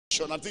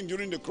foundation, I think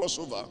during the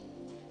crossover.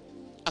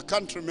 I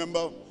can't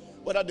remember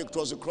whether it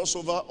was a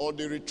crossover or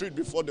the retreat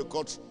before the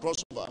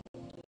crossover,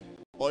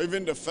 or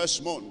even the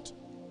first month,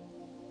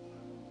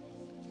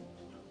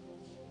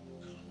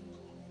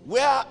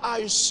 where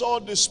I saw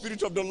the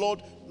Spirit of the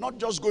Lord not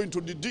just going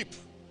to the deep,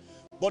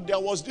 but there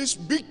was this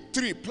big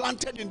tree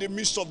planted in the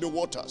midst of the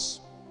waters.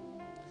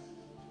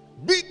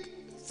 Big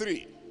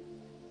tree.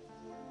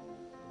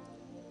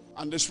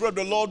 And the Spirit of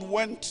the Lord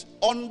went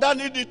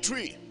underneath the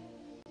tree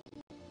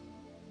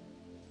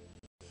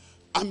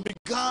and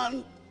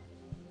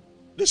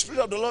the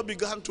Spirit of the Lord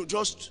began to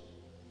just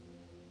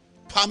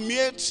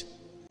permeate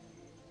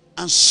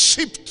and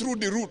seep through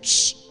the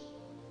roots.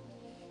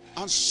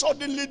 And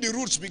suddenly the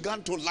roots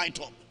began to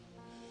light up.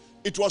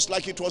 It was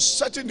like it was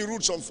setting the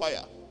roots on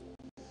fire.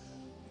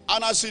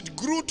 And as it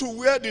grew to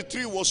where the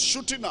tree was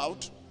shooting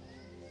out,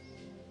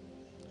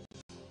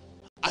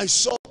 I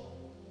saw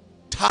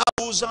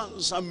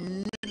thousands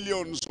and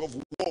millions of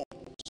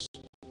worms.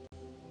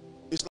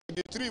 It's like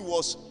the tree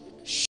was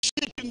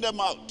shitting them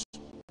out.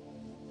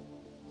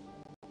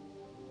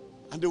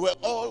 And they were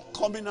all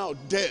coming out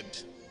dead.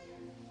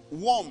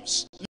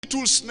 Worms,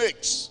 little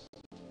snakes,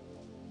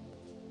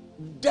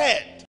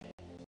 dead.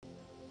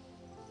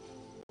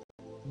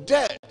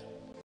 Dead.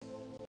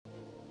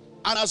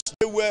 And as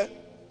they were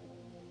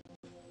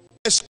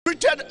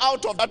excreted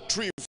out of that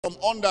tree from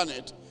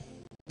underneath,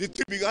 the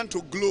tree began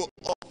to glow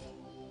up.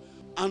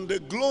 And the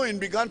glowing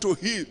began to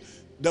heal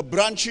the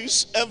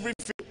branches,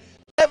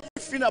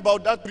 everything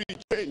about that tree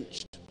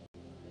changed.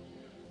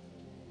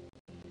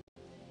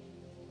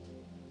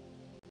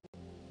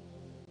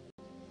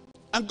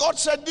 And God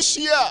said this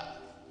year,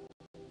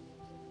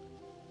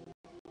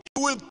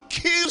 He will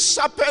kill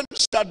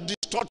serpents that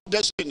distort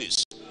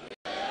destinies.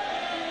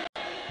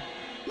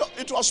 No,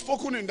 it was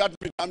spoken in that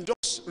meeting. I'm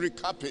just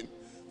recapping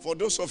for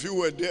those of you who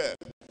were there.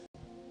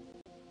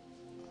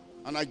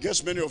 And I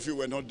guess many of you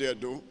were not there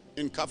though,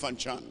 in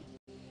Kafanchan.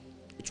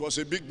 It was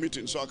a big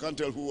meeting, so I can't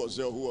tell who was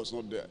there or who was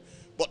not there.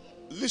 But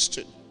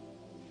listen.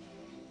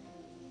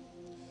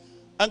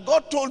 And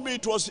God told me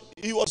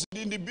He was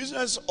in the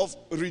business of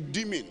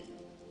redeeming.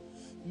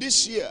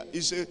 This year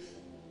is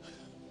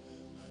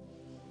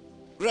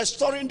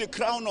restoring the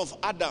crown of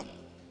Adam.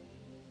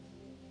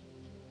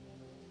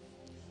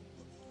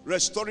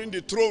 Restoring the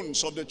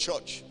thrones of the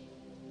church.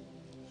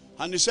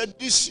 And He said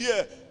this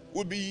year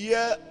will be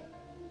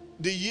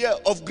the year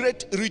of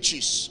great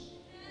riches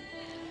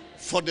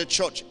for the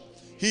church.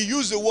 He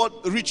used the word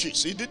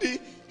riches. He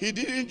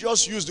didn't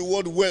just use the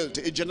word wealth,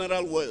 a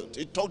general wealth.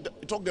 He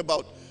talked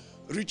about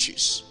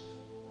riches,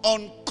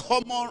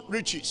 uncommon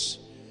riches,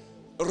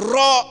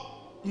 raw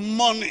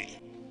money,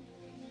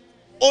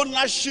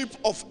 ownership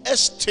of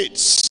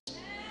estates,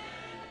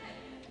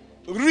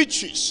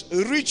 riches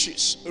in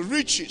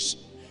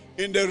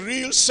the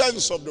real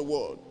sense of the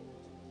word.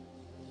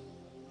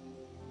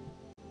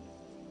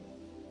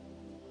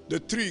 The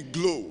tree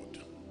glowed.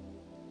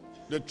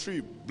 The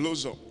tree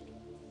blossomed.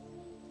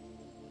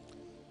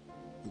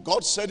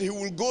 God said He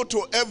will go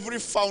to every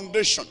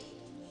foundation.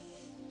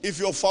 If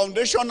your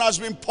foundation has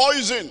been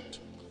poisoned,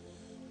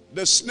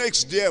 the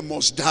snakes there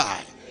must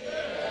die.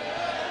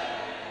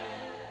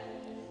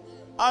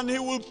 And He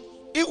will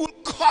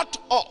cut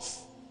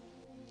off.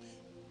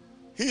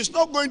 He's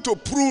not going to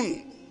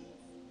prune.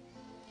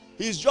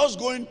 He's just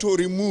going to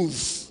remove.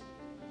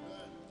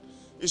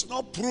 It's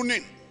not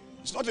pruning.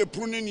 It's not a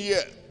pruning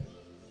year.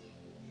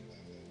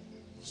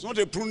 It's not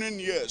a pruning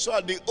year, so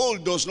that the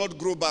old does not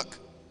grow back.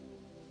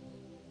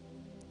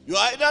 You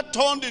are either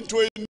turned into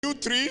a new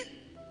tree,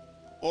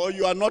 or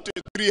you are not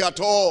a tree at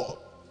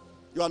all.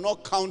 You are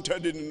not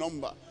counted in the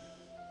number.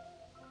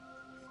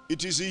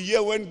 It is a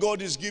year when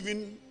God is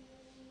giving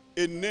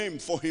a name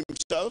for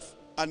Himself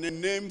and a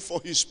name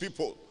for His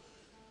people.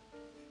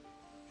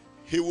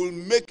 He will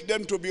make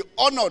them to be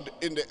honored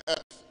in the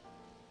earth.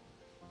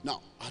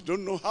 Now, I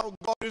don't know how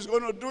God is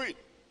going to do it.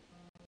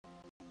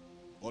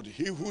 But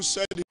He who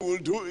said He will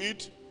do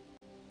it,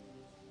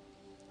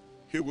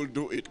 He will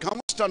do it. Can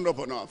we stand up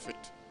on our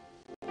feet?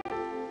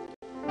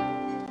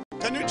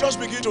 Can you just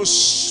begin to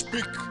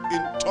speak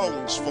in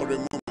tongues for a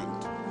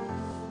moment?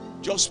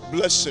 Just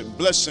bless Him,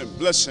 bless Him,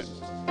 bless Him.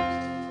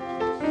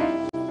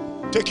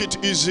 Take it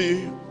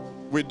easy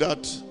with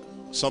that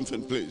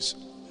something, please.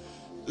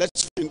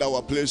 Let's find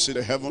our place in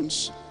the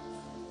heavens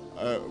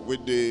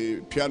with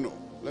the piano.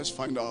 Let's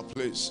find our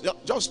place.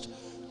 Just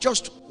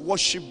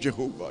worship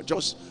Jehovah.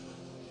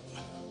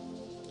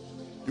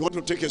 You want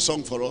to take a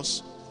song for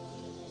us?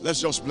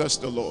 Let's just bless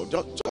the Lord.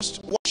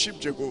 Just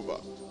worship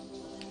Jehovah.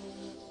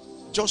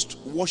 Just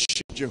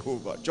worship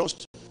Jehovah.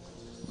 Just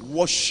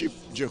worship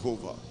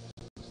Jehovah.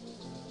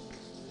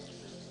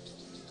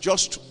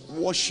 Just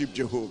worship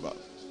Jehovah.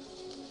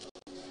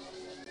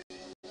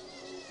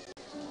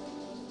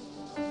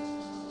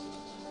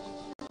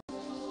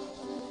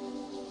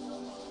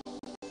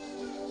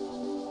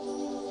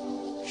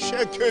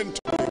 Sheken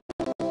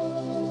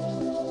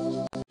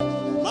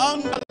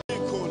Mandale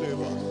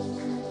Koleva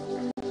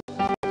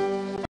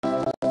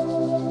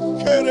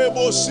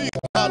Kerebosi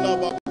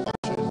Kalaba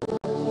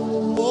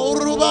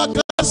Oruba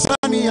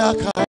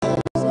Saniaka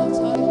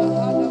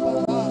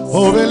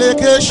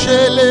Oveleke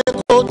Shele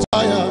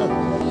Kotaya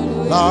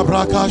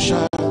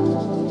Labrakasha.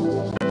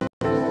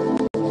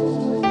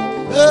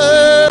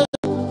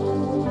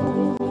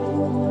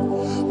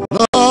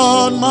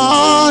 Lord,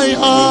 my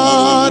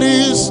heart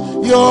is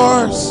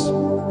yours.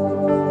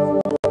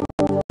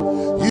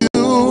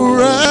 You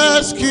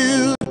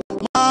rescued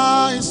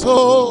my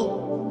soul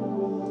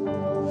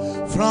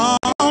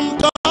from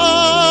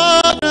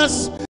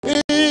darkness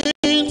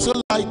into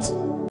light.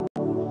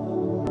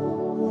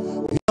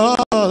 Your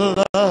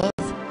love,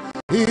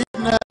 it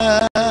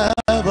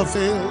never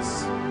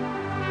fails.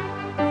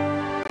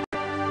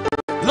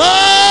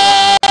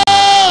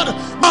 Lord,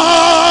 my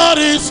heart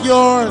is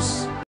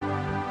yours.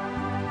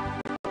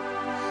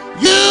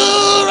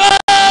 You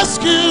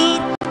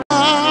rescued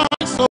my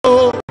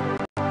soul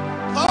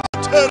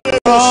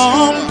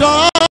from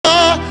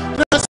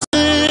darkness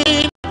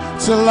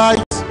into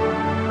light.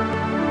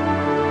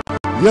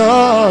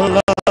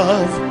 Your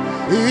love,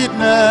 it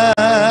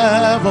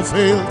never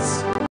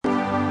fails.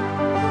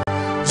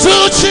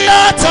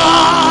 Suchiata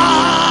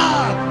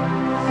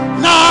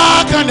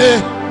Nakane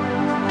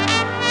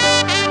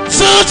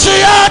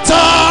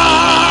Suchiata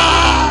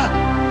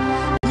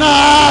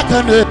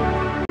Nakane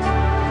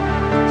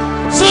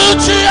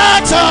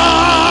Suchiata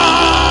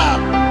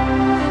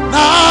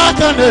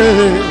Nakane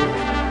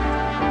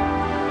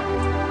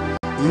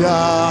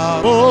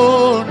Yabo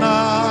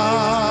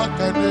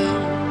Nakane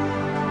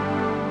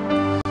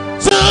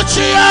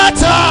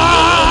Suchiata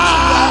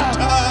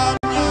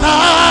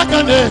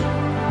Nakane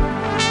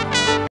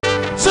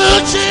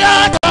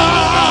Suchiata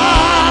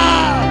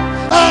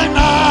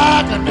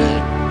Nakane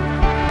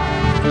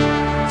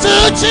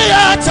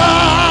Suchiata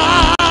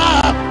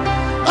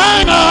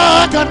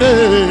Nakane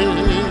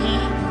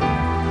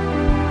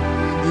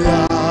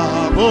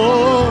Yabo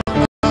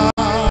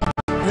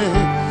Nakane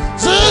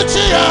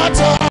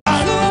Suchiata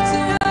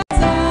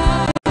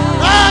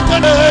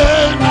Nakane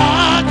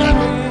Nakane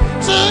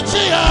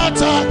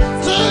Suchiata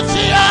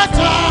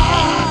Suchiata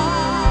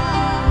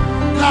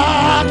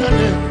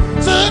Nakane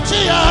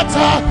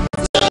Suchiata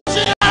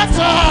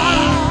Suchiata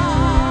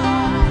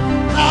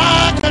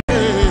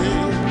Nakane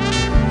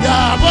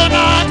Yabo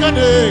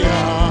Nakane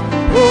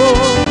Yabo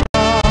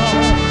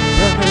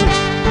Nakane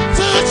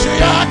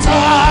Suchiata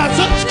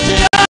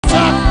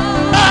Suchiata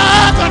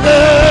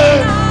Nakane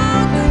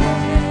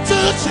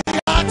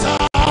Suchiata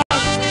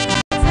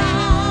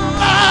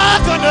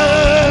Nakane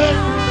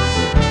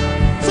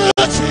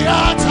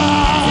Suchiata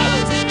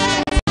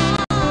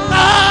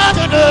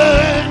Nakane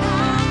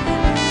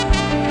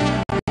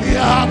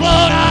Yabo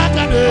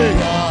Nakane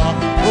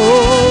Yabo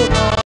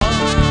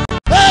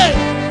Hey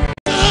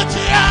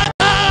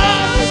Suchiata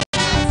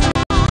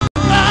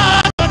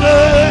Nakane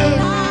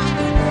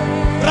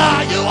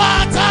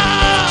Rayuata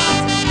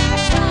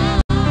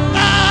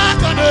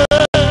Nakane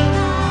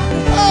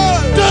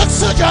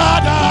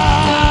Duksujada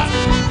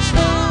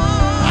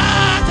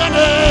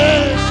Nakane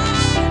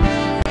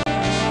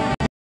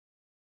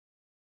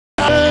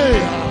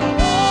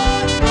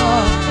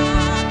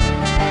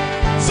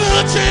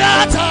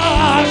Suchiata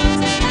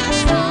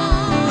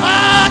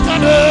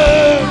Nakane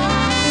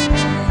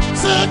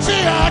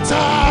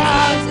Suchiata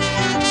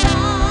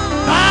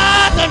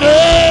Nakane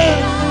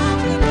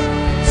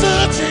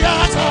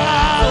Suchiata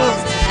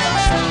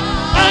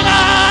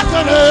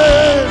Nakane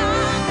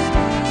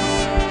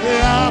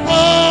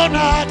Yabo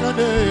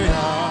Nakane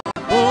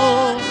Yabo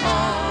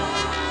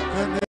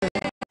Nakane.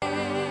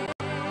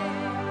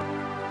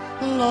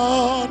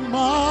 Lord,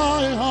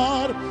 my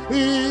heart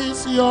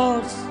is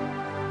yours.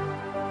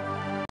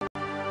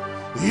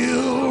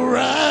 You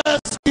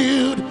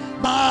rescued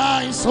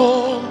my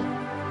soul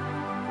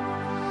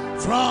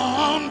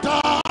from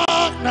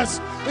darkness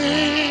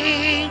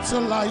into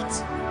light.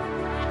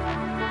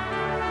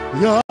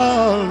 Your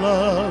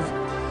love,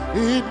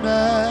 it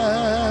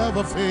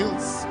never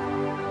fails.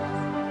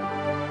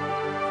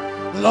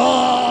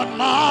 Lord,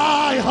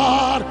 my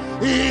heart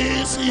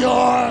is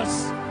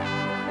yours.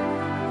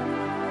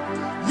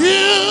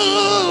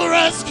 You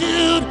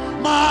rescued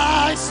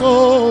my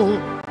soul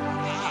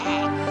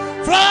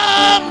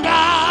from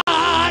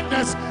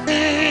darkness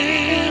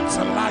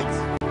into light.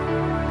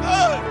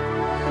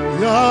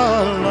 Your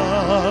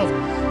love,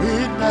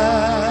 it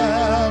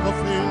never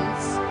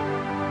fails.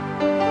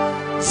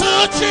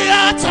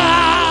 Suchiata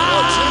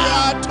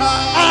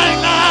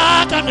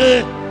Ainakane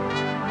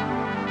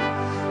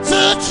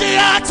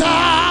Suchiata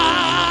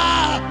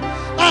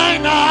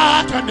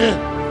Ainakane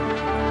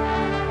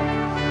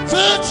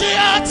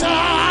Suchiata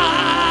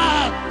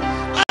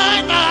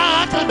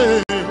Ainakane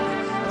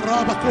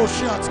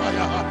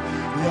Rabakoshiataya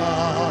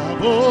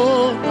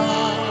Yabona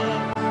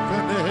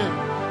Kane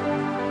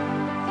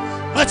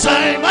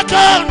Matay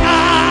Makona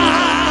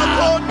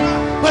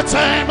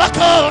Matay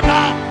Makona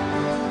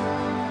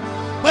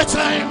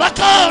Matay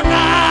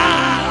Makona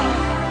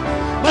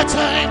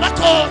Matay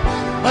Makona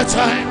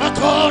Matay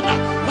Makona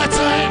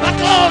Matay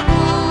Makona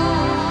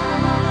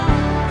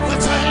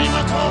Matay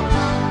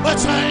Makona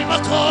Matay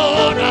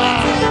Makona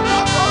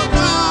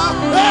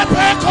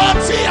Epe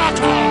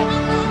Kotiaka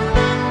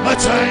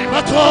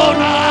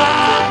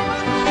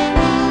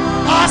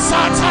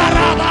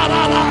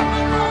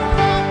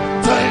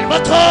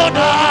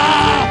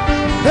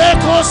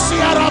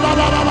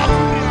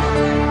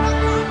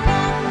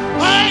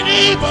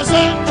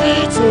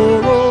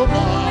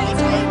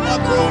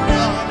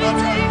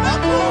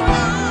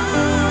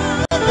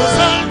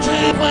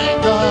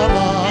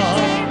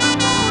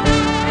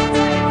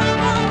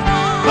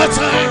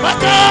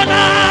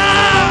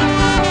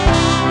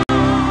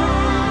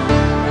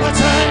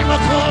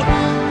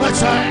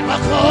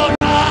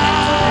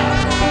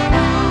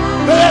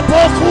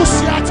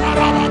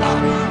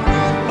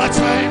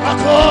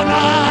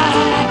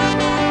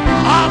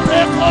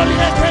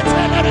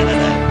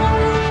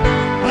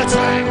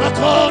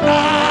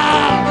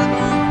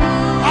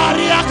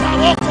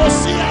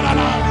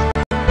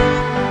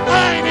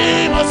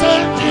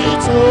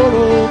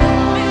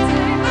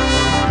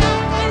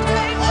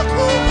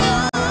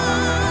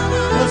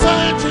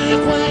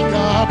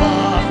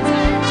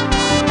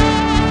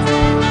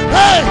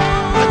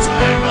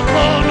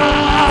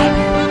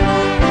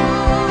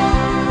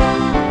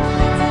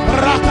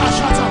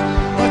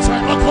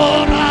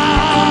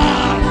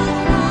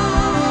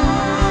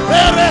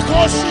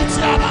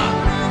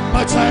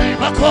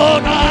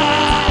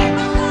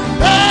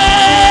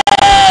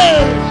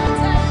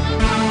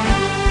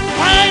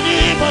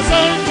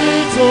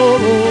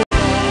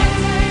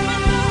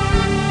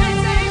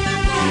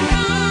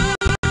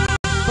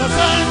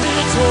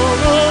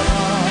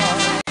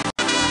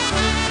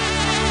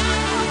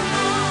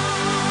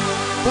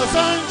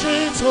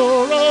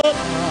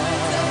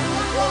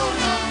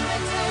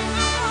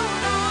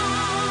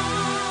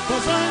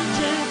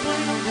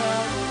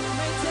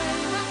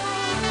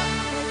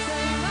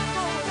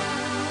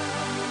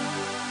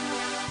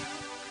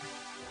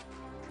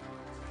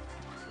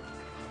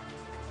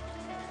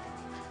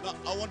Now,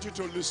 I want you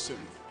to listen.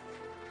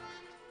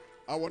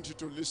 I want you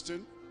to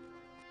listen.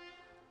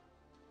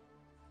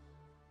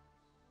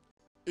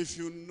 If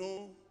you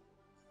know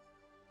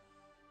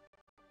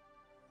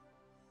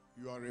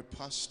you are a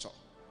pastor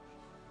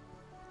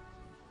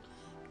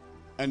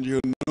and you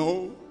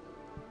know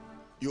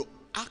you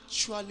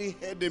actually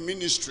head a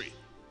ministry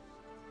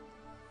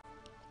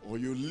or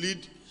you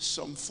lead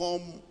some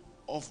form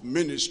of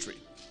ministry,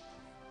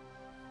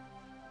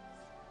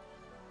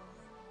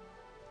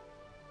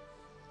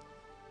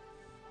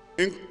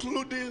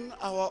 including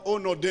our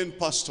own ordained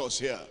pastors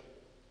here.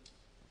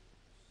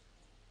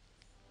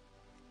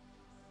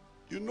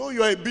 You know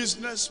you're a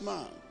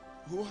businessman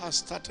who has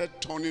started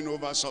turning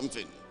over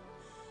something.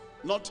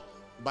 Not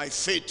by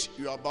faith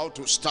you are about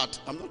to start.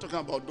 I'm not talking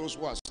about those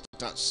who are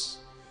starters.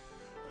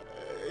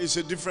 It's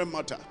a different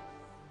matter.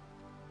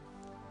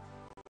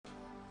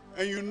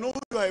 And you know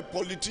you are a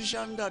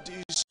politician that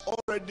is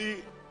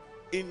already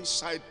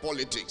inside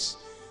politics.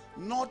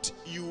 Not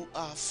you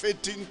are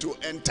fating to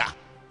enter.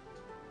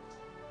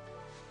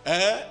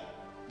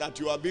 That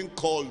you are being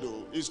called,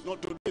 though. It's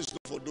not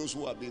for those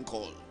who are being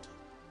called.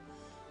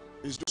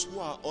 It's those who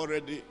are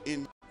already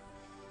in.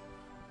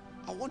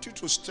 I want you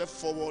to step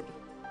forward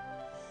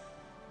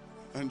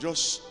and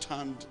just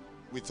stand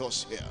with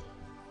us here.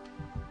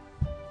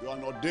 You are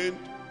an ordained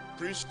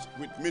priest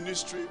with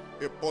ministry,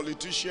 a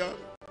politician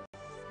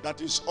that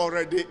is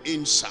already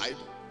inside,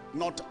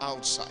 not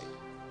outside.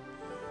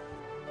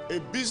 A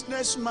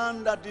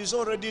businessman that is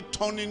already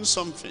turning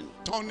something.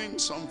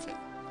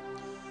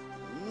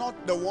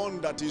 Not the one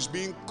that is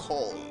being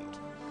called.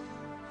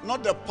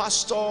 Not the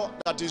pastor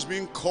that is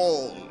being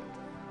called.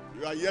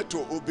 You are yet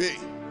to obey.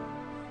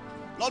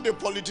 Not the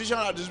politician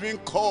that is being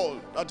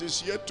called, that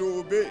is yet to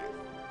obey.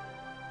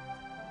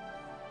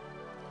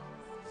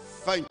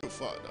 Thank you,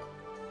 Father.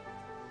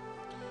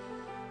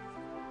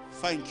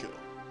 Thank you.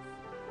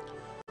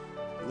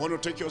 You want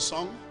to take your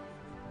song?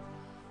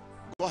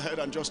 Go ahead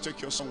and just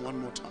take your song one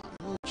more time.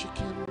 Oh,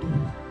 chicken,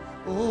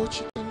 oh,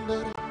 chicken,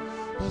 daddy,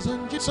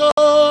 doesn't get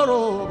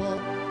sorrow.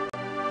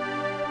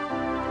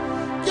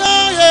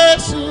 Yeah,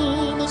 yes,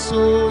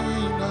 so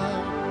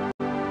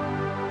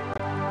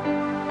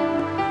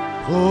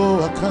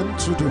oh, I can't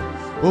to do.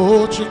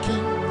 Oh,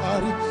 chicken,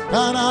 daddy,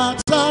 and I'm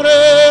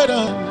tired.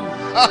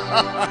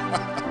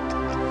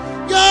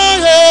 Yeah,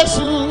 yes,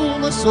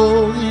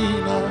 so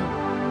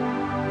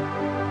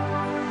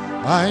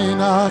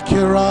Aina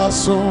Kira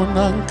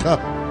Sonanka.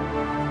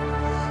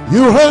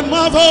 You heard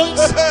my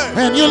voice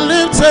and you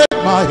lifted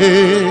my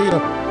head.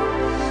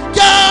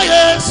 Yeah,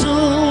 yes,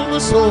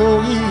 so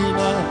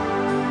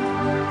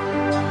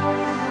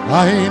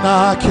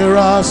Aina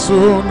Kira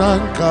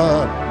Sonanka.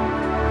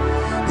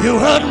 You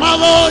heard my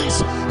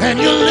voice and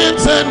you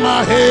lifted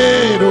my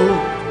head.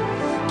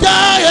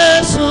 Yeah,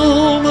 yes,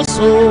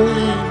 so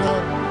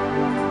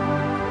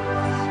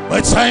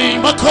but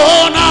I'm a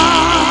corner.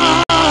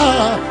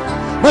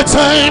 My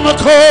time a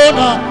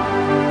corner,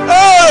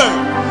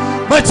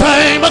 my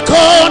time a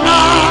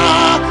corner,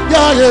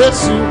 yeah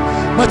yes,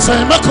 my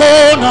time a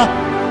corner,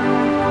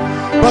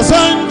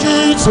 Bazanji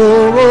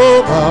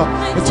Toroba,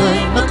 my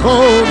time a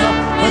corner,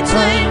 my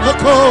time a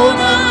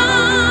corner,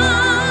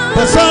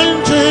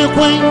 Bazanji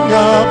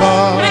Quingaba,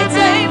 my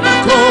time a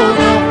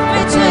corner,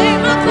 my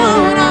time a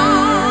corner,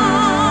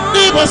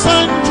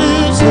 Bazanji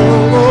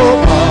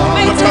Toroba,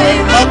 my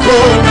time a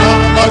corner,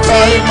 my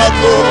time a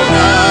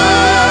corner.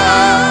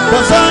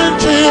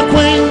 Bazanji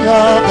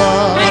Quingaba,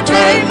 my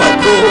time a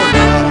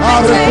corner,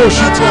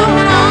 Arakoshita,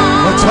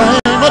 my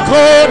time a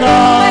corner,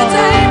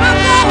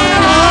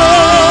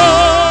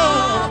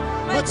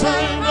 my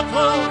time a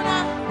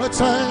corner, my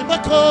time a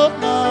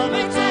corner,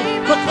 my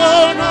time a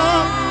corner,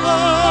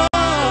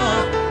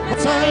 my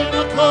time a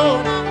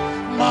corner,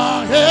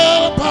 my head.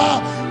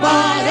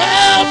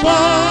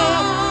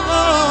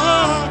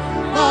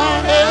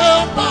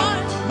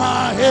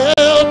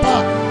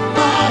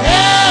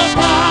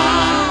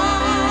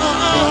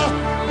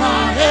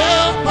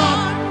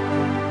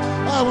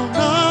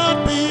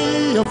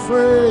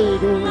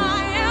 afraid. My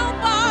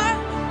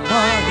helper,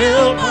 My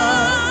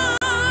helper.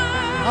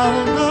 I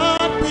will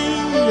not be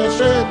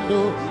ashamed.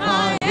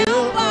 my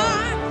helper,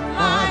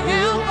 my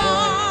helper.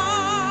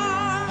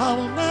 I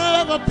will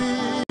never be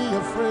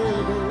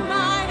afraid.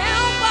 My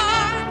helper,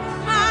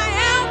 my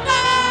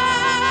helper.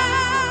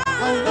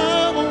 I'll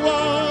never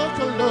walk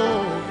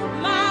alone.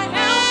 My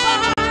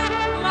helper,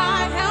 my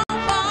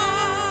helper.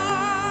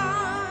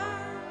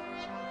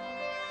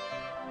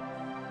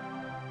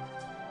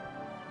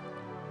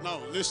 Now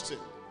listen.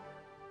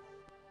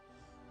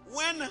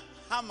 When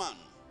Haman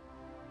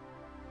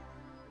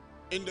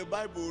in the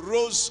Bible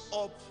rose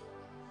up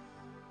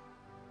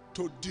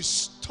to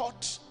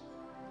distort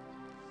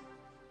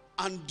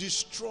and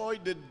destroy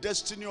the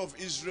destiny of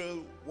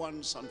Israel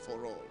once and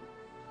for all,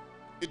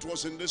 it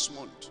was in this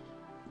month,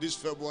 this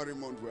February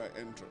month we are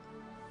entering.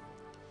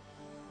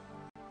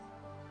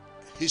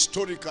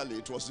 Historically,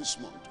 it was this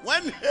month.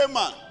 When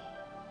Haman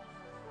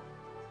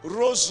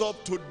rose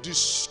up to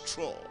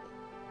destroy,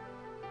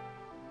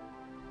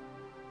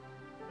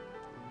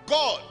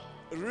 God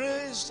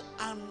raised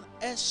an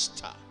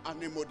Esther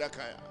and a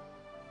Mordecai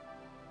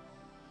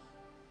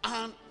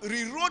and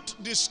rewrote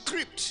the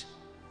script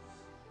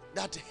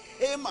that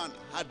Haman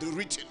had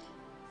written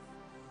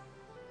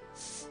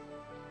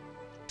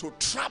to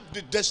trap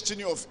the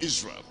destiny of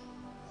Israel.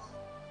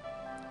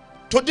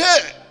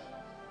 Today,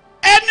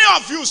 any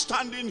of you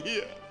standing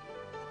here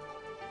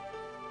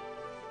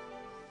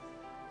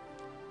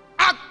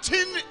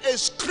acting a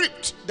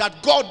script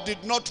that God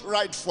did not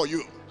write for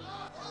you,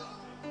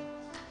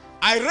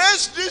 I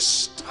raise this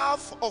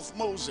staff of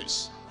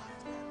Moses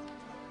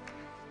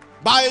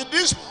by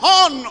this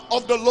horn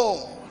of the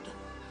Lord,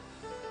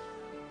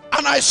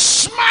 and I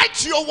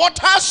smite your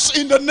waters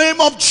in the name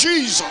of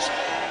Jesus.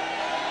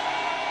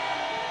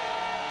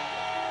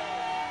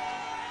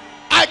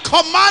 I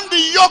command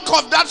the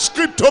yoke of that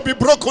script to be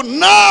broken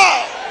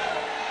now,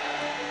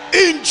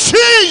 in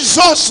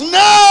Jesus'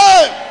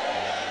 name.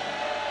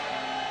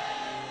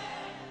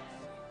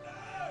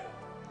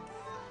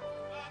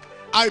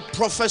 I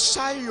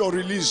prophesy your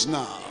release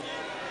now.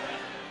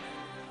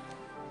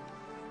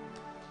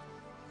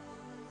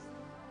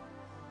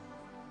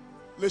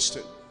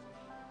 Listen,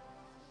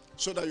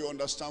 so that you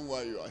understand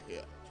why you are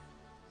here.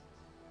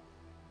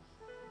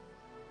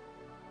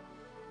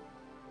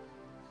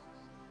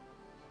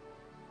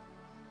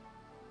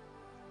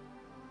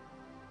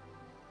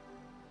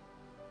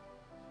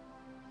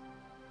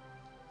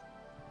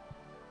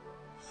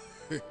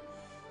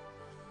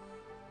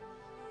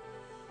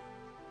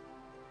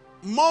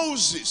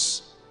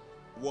 Moses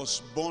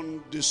was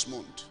born this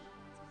month,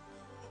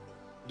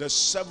 the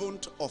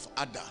 7th of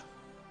Adar,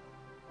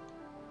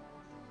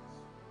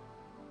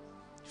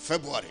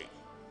 February.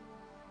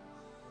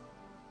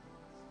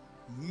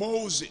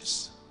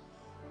 Moses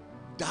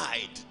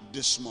died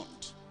this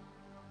month,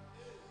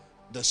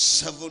 the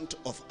 7th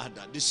of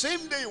Adar. The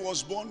same day he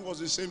was born was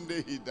the same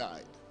day he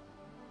died.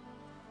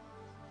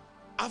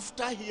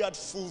 After he had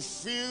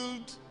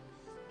fulfilled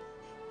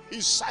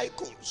his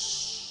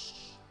cycles.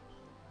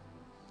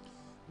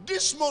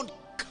 This month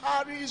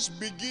carries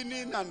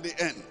beginning and the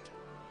end.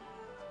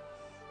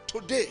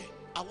 Today,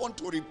 I want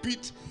to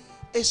repeat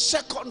a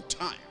second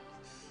time,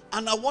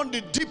 and I want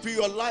the deep in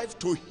your life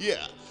to hear.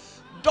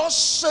 Thus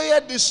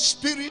saith the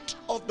Spirit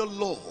of the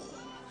Lord.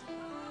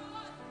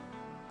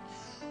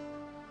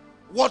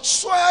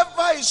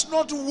 Whatsoever is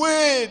not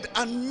weighed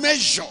and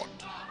measured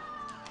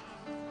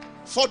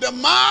for the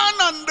man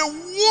and the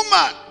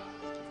woman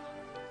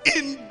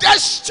in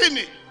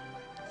destiny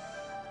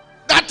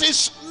that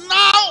is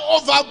now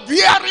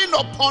overbearing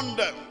upon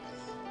them,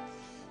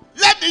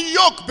 let the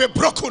yoke be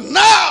broken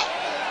now.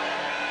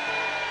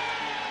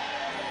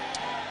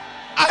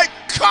 I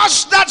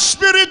curse that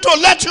spirit to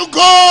let you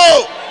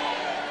go.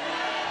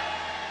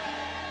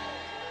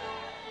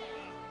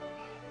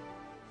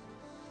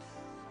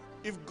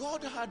 If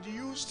God had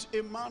used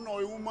a man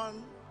or a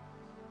woman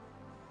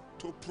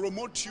to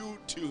promote you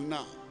till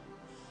now,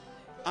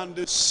 and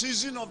the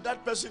season of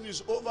that person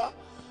is over,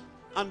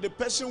 and the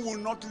person will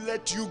not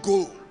let you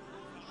go,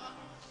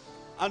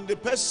 and the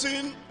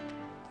person,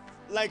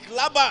 like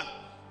Laban,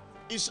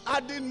 is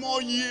adding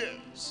more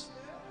years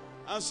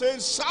and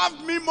saying,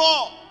 serve me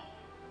more,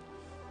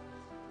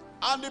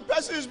 and the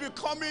person is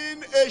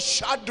becoming a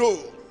shadow,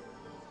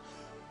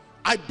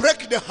 I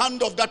break the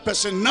hand of that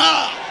person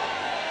now.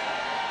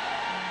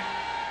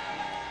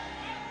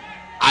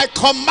 I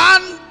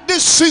command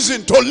this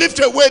season to lift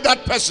away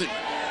that person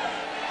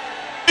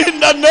in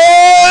the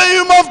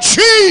name of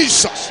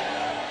Jesus.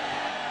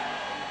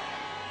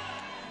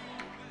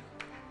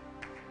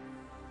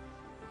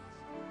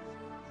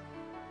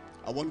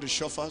 I want the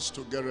shofars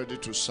to get ready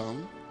to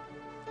sound.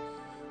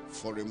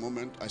 For a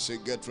moment, I say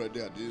get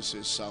ready. I didn't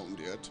say sound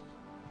yet.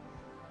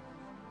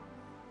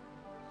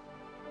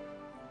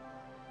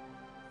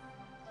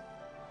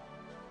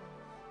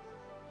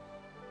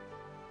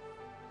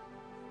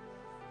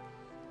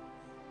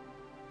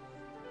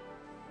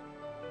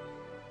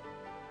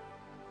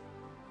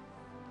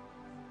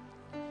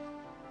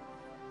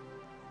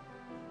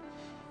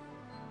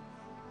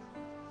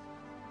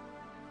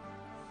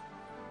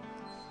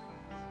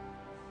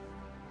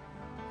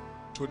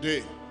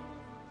 Today,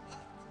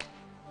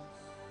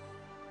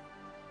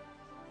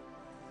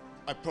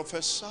 I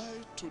prophesy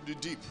to the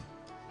deep.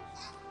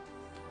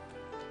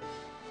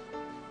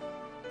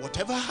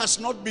 Whatever has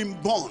not been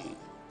born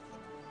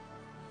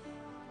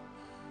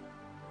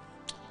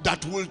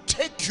that will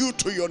take you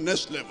to your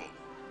next level,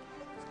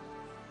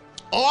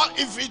 or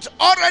if it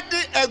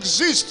already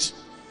exists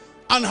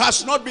and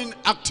has not been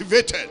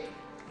activated,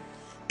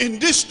 in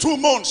these 2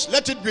 months,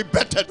 let it be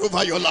bettered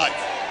over your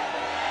life.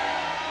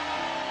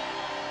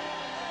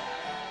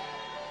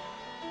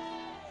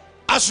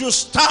 As you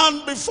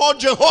stand before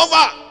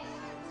Jehovah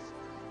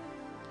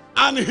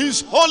and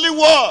his holy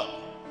word,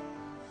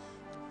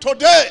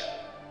 today,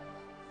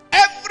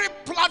 every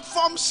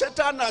platform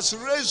Satan has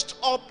raised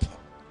up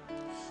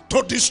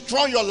to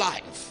destroy your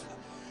life,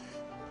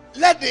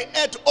 let the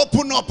earth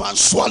open up and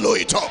swallow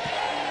it up.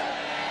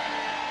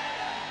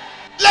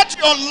 Let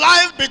your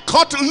life be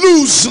cut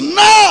loose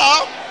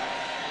now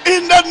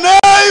in the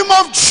name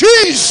of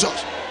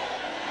Jesus.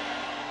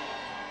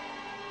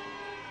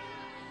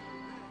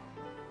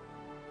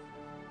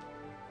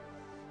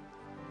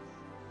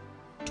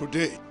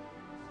 Today,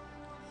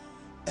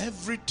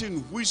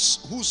 everything whose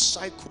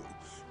cycle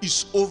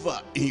is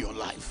over in your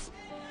life,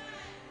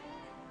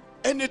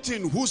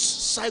 anything whose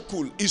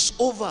cycle is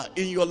over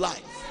in your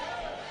life,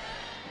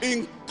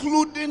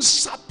 including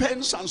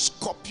serpents and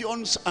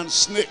scorpions and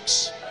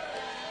snakes,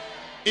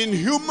 in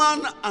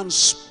human and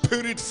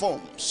spirit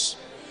forms,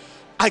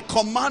 I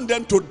command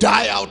them to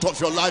die out of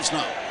your lives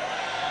now.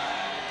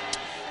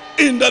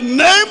 In the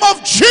name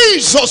of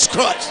Jesus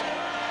Christ.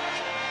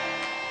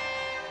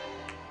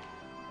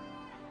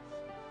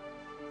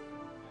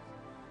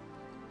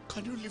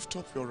 Can you lift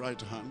up your right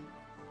hand?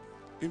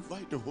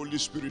 Invite the Holy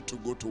Spirit to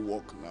go to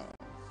work now.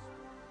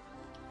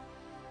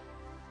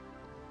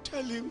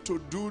 Tell him to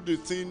do the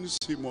things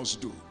he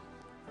must do.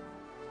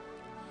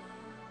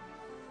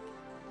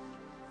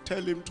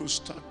 Tell him to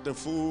start the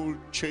full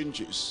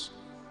changes,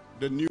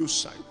 the new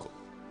cycle.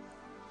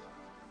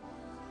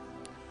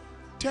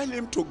 Tell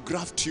him to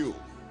graft you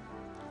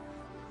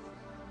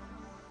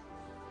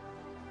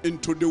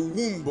into the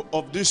womb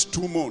of these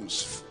 2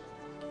 months,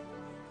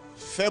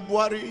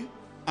 February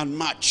and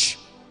March.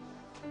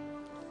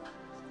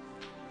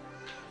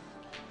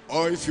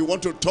 Or if you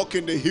want to talk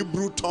in the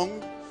Hebrew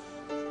tongue,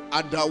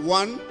 Adar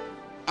 1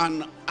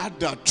 and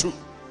Adar 2.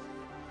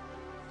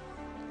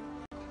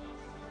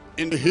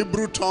 In the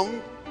Hebrew tongue,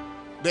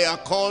 they are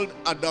called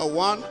Adar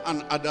 1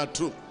 and Adar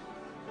 2.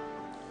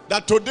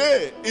 That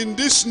today, in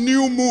this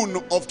new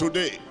moon of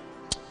today,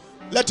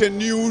 let a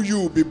new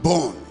you be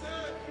born.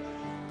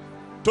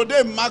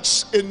 Today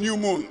marks a new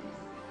moon.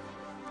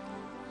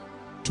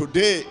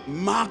 Today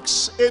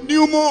marks a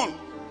new moon.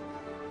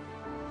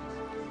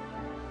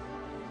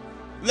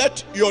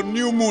 Let your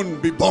new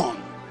moon be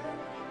born.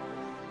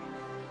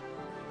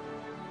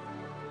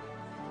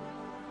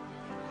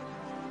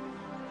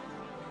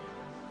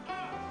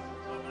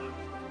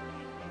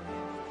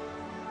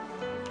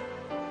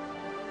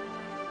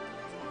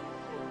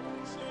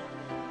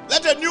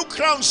 Let a new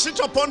crown sit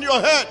upon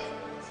your head,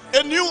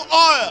 a new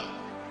oil,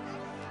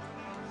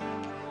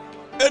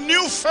 a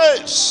new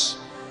face,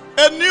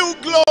 a new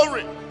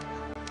glory.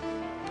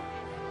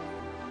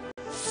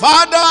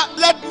 Father,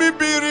 let me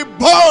be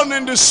reborn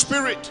in the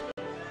spirit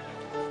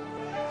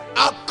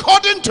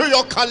according to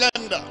your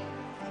calendar.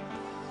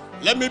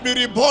 Let me be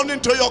reborn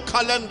into your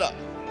calendar.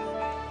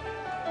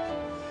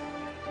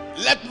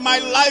 Let my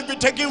life be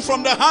taken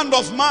from the hand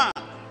of man.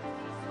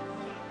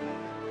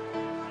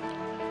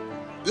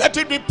 Let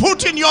it be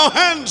put in your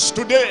hands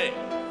today.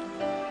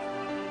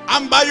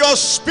 And by your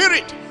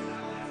spirit,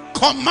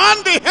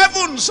 command the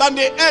heavens and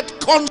the earth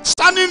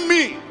concerning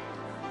me,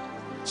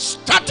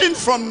 starting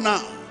from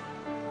now.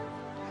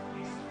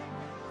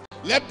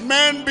 Let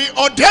men be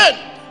ordained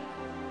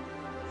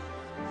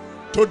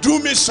to do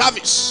me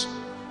service,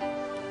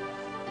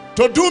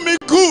 to do me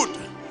good,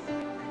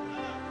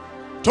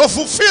 to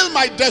fulfill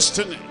my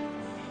destiny.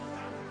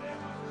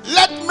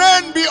 Let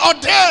men be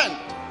ordained.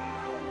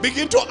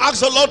 Begin to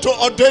ask the Lord to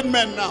ordain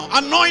men now.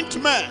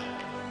 Anoint men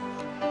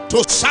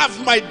to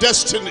serve my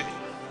destiny.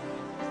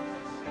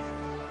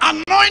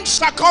 Anoint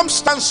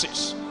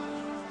circumstances.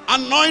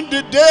 Anoint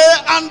the day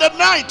and the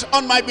night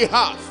on my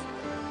behalf.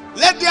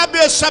 Let there be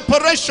a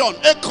separation,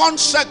 a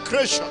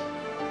consecration.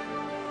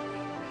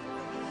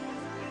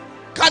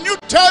 Can you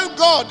tell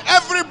God,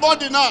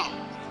 everybody now,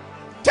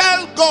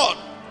 tell God,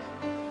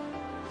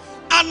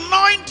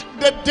 anoint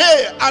the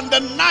day and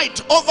the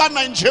night over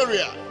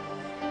Nigeria.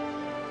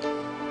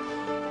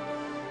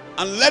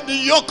 And let the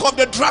yoke of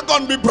the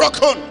dragon be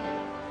broken.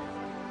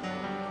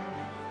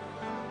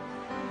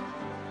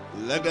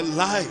 Let the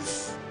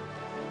life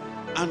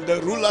and the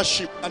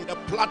rulership and the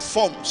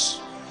platforms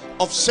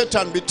of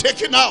Satan be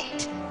taken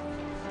out.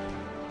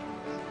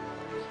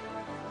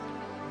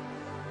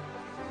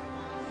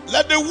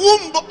 Let the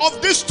womb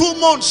of these 2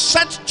 months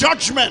set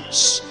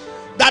judgments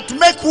that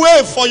make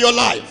way for your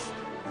life.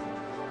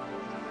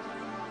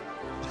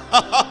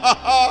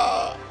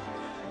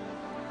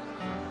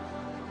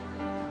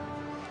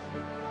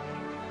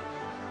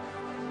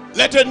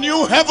 Let a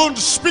new heaven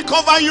speak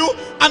over you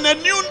and a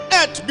new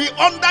earth be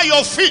under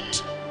your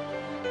feet.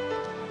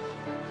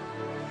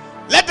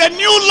 Let a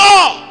new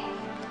law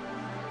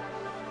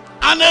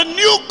and a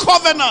new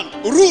covenant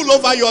rule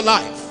over your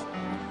life.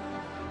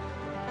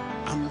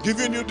 I'm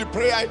giving you the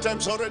prayer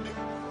items already.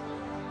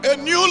 A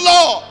new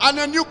law and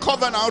a new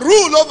covenant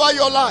rule over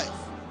your life.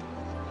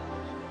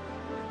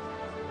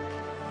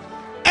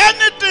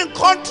 Anything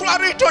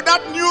contrary to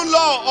that new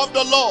law of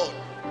the Lord,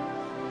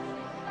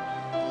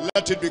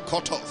 let it be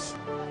cut off.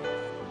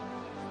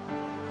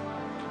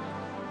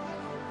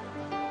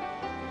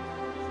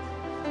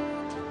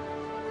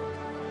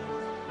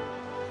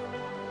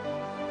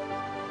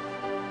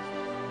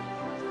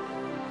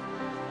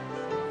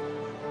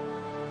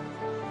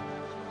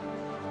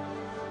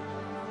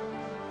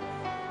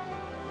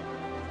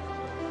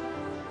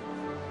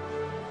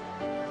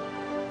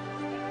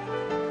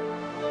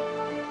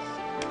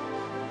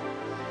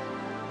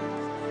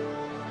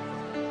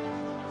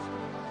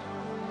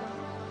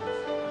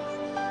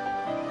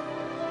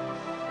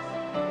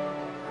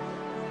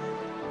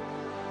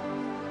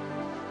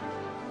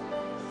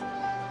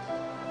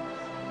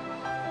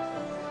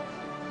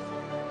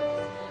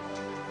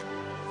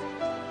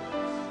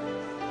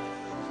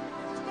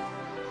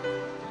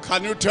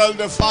 Can you tell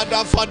the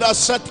Father, Father,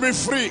 set me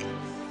free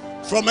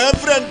from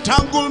every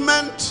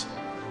entanglement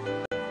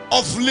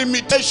of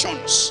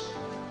limitations.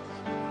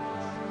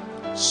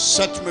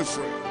 Set me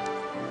free.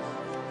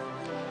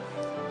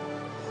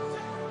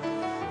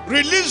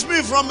 Release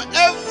me from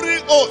every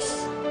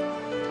oath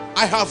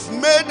I have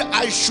made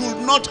I should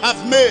not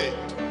have made.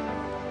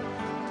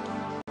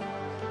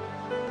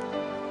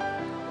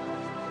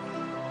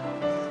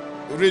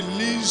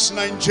 Release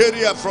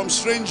Nigeria from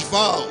strange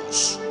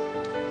vows.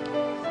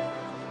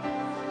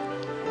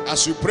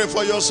 As you pray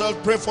for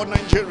yourself, pray for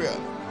Nigeria.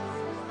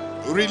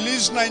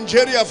 Release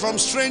Nigeria from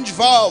strange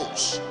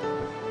vows.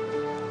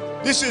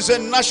 This is a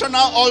national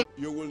altar.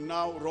 You will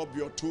now rub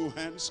your two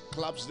hands,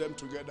 clasp them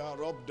together,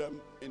 rub them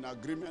in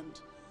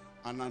agreement,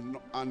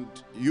 and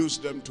use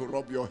them to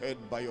rub your head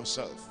by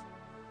yourself.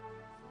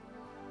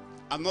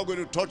 I'm not going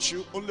to touch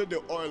you, only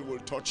the oil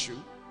will touch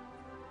you.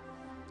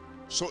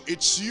 So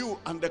it's you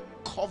and the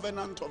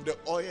covenant of the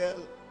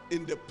oil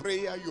in the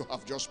prayer you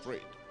have just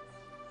prayed.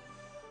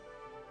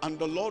 And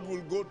the Lord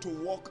will go to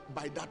walk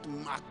by that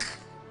mark.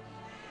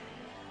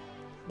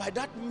 By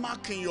that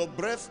mark in your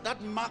breath, that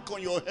mark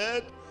on your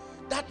head,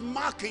 that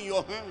mark in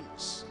your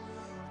hands.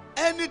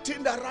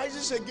 Anything that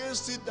rises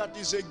against it that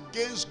is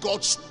against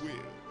God's will,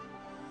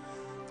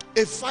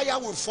 a fire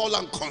will fall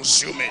and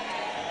consume it.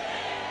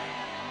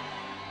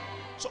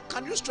 So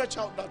can you stretch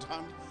out that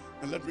hand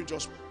and let me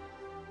just,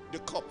 the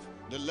cup,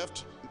 the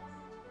left,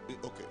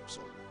 okay,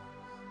 sorry.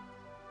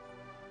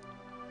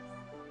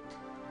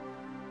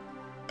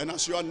 And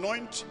as you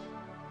anoint,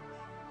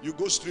 you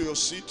go through your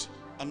seat,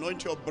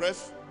 anoint your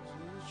breath,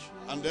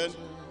 and then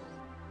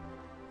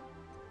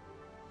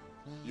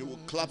you will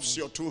clasp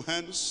your two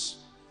hands,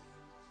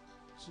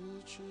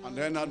 and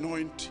then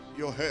anoint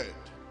your head.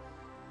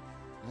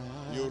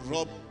 You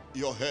rub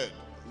your head,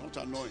 not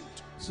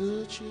anoint.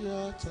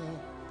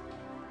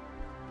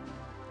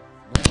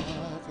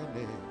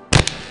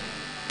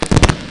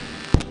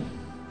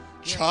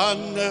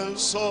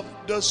 Channels of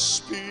the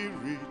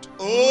Spirit,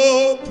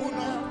 open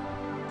up.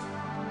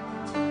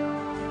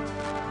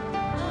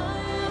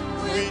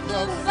 With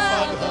the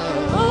Father,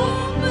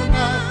 open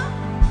up.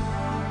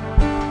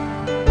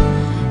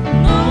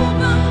 No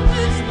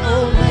boundaries, no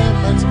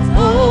limits,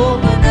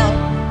 open up.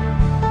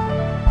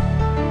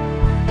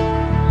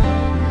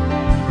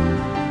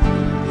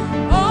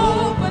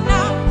 Open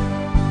up.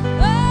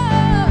 Oh.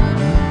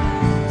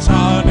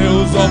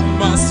 Channels of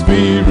my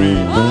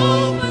spirit.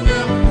 Open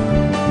up.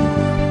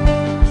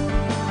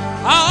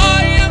 I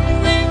am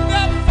with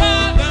the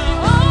Father.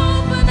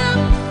 Open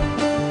up.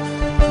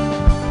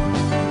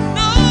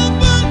 No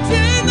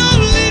bounty, no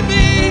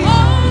limit.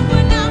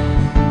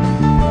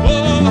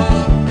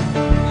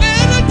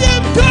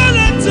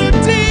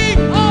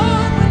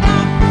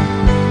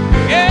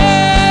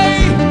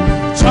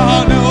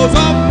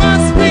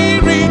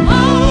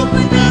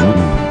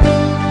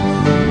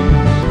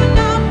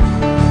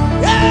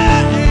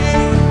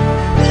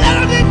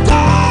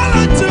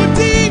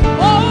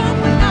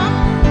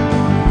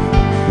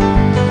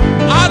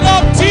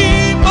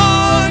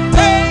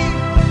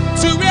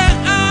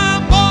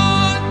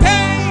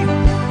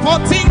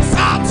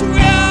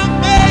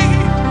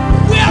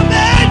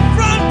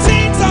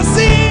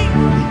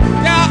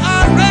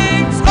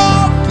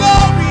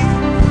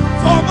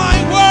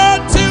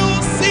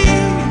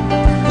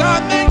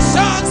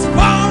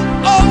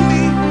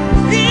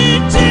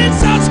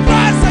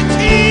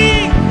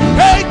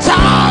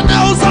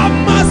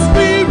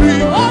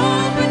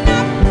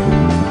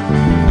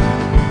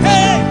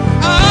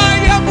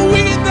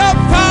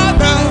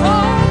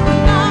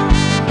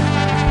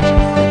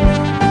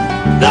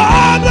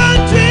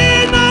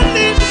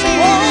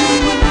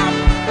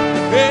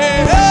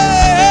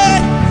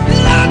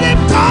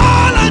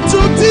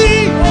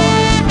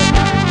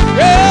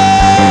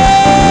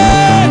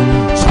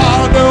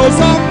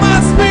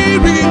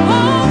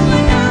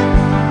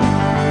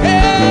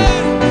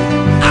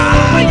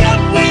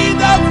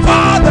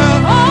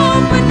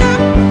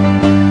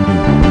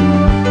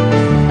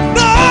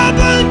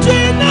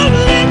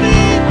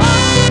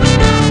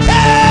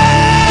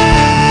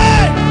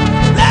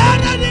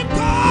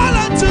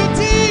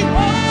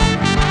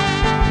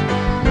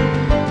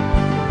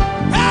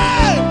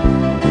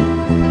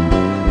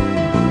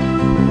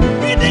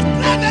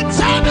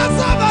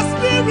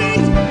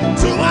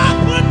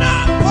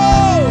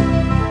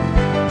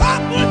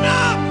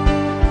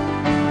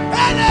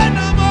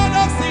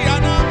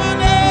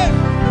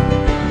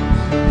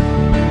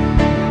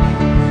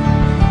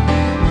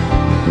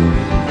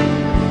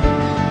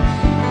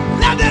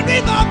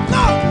 river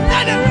flow.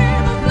 Let the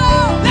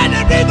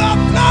river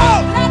flow.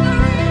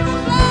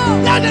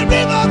 Let the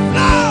river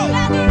flow.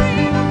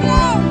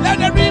 Let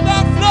the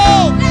river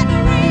flow.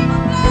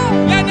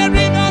 Let the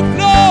river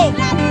flow.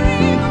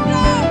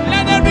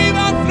 Let the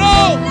river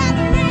flow.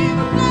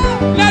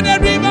 Let the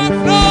river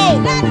flow.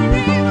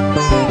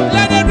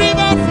 Let the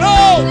river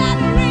flow.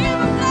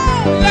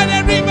 Let the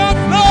river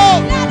flow.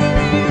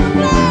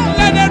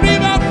 Let the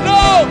river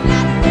flow.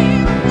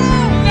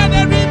 Let the river flow. Let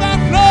the river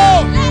flow.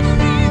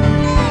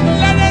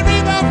 Let the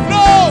river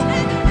flow.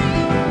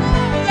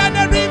 Let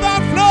the river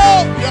flow.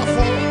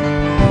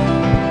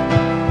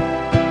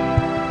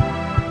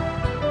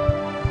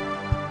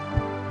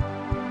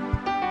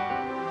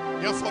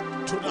 Therefore,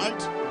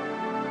 tonight,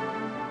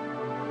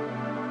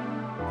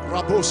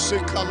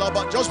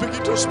 just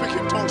begin to speak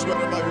in tongues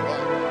wherever you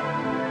are.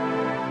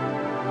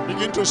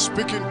 Begin to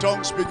speak in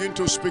tongues. Begin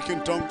to speak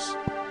in tongues.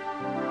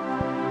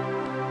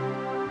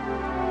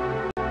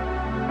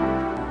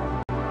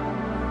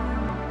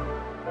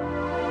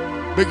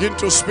 Begin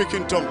to speak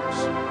in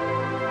tongues.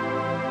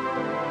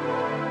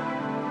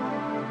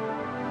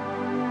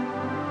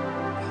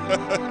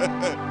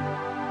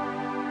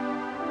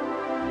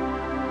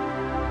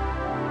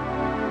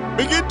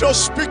 Begin to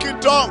speak in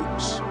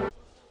tongues.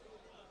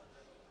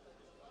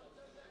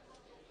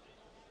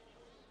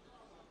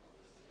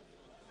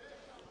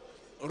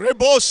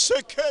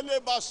 Rebosekele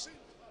basi.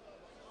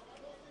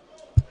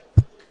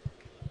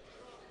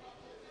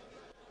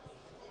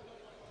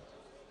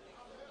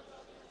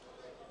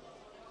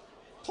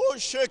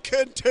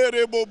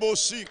 Poshekentere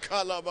bobosi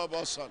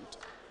kalababa santa.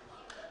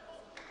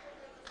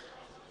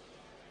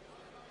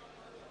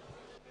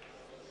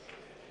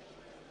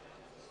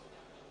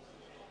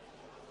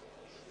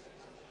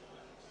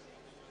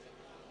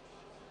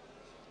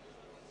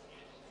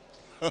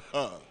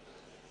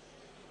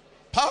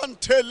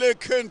 Pantele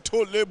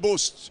kento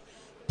lebos.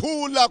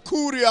 Pula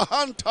kuria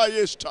hanta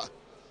yesta.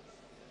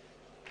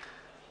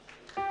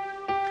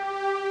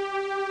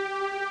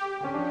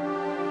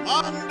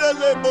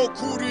 Mandele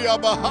bokuria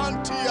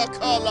bahanti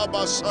yakala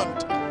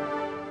basanta.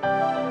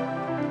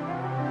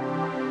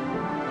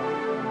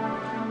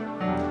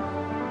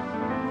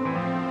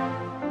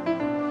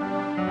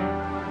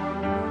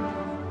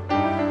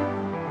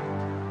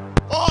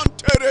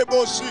 Pantere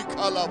bosi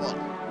kalaba.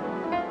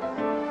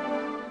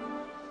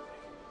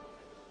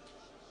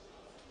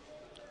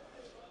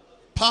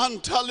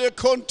 Pantale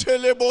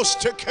kontele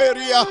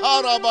bostekeria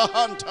haraba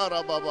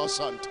hantara baba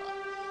santa.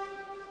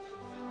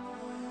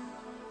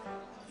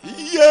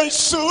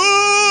 Yesu,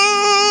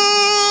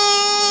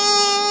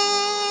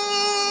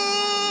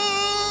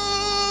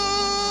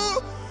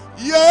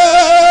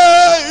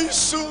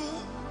 Yesu,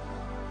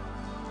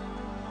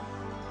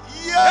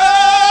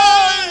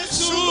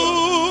 Yesu,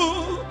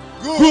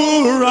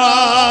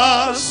 Gurasarai.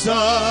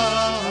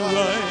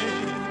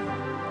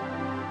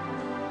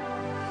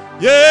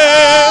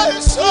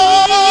 Yesu,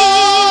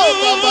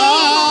 Baba,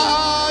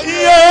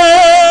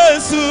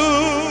 Yesu,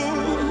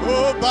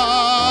 Baba,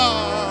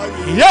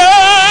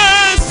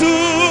 Yesu,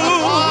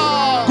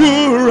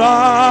 Gurasarai.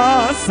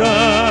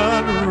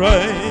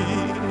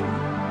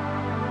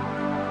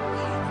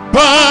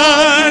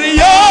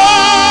 Banyadaba,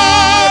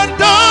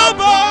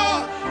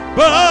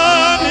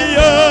 Banyadaba,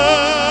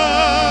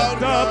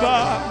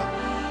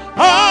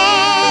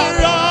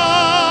 Arabani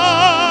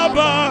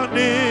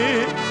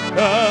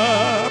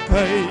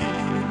Apai.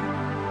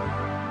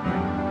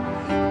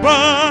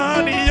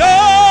 Banyadaba,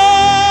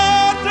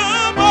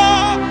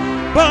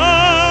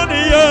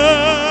 Banyadaba,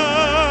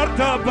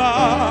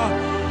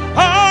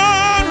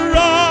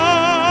 Arabani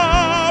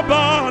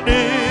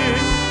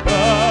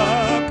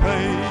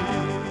Apai.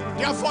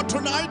 Therefore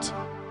tonight,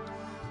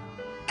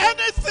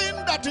 anything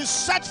that is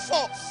set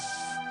forth,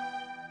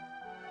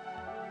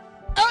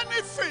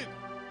 anything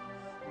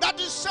that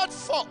is set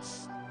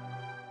forth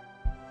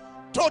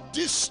to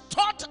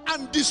distort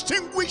and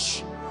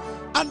distinguish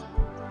and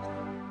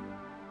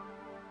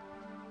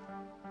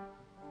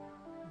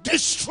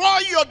destroy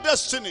your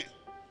destiny,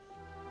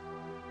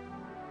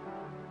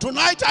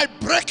 tonight I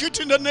break it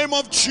in the name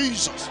of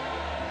Jesus.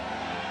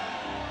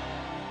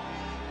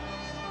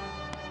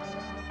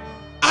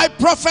 I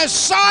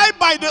prophesy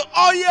by the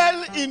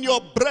oil in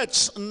your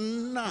breaths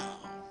now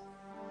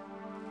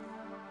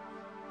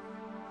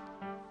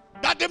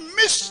that the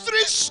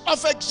mysteries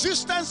of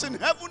existence in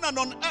heaven and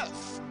on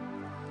earth,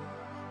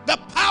 the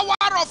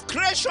power of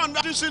creation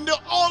that is in the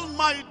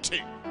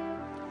Almighty,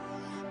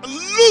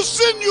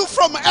 loosen you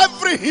from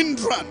every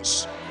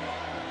hindrance.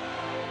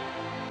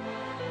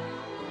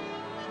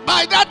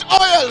 By that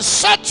oil,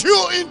 set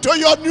you into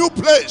your new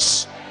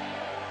place.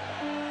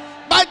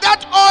 By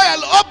that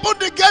oil, open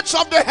the gates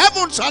of the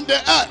heavens and the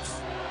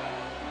earth.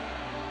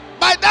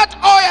 By that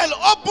oil,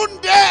 open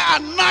day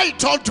and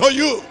night unto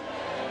you.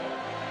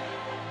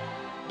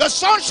 The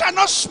sun shall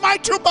not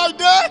smite you by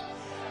day,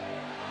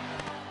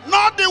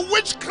 nor the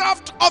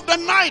witchcraft of the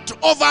night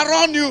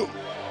overrun you.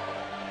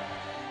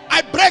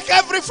 I break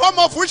every form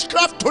of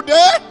witchcraft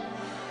today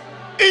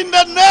in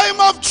the name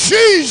of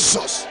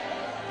Jesus.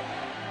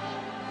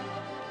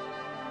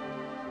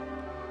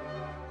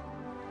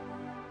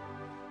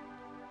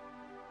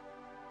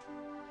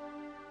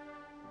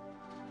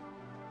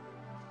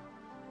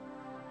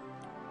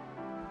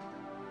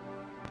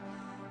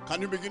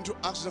 Can you begin to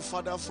ask the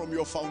Father from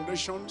your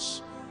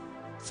foundations,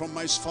 from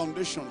my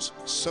foundations,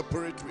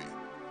 separate me.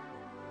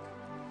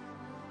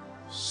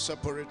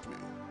 Separate me.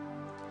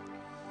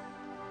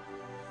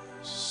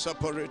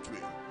 Separate me.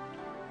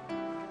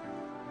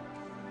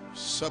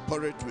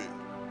 Separate me.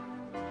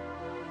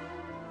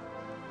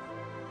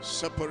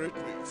 Separate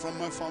me from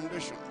my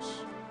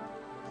foundations.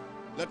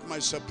 Let my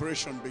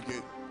separation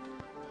begin.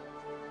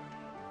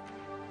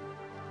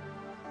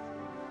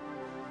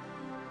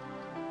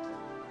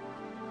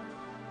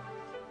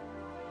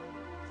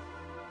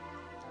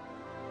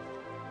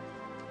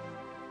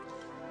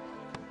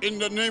 In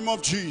the name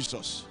of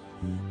Jesus.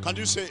 Can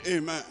you say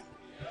amen?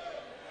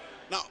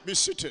 Now be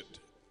seated.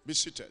 Be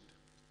seated.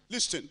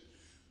 Listen.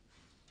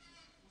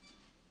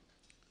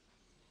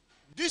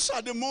 These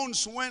are the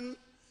months when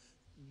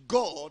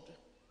God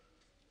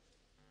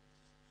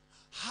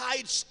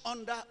hides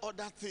under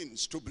other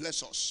things to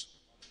bless us.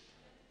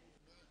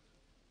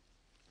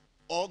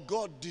 Or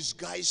God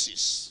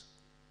disguises.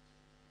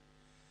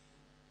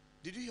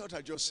 Did you hear what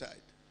I just said?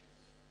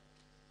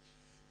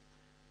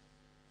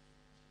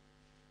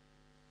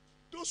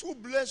 Those who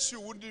bless you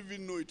wouldn't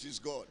even know it is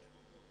God.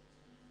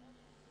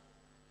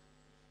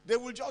 They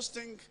will just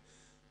think,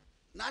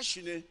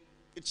 nationally,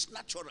 it's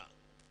natural.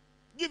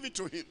 Give it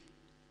to him.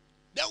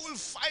 They will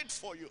fight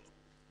for you.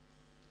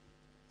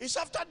 It's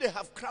after they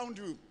have crowned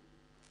you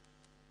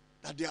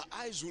that their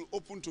eyes will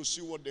open to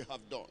see what they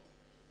have done.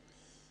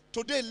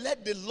 Today,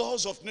 let the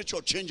laws of nature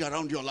change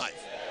around your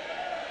life.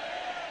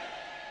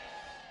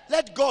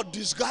 Let God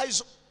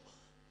disguise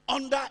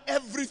under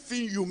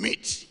everything you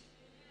meet,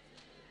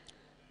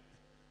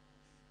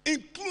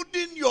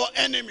 including your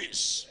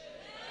enemies,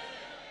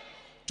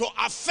 to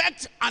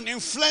affect and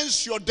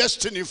influence your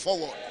destiny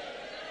forward.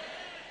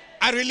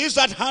 I release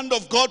that hand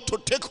of God to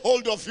take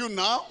hold of you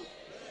now,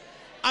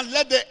 and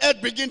let the earth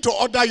begin to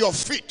order your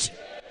feet.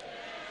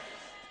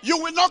 You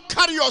will not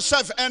carry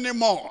yourself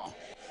anymore.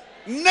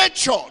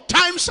 Nature,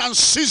 times and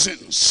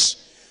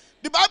seasons.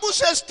 The Bible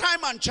says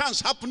time and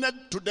chance happened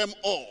to them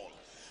all.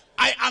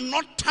 I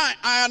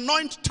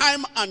anoint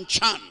time and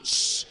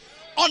chance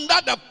under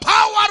the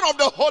power of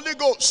the Holy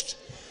Ghost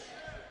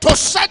to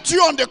set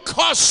you on the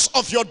course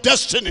of your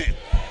destiny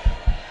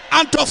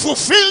and to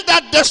fulfill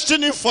that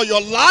destiny for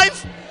your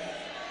life.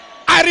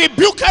 I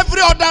rebuke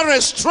every other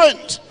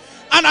restraint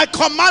and I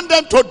command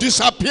them to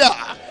disappear.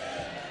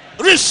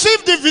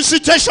 Receive the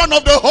visitation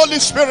of the Holy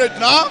Spirit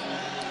now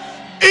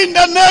in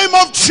the name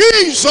of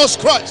Jesus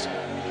Christ.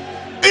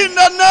 In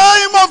the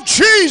name of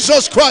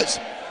Jesus Christ.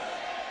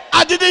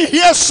 I didn't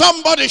hear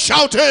somebody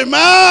shout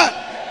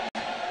amen.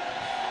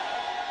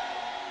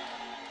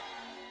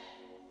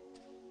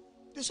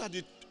 These are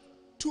the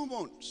 2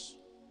 months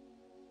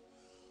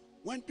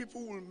when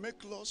people will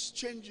make laws,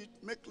 change it,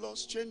 make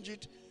laws, change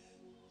it.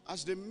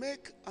 As they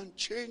make and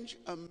change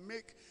and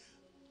make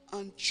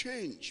and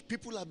change,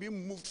 people are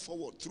being moved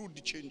forward through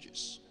the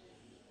changes.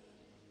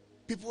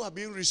 People are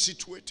being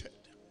resituated.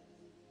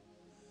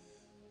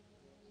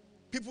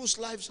 People's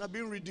lives are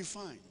being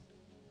redefined.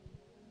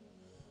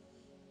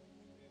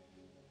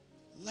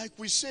 Like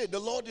we say, the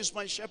Lord is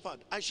my shepherd,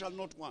 I shall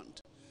not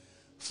want.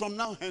 From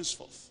now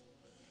henceforth,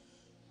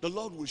 the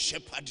Lord will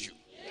shepherd you.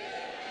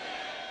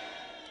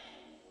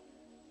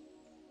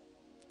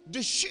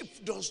 The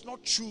sheep does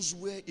not choose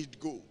where it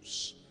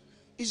goes.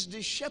 It's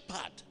the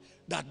shepherd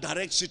that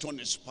directs it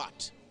on its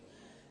path.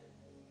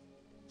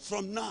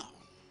 From now,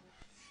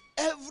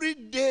 every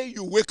day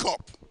you wake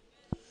up,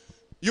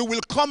 you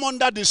will come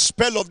under the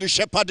spell of the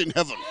shepherd in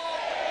heaven.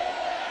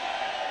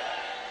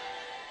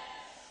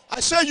 I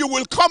say you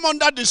will come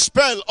under the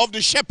spell of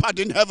the shepherd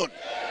in heaven.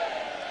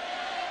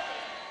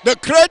 The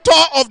creator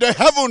of the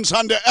heavens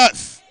and the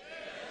earth.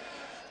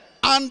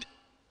 And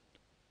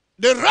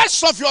the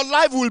rest of your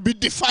life will be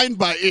defined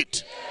by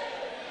it.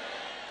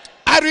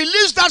 I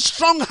release that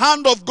strong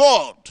hand of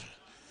God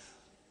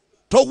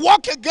to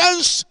walk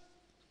against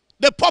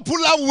the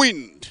popular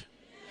wind,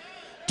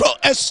 to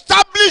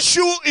establish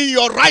you in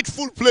your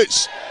rightful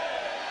place.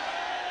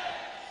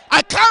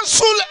 I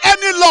cancel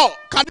any law.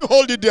 Can you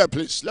hold it there,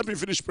 please? Let me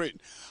finish praying.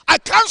 I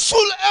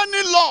cancel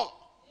any law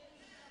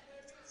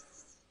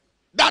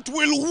that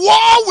will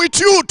war with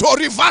you to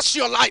reverse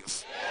your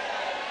life.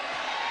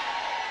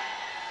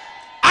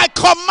 I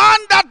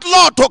command that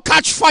law to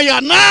catch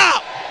fire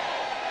now.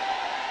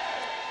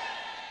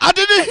 I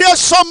didn't hear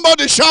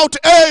somebody shout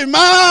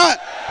amen.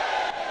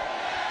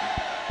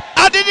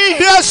 I didn't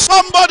hear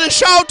somebody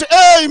shout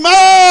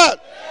amen.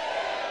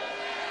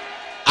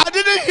 I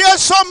didn't hear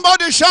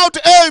somebody shout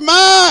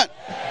amen.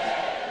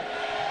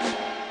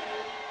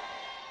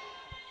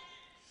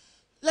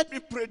 Let me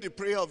pray the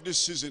prayer of this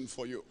season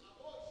for you.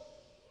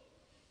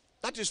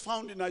 That is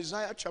found in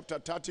Isaiah chapter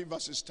 30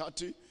 verses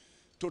 30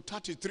 to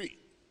 33.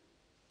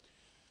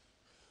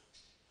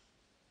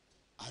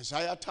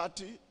 Isaiah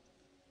 30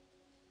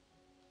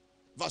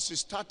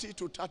 verses 30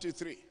 to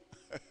 33.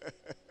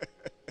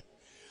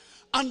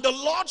 And the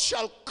Lord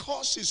shall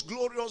cause his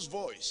glorious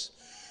voice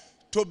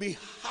to be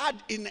heard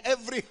in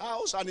every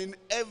house and in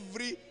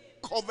every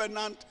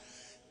covenant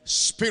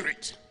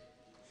spirit.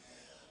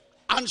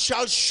 and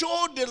shall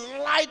show the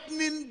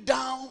lightning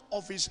down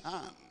of his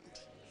hand.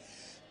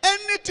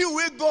 Anything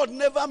where God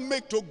never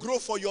make to grow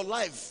for your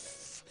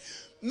life,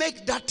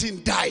 make that thing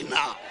die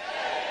now.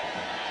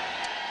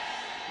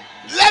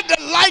 Let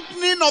the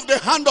lightning of the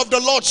hand of the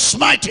Lord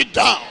smite it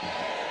down.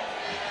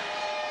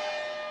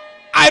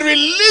 I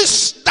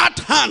release that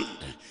hand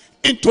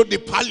into the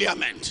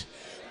parliament.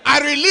 I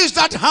release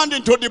that hand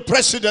into the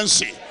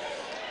presidency.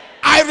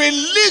 I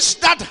release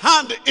that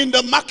hand in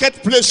the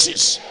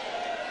marketplaces.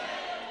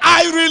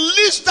 I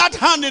release that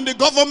hand in the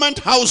government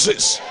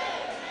houses.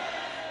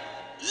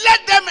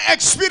 Let them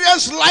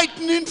experience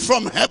lightning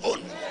from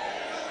heaven.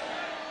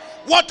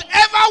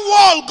 Whatever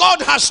wall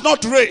God has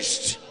not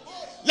raised,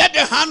 let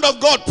the hand of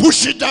God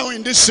push it down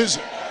in this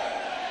season.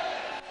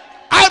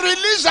 I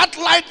release that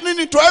lightning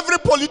into every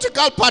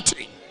political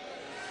party.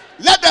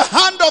 Let the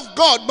hand of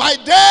God by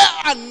day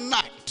and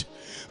night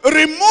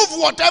remove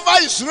whatever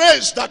is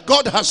raised that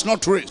God has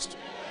not raised.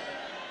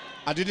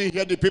 I didn't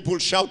hear the people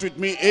shout with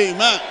me,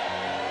 amen.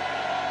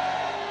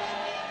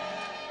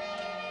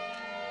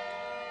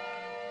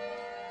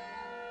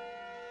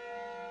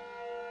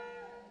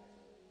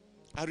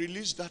 I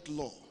release that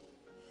law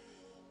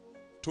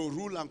to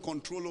rule and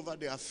control over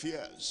the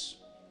affairs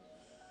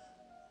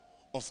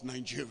of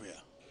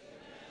Nigeria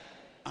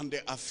and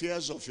the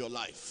affairs of your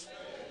life.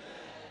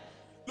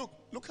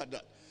 Look at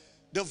that.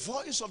 The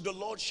voice of the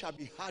Lord shall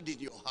be heard in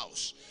your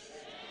house.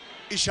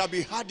 It shall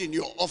be heard in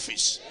your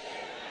office.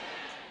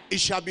 It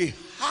shall be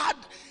heard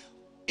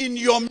in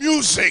your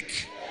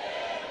music.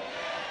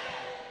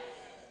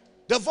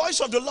 The voice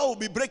of the Lord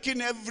will be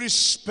breaking every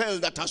spell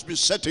that has been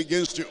set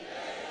against you.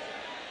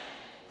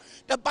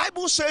 The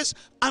Bible says,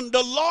 and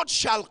the Lord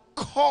shall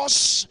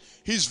cause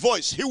his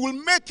voice. He will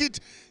make it.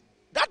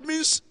 That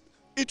means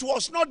it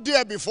was not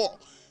there before.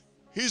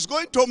 He's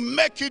going to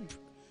make it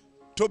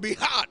to be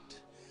heard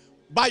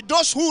by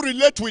those who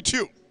relate with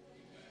you.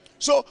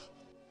 So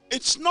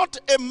it's not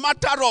a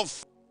matter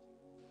of,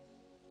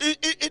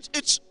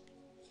 it's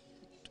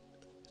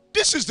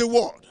this is the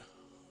word.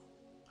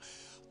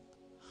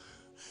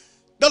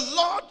 The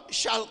Lord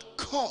shall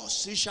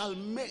cause, he shall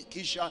make,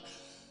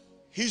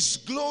 his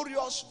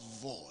glorious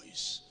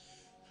voice.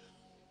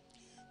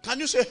 Can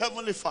you say,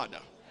 Heavenly Father,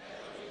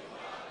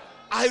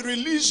 I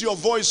release your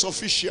voice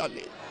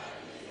officially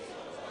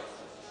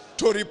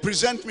to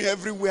represent me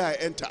everywhere I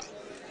enter,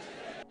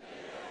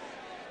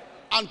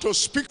 and to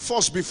speak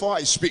first before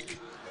I speak.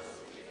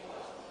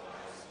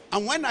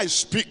 And when I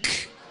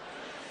speak,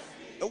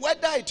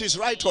 whether it is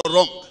right or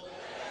wrong,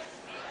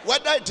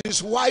 whether it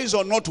is wise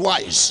or not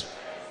wise,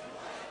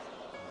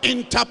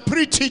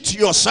 interpret it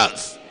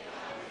yourself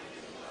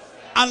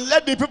and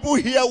let the people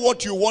hear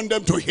what you want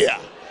them to hear,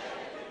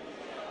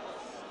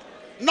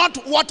 not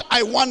what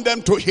I want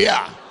them to hear.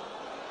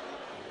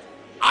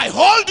 I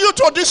hold you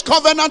to this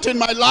covenant in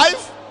my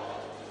life,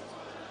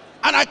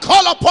 and I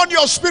call upon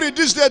your spirit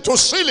this day to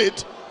seal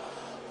it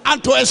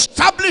and to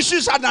establish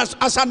it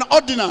as an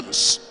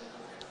ordinance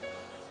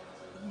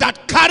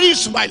that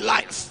carries my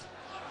life,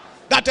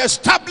 that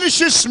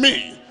establishes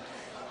me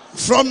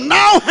from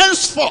now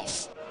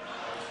henceforth,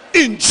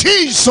 in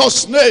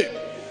Jesus' name.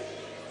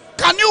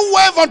 Can you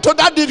wave unto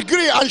that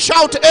degree and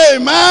shout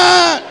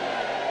amen?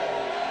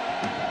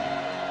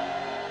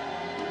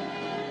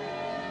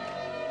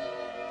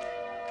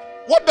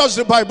 What does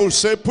the Bible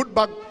say? Put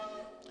back.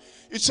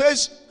 It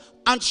says,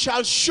 and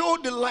shall show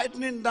the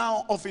lightning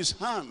down of his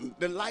hand,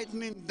 the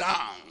lightning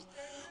down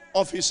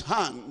of his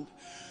hand,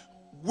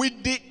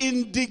 with the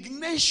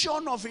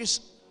indignation of his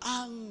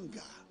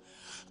anger,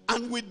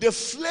 and with the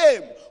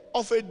flame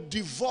of a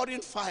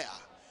devouring fire.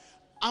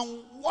 And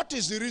what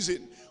is the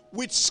reason?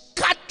 With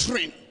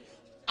scattering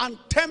and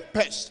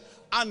tempest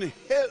and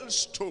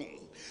hailstone.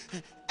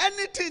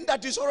 Anything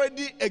that is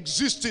already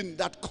existing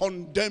that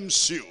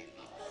condemns you,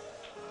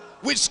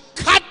 with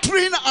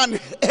scattering and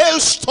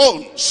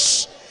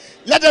hailstones,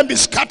 let them be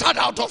scattered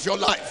out of your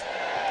life.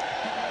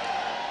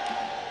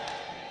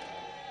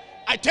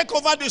 I take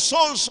over the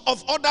souls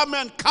of other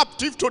men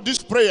captive to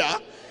this prayer,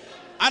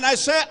 and I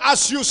say,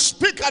 as you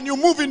speak and you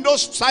move in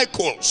those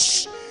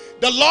cycles,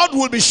 the Lord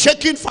will be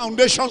shaking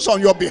foundations on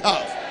your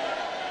behalf.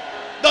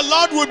 The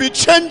Lord will be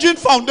changing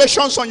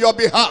foundations on your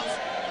behalf.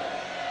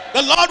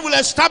 The Lord will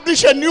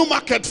establish a new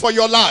market for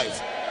your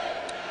life.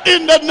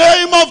 In the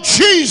name of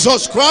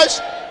Jesus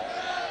Christ.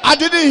 I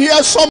didn't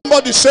hear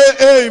somebody say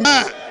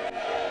amen.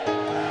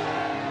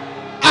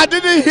 I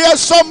didn't hear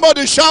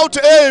somebody shout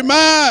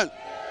amen.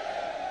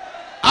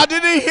 I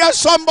didn't hear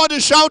somebody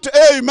shout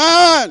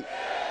amen.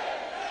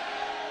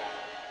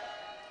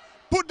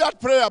 Put that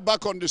prayer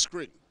back on the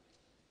screen.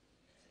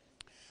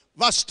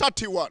 Verse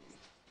 31.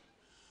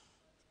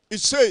 It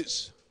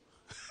says,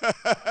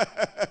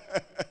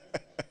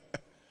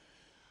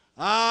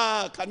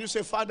 can you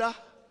say, Father,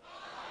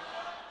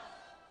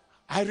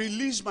 I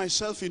release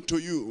myself into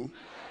you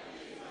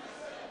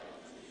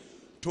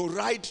to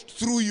ride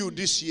through you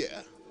this year,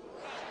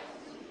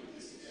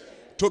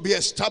 to be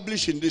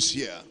established in this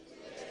year.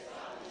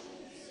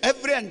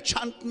 Every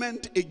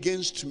enchantment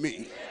against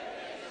me,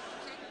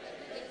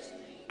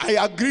 I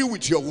I agree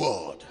with your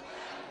word.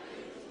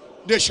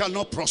 They shall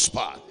not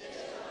prosper.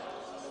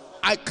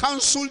 I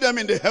counsel them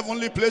in the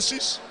heavenly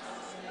places.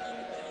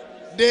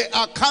 They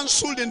are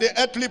counseled in the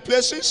earthly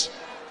places.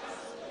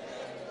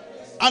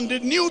 And the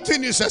new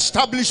thing is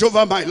established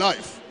over my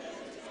life.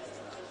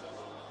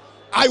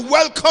 I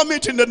welcome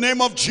it in the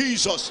name of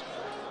Jesus.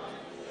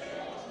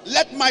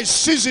 Let my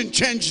season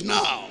change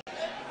now.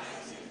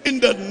 In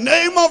the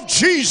name of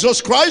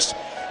Jesus Christ.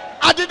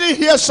 I didn't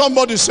hear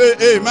somebody say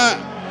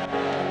amen.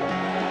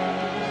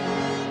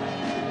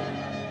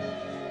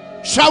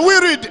 Shall we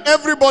read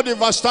everybody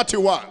verse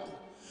 31?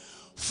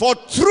 For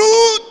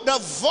through the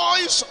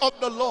voice of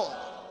the Lord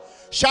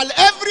shall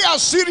every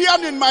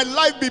Assyrian in my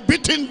life be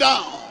beaten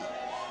down,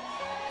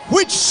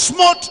 which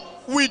smote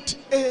with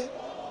a...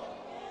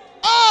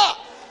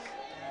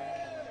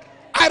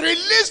 I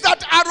release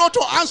that arrow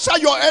to answer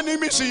your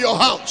enemies in your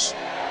house.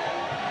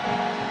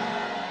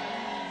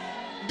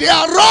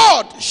 Their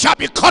rod shall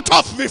be cut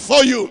off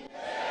before you.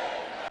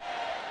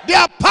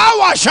 Their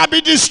power shall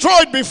be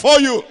destroyed before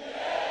you.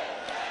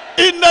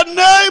 In the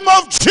name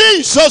of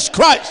Jesus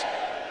Christ.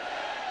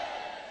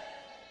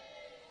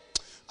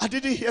 I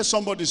didn't hear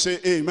somebody say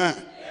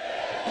amen.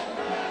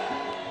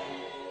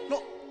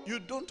 No, you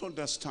don't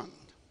understand.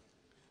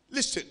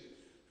 Listen.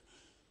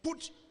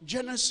 Put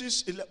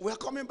Genesis 11. We are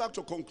coming back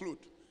to conclude.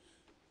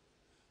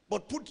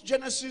 But put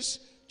Genesis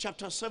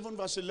chapter 7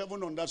 verse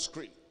 11 on that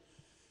screen.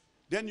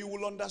 Then you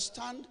will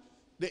understand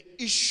the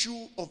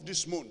issue of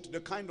this month, the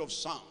kind of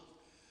sound.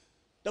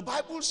 The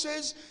Bible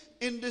says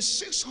in the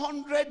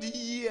 600th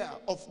year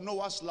of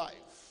Noah's life.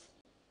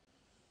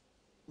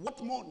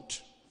 What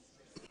month?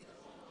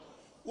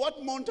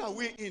 What month are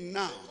we in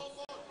now?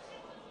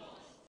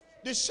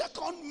 The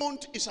second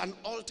month is an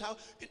altar.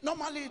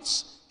 Normally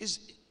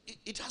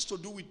it has to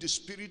do with the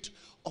spirit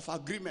of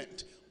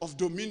agreement, of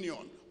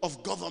dominion,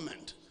 of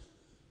government.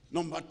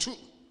 Number 2.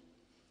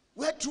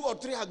 Where 2 or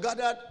 3 are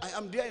gathered, I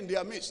am there in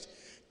their midst.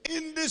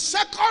 In the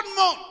second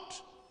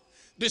month,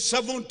 the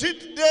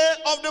 17th day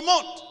of the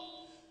month,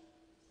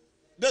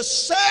 the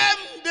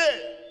same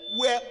day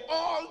were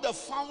all the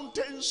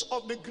fountains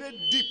of the great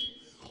deep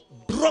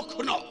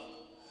broken up,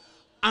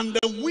 and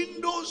the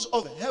windows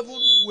of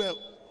heaven were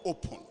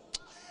open.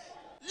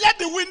 Let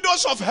the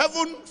windows of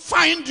heaven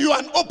find you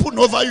and open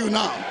over you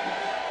now.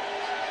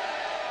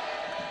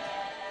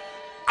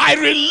 I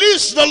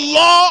release the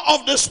law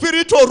of the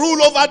Spirit to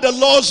rule over the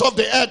laws of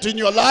the earth in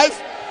your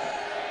life.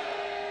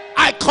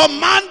 I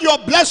command your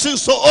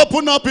blessings to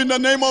open up in the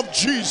name of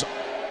Jesus.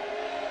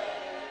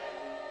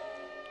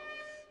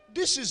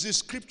 This is the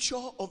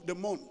scripture of the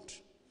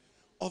month,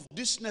 of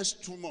this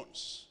next 2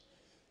 months.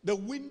 The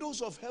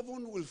windows of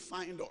heaven will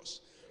find us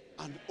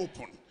and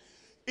open.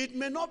 It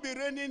may not be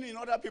raining in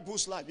other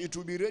people's life. It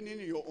will be raining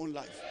in your own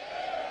life.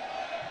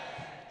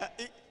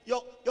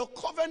 Your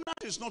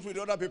covenant is not with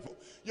other people.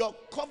 Your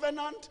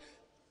covenant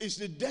is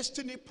the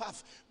destiny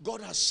path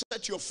God has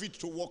set your feet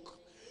to walk.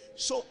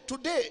 So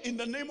today, in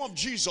the name of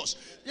Jesus,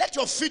 let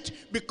your feet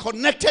be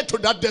connected to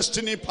that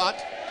destiny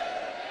path.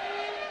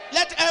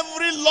 Let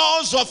every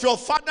laws of your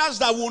fathers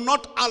that will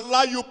not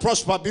allow you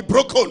prosper be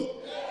broken.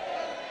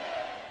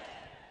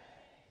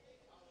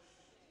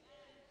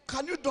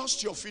 Can you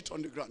dust your feet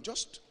on the ground?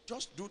 Just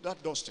do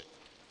that dusting.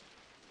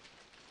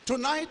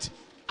 Tonight,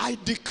 I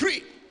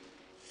decree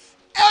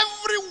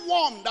every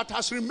worm that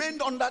has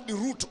remained under the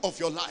root of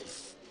your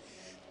life,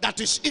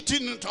 that is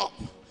eating it up,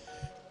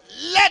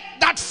 let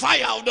that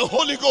fire of the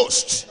Holy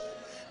Ghost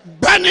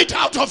burn it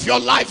out of your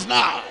life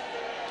now.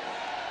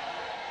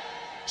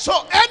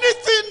 So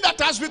anything that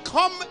has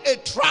become a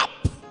trap,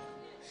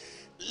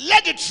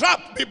 let the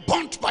trap be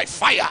burnt by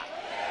fire.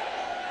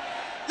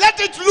 Let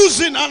it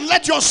loosen and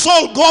let your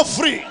soul go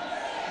free.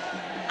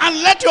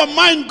 And let your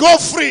mind go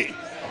free.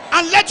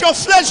 And let your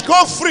flesh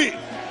go free.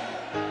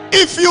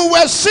 If you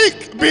were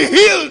sick, be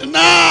healed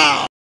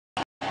now.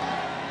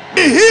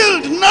 Be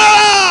healed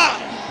now.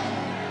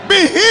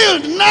 Be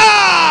healed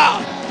now.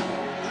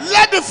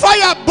 Let the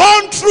fire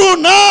burn through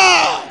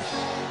now.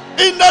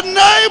 In the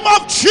name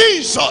of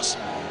Jesus.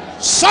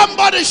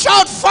 Somebody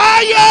shout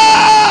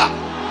fire.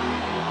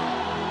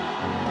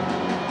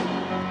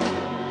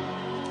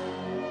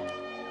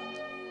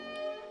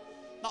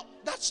 Now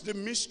that's the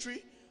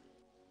mystery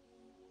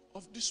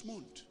of this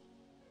month.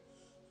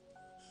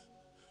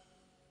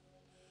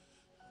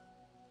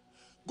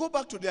 Go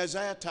back to the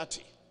Isaiah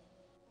 30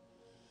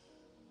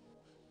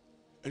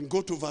 and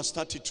go to verse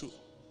 32.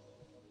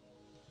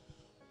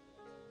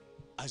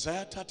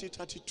 Isaiah 30,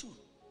 32.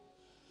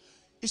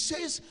 It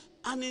says,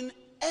 and in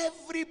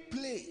every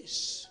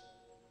place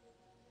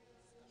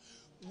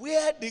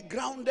where the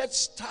grounded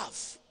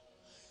staff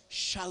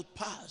shall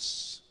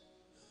pass,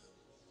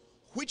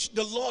 which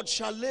the Lord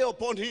shall lay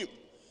upon him,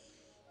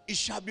 it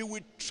shall be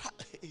with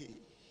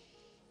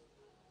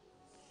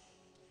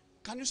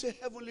Can you say,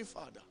 Heavenly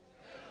Father?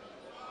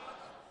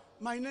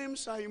 My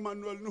name's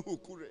Emmanuel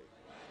Nuhu Kure.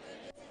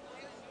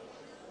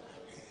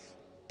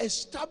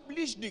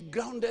 Establish the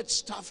grounded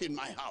staff in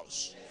my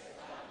house.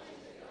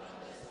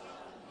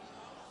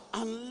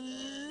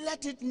 And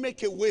let it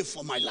make a way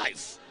for my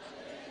life.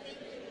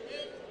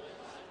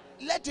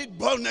 Let it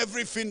burn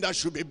everything that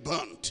should be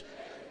burnt.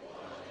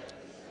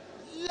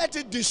 Let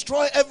it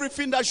destroy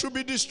everything that should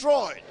be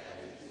destroyed.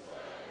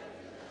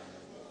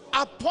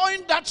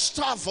 Appoint that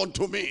staff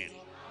unto me.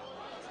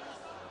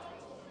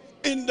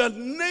 In the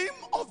name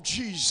of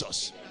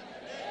Jesus.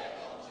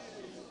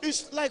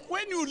 It's like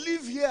when you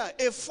live here,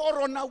 a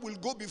forerunner will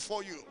go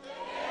before you.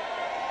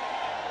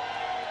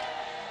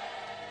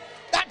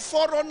 That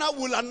forerunner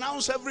will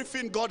announce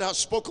everything God has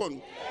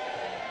spoken.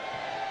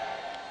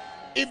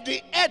 If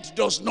the earth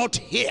does not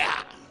hear,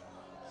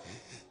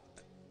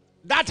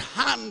 that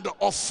hand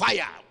of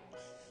fire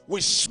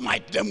will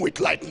smite them with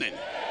lightning.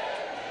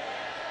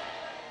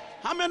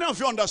 How many of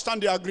you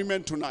understand the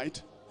agreement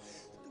tonight?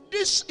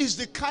 This is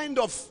the kind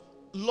of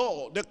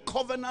law, the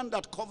covenant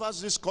that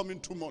covers this coming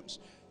 2 months.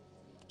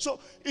 So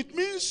it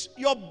means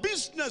your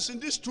business in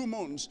these 2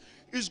 months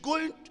is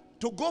going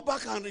to go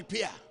back and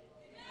repair.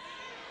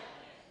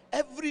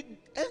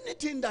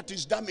 Anything that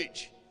is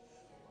damaged,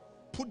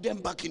 put them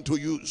back into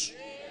use.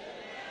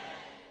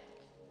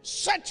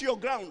 Set your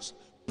grounds,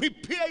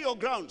 prepare your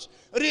grounds,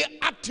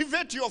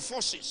 reactivate your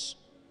forces,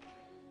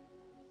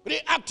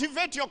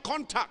 reactivate your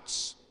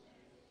contacts,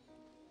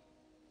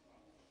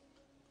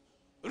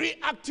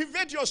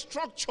 reactivate your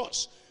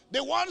structures.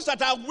 The ones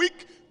that are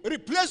weak,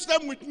 replace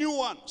them with new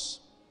ones.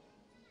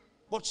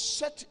 But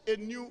set a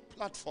new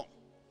platform,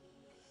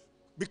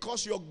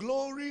 because your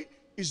glory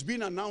is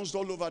being announced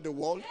all over the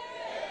world.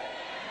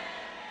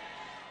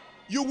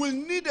 You will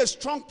need a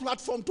strong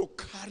platform to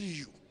carry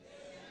you.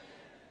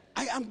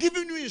 I am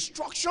giving you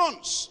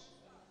instructions.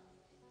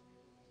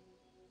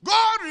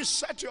 God,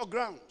 reset your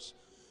grounds.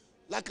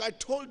 Like I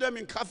told them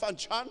in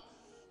Kafanchan,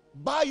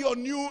 buy your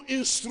new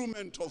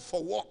instrument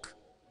for work.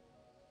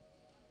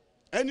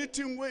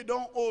 Anything we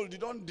don't hold,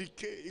 it don't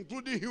decay,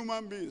 including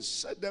human beings,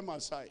 set them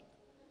aside.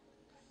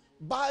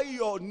 Buy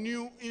your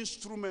new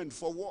instrument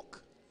for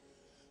work.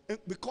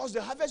 Because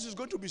the harvest is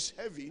going to be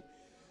heavy,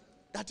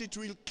 that it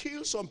will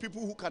kill some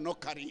people who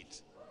cannot carry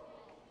it.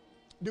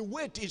 The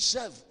weight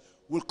itself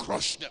will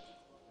crush them.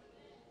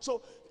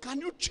 So can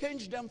you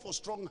change them for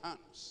strong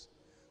hands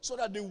so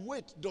that the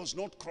weight does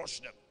not crush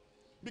them?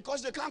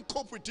 Because they can't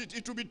cope with it.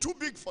 It will be too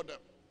big for them.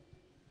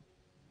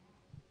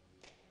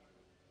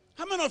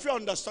 How many of you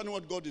understand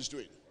what God is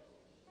doing?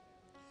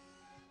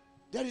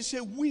 There is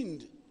a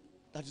wind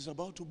that is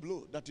about to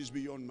blow that is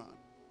beyond man.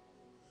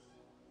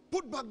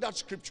 Put back that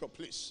scripture,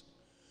 please.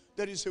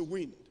 There is a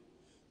wind.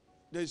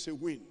 There is a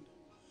wind.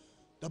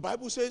 The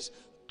Bible says,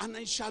 and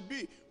it shall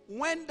be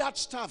when that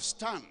staff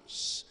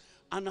stands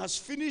and has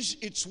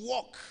finished its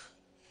work,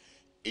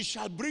 it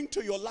shall bring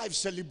to your life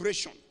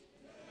celebration,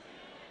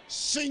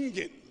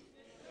 singing,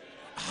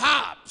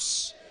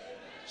 harps,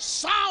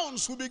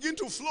 sounds will begin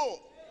to flow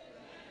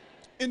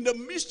in the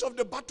midst of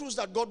the battles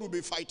that God will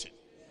be fighting.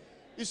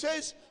 He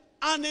says,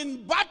 and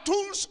in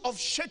battles of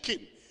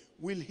shaking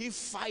will he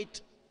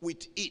fight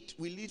with it.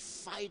 Will he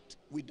fight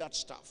with that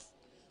staff?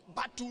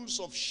 Battles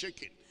of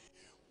shaking.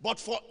 But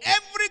for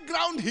every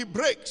ground he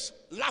breaks,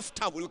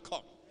 laughter will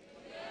come.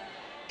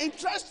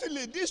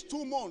 Interestingly, these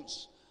 2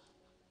 months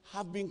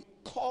have been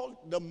called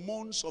the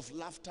months of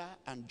laughter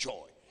and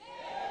joy.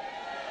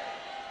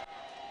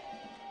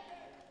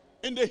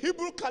 In the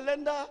Hebrew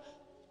calendar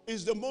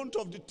is the month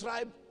of the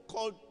tribe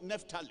called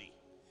Naphtali.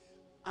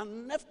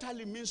 And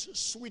Naphtali means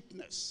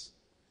sweetness.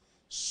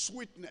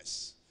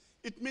 Sweetness.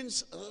 It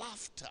means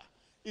laughter.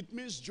 It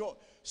means joy.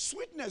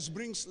 Sweetness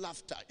brings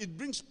laughter. It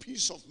brings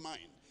peace of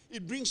mind.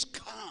 It brings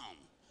calm.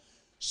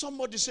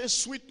 Somebody says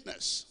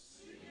sweetness.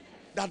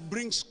 That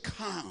brings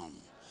calm.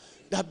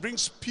 That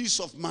brings peace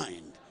of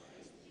mind.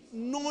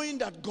 Knowing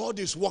that God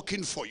is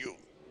working for you.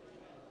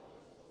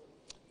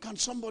 Can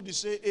somebody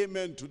say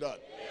amen to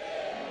that?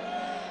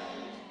 Amen.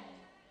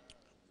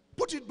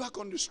 Put it back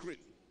on the screen.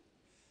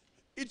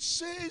 It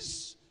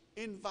says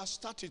in verse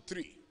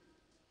 33,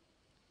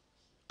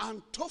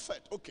 and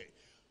Tophet, okay,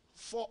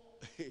 for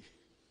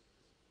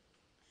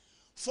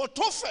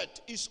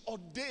Tophet is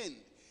ordained.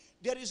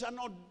 There is an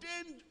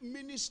ordained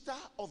minister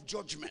of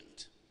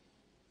judgment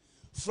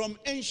from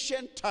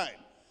ancient time.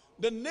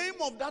 The name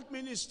of that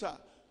minister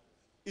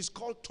is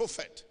called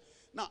Tophet.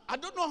 Now, I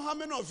don't know how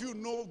many of you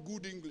know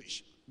good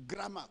English,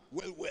 grammar,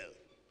 well.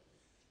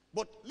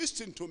 But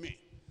listen to me.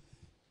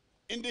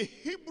 In the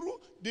Hebrew,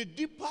 the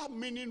deeper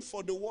meaning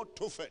for the word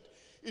Tophet,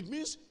 it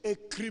means a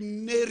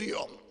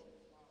criminarium.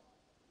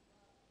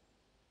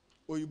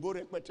 Oyibo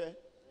repete.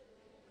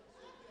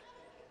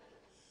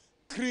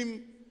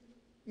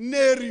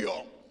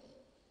 Criminarium.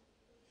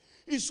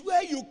 It's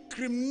where you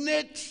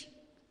criminate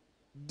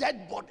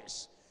dead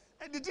bodies.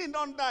 And the thing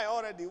don't die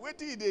already. What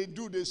did they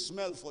do? They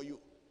smell for you.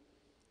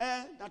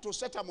 That will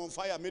set them on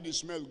fire, made the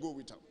smell go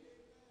with them.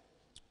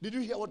 Did you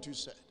hear what you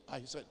said?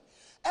 I said,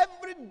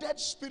 every dead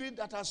spirit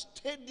that has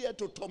stayed there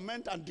to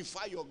torment and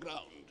defy your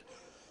ground,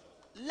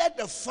 let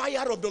the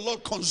fire of the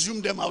Lord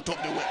consume them out of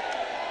the way.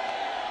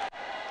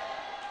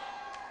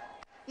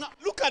 Now,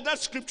 look at that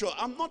scripture.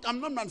 I'm not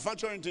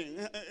manufacturing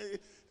anything.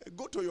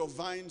 Go to your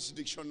Vine's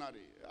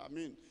dictionary. I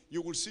mean,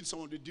 you will see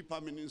some of the deeper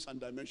meanings and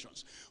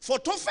dimensions. For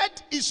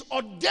Tophet is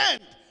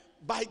ordained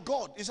by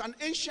God. It's an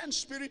ancient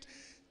spirit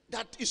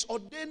that is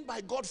ordained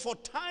by God for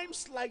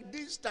times like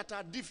these that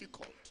are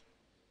difficult.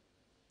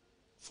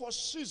 For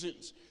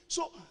seasons.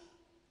 So,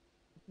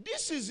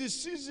 this is the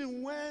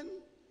season when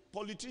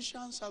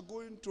politicians are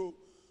going to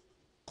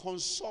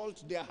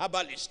consult their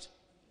herbalist.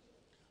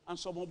 And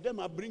some of them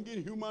are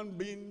bringing human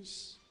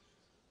beings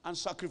and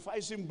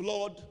sacrificing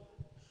blood,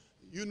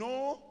 you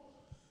know,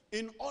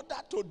 in order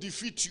to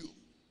defeat you.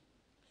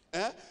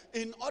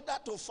 In order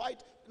to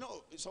fight.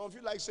 No, some of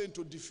you like saying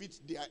to defeat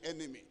their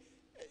enemy.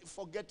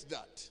 Forget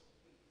that.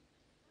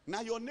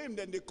 Now your name,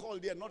 then they call,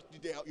 they are not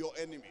your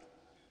enemy.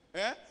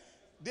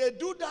 They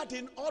do that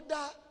in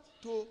order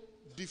to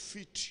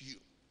defeat you.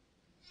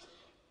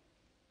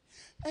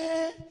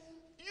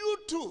 You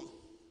too,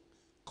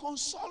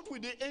 consult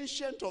with the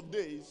Ancient of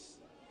Days.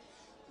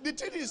 The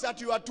thing is that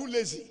you are too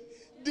lazy.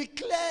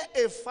 Declare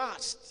a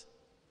fast.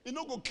 It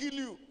not go kill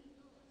you.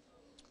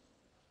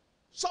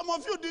 Some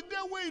of you, the day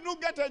where you don't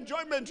get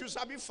enjoyment, you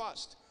shall be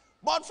fast.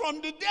 But from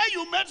the day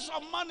you made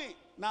some money,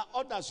 now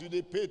others you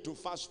they pay to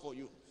fast for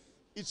you.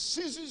 It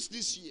ceases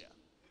this year.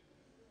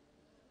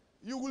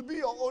 You will be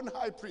your own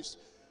high priest.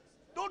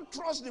 Don't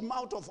trust the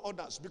mouth of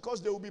others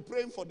because they will be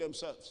praying for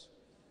themselves.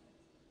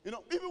 You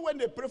know, even when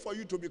they pray for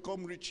you to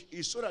become rich,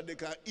 it's so that they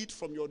can eat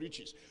from your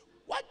riches.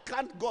 Why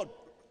can't God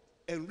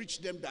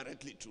enrich them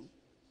directly too?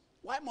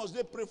 Why must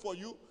they pray for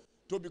you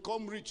to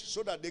become rich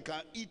so that they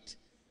can eat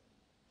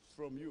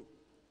from you?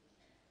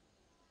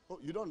 Oh,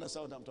 you don't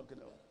understand what I'm talking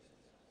about?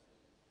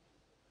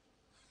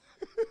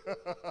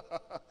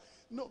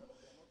 No.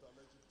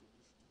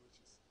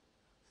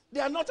 They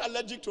are not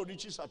allergic to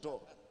riches at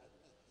all.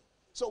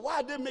 So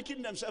why are they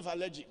making themselves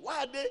allergic?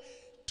 Why are they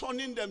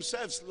turning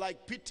themselves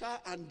like Peter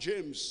and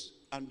James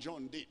and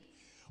John did?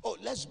 Oh,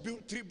 let's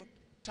build 3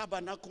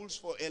 tabernacles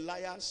for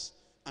Elias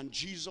and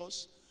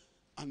Jesus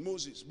and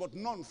Moses, but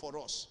none for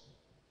us.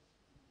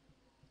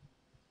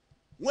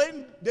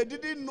 When they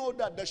didn't know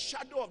that the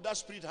shadow of that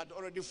spirit had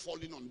already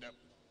fallen on them.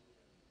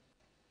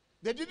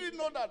 They didn't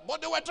know that,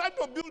 but they were trying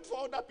to build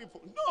for other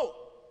people. No.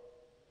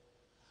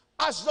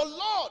 As the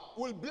Lord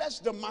will bless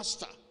the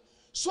master,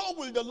 so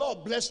will the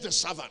Lord bless the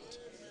servant.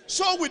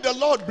 So will the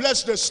Lord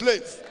bless the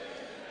slave.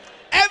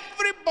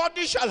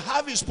 Everybody shall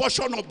have his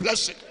portion of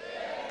blessing.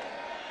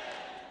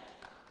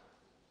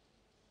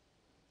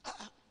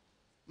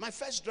 My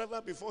first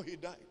driver before he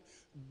died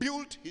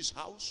built his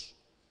house,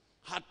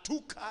 had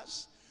 2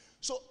 cars.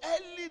 So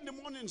early in the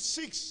morning,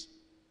 6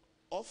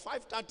 or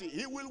 5:30,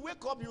 he will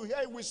wake up, you hear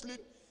him whistling.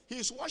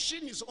 He's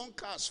washing his own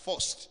cars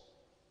first.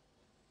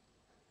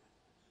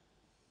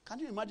 Can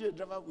you imagine a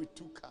driver with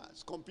 2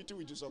 cars competing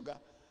with his oga?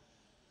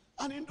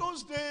 And in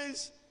those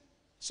days,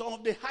 some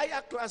of the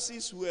higher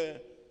classes were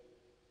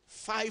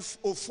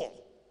 504.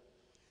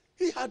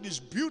 He had this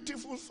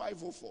beautiful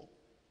 504.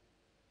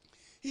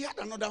 He had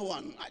another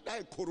one,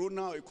 either a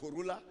Corona or a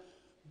Corolla,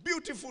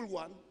 beautiful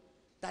one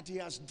that he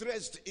has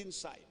dressed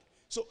inside.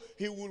 So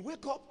he will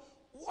wake up,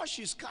 wash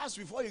his cars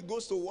before he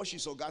goes to wash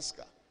his oga's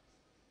car.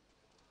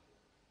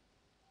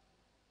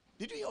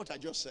 Did you hear what I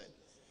just said?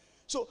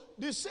 So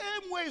the same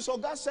way his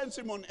oga sends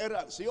him on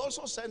errands, he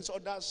also sends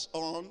others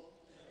on.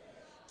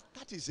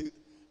 That is it.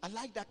 I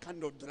like that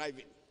kind of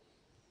driving.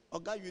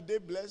 Oga, you dey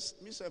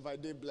blessed, myself I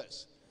dey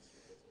blessed.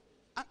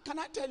 And can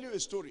I tell you a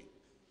story?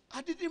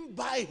 I didn't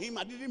buy him,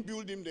 I didn't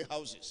build him the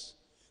houses.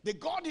 The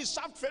God he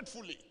served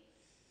faithfully.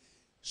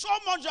 So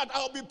much that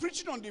I'll be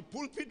preaching on the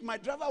pulpit, my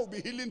driver will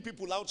be healing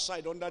people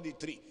outside under the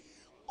tree.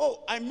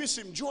 Oh, I miss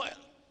him, Joel.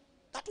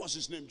 That was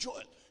his name,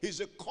 Joel. He's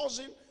a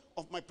cousin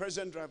of my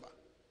present driver.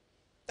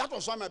 That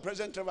was why my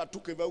present driver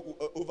took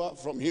over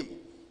from him.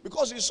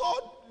 Because he saw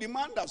the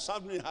man that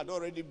served me had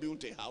already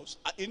built a house.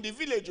 In the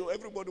village,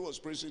 everybody was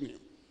praising him.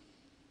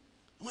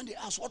 When they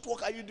asked, what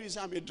work are you doing? He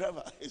said, I'm a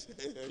driver. He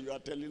said, you are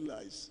telling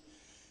lies.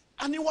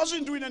 And he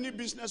wasn't doing any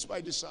business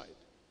by the side.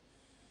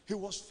 He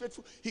was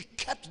faithful. He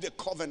kept the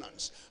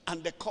covenants,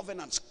 and the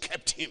covenants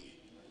kept him.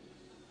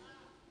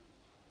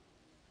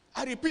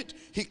 I repeat,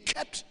 he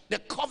kept the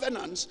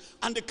covenants,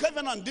 and the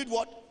covenant did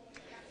what?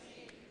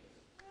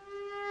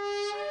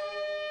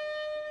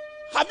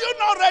 Have you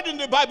not read in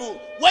the Bible,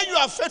 when you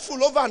are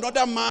faithful over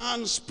another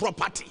man's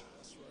property,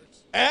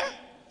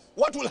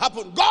 what will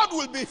happen? God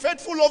will be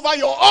faithful over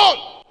your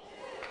own.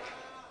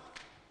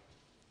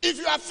 If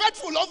you are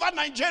faithful over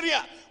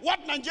Nigeria,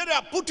 what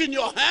Nigeria put in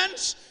your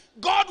hands,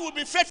 God will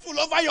be faithful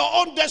over your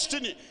own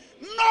destiny.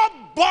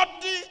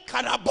 Nobody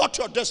can abort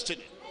your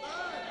destiny.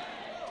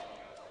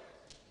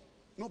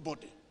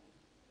 Nobody.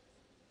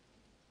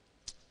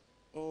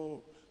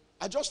 Oh,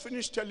 I just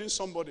finished telling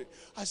somebody.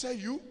 I said,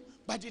 you,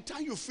 by the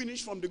time you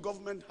finish from the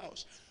government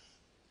house,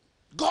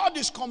 God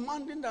is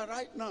commanding that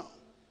right now.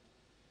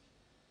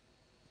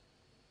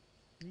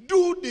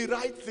 Do the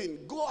right thing.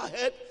 Go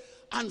ahead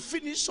and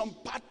finish some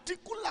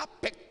particular,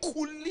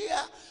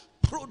 peculiar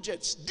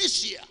projects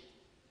this year.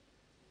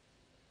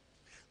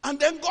 And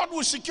then God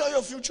will secure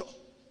your future.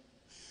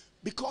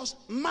 Because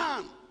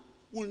man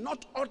will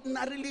not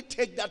ordinarily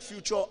take that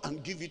future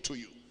and give it to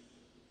you.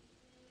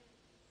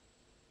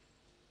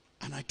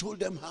 And I told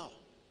them how.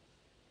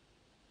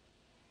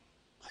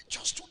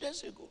 Just 2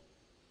 days ago.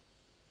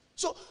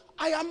 So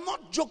I am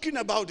not joking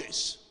about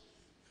this.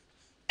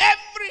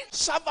 Every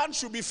servant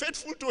should be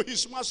faithful to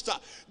his master.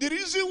 The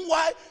reason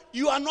why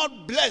you are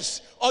not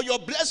blessed or your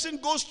blessing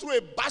goes through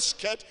a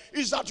basket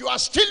is that you are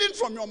stealing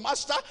from your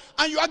master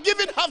and you are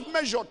giving half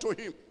measure to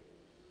him.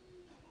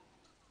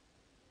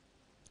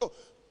 So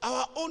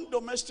our own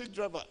domestic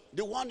driver,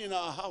 the one in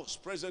our house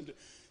presently,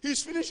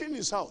 he's finishing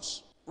his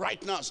house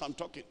right now as I'm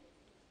talking.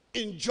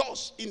 In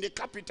Jos, in the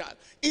capital,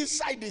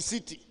 inside the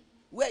city,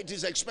 where it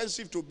is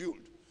expensive to build.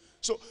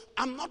 So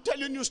I'm not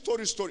telling you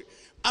story.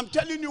 I'm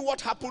telling you what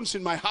happens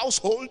in my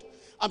household.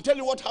 I'm telling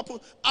you what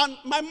happens. And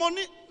my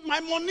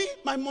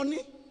money.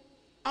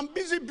 I'm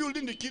busy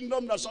building the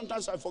kingdom that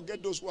sometimes I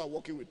forget those who are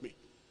working with me.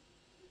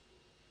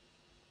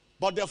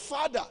 But the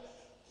Father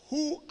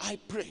who I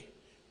pray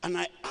and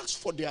I ask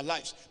for their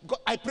lives, because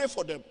I pray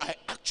for them. I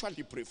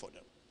actually pray for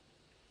them.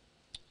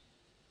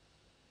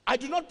 I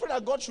do not pray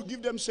that God should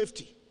give them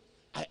safety.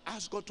 I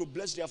ask God to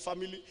bless their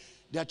family.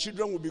 Their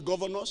children will be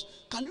governors.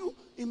 Can you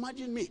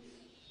imagine me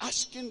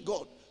asking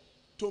God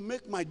to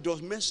make my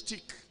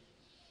domestic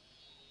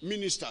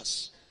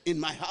ministers in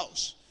my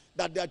house,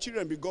 that their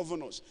children be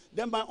governors?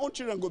 Then my own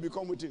children will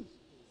become with him.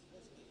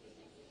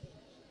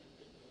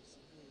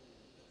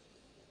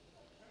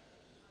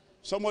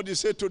 Somebody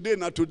say today,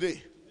 not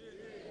today.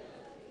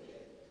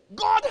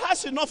 God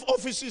has enough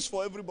offices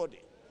for everybody.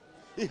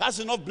 He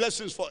has enough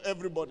blessings for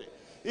everybody.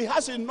 He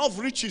has enough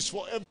riches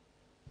for everybody.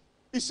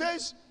 He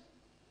says,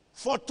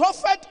 for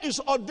Tophet is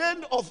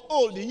ordained of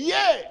old,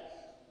 yea,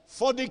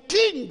 for the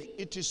king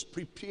it is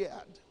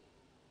prepared.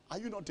 Are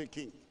you not a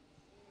king?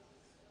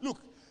 Look,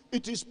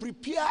 it is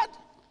prepared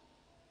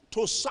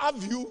to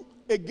serve you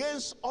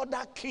against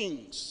other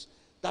kings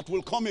that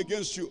will come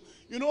against you.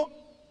 You know,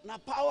 now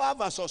power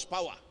versus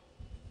power.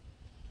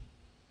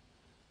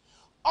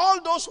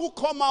 All those who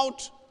come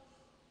out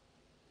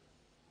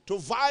to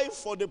vie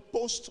for the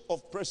post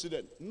of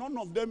president, none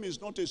of them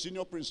is not a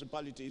senior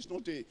principality. It's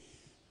not a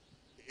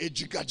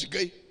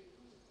jigajigay.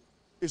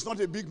 It's not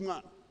a big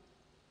man.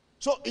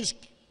 So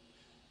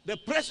the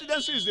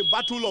presidency is the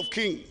battle of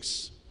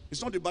kings.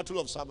 It's not the battle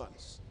of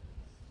servants.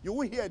 You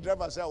will hear a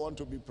driver say, I want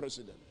to be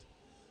president.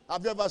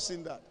 Have you ever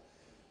seen that?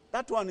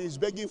 That one is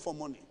begging for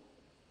money.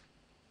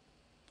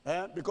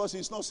 Because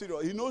he's not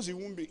serious. He knows he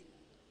won't be.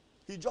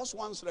 He just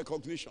wants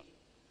recognition.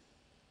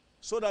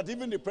 So that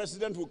even the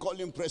president will call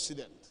him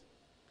president.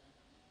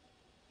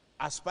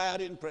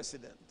 Aspiring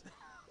president.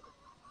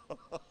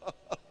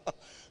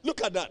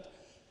 Look at that.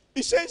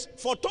 He says,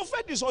 for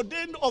Tophet is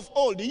ordained of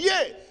old,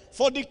 yea,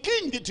 for the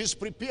king it is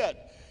prepared.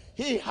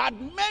 He had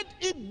made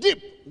it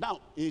deep.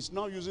 Now, he's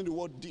now using the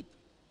word deep.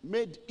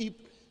 Made it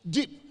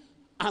deep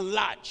and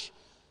large.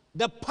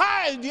 The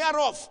pile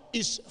thereof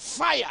is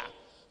fire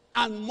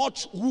and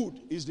much wood,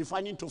 is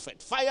defining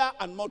Tophet. Fire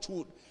and much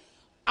wood.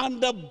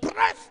 And the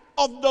breath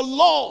of the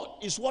Lord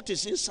is what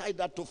is inside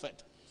that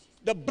Tophet.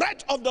 The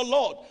breath of the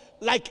Lord,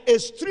 like a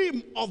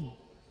stream of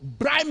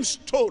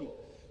brimstone,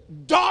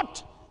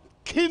 doth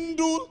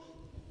kindle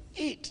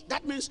it.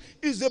 That means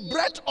it's the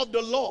breath of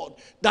the Lord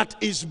that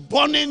is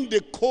burning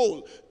the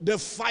coal, the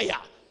fire.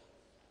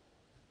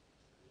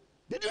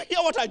 Did you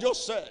hear what I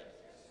just said?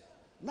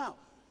 Now,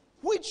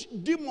 which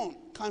demon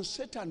can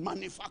Satan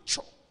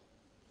manufacture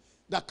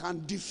that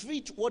can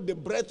defeat what the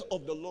breath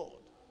of the Lord?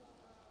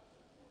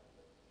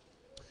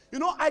 You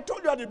know, I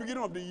told you at the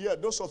beginning of the year,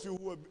 those of you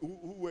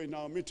who were in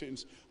our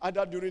meetings,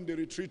 either during the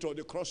retreat or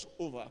the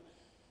crossover,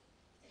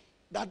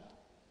 that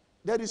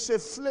there is a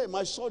flame.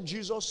 I saw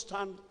Jesus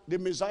stand. The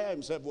Messiah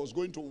himself was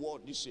going to war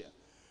this year.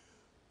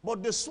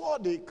 But the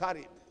sword they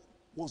carried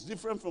was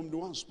different from the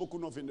one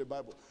spoken of in the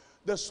Bible.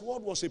 The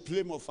sword was a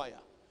flame of fire.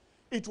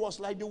 It was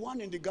like the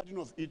one in the Garden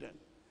of Eden.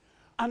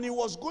 And he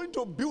was going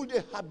to build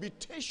a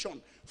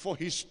habitation for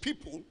his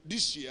people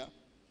this year.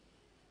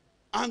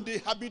 And the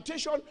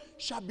habitation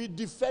shall be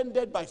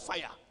defended by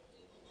fire.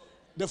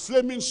 The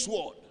flaming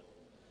sword,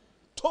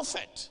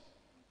 Tophet,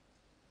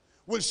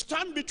 will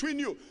stand between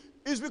you.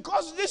 It's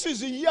because this is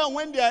the year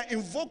when they are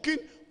invoking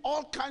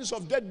all kinds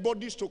of dead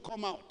bodies to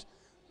come out.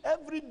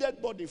 Every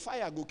dead body,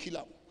 fire go kill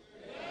them.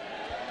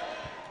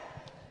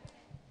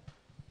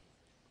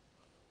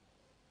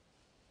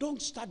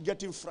 Don't start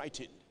getting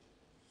frightened.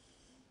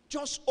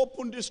 Just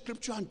open the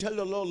scripture and tell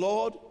the Lord,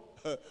 Lord,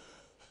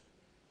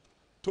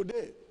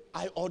 today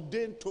I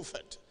ordain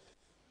Tophet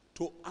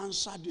to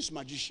answer these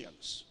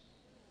magicians.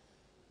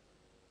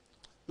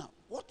 Now,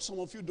 what some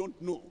of you don't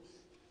know,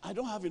 I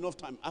don't have enough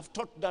time. I've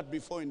taught that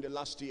before in the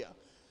last year.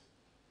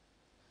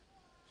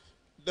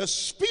 The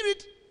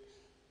spirit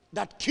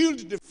that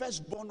killed the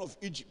firstborn of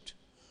Egypt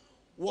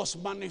was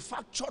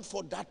manufactured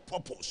for that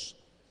purpose.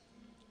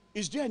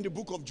 It's there in the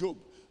book of Job.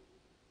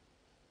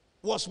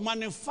 Was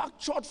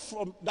manufactured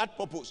from that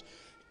purpose.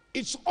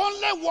 Its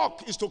only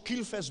work is to kill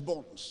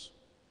firstborns.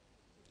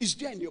 It's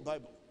there in your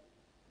Bible.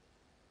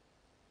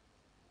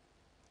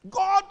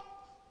 God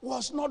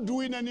was not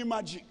doing any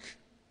magic.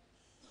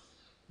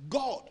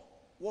 God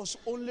was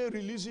only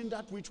releasing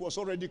that which was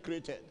already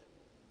created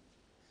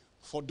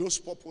for those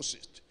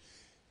purposes.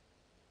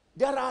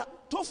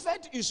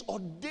 Tophet is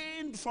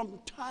ordained from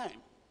time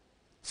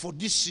for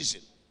this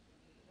season.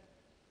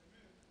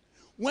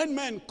 When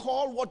men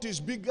call what is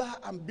bigger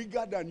and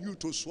bigger than you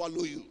to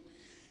swallow you,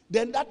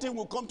 then that thing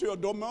will come to your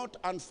doormat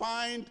and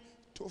find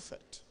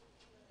Tophet.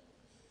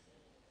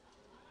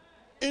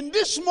 In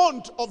this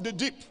month of the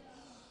deep,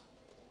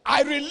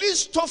 I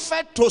release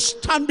Tophet to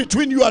stand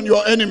between you and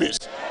your enemies.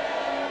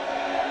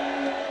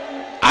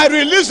 I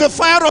release the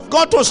fire of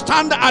God to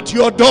stand at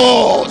your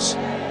doors.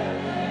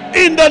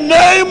 In the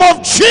name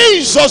of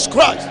Jesus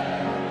Christ.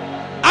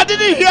 I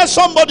didn't hear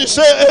somebody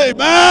say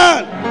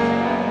amen.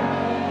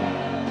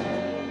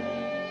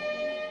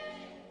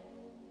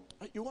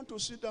 You want to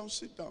sit down,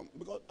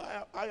 because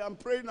I am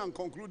praying and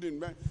concluding,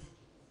 man.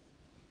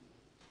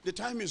 The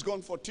time is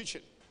gone for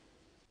teaching.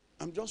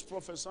 I'm just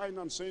prophesying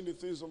and saying the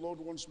things the Lord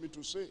wants me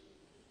to say.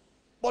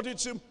 But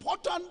it's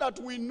important that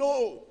we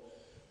know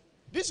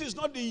this is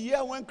not the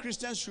year when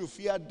Christians should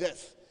fear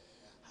death.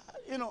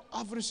 You know,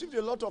 I've received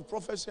a lot of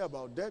prophecy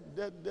about death.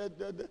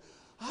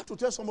 I have to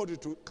tell somebody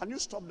can you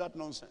stop that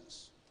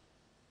nonsense?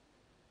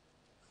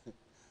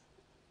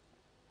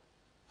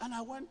 And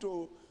I went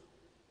to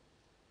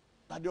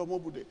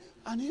Omobude,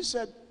 and he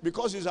said,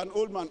 because he's an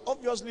old man,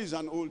 obviously he's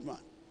an old man,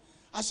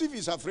 as if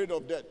he's afraid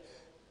of death.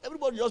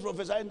 Everybody just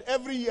prophesied.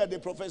 Every year they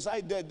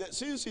prophesy death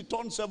since he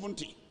turned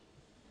 70.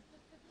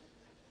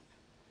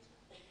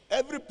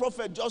 Every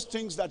prophet just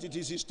thinks that it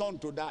is his turn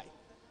to die.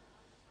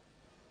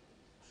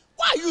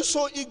 Why are you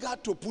so eager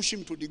to push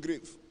him to the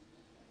grave?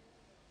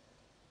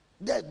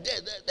 Dead,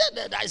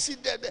 I see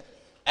dead.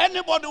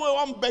 Anybody who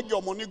want to beg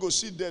your money, go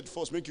see dead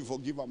first, make you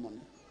forgive her money.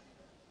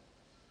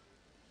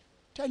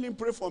 Tell him,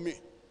 pray for me.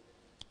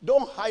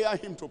 Don't hire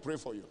him to pray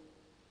for you.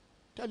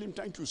 Tell him,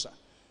 thank you, sir.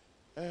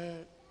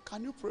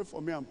 Can you pray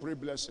for me and pray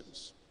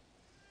blessings?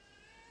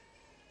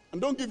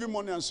 And don't give him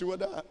money and see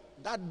whether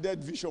that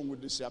dead vision will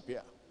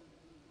disappear.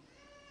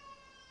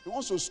 He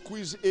wants to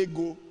squeeze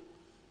ego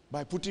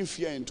by putting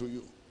fear into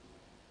you.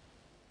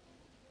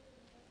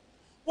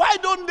 Why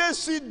don't they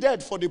see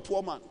death for the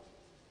poor man?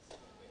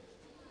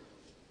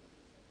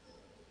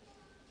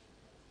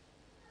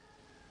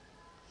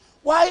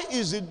 Why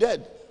is it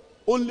dead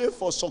only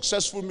for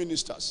successful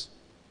ministers?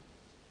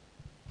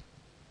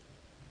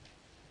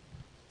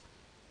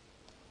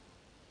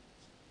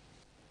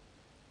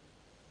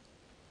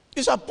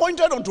 It's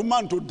appointed unto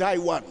man to die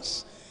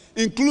once,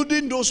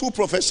 including those who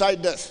prophesy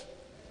death.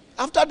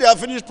 After they have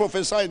finished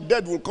prophesying,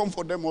 death will come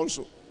for them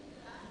also.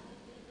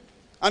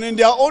 And in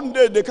their own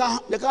day, they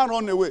can't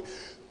run away.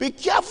 Be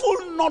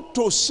careful not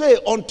to say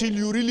until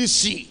you really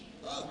see.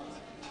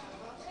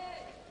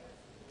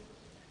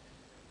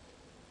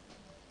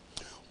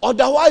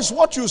 Otherwise,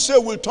 what you say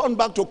will turn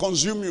back to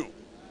consume you.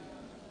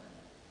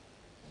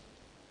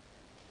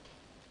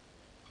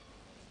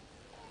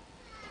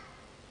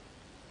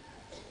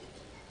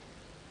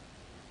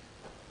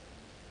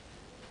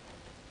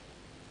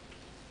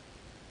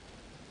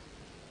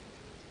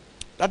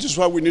 That is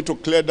why we need to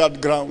clear that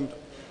ground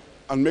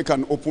and make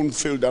an open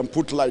field and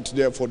put light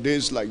there for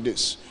days like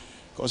this.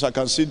 Because I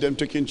can see them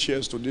taking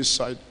chairs to this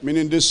side,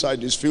 meaning this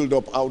side is filled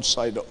up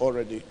outside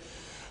already.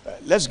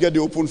 Let's get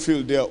the open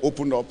field there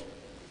opened up.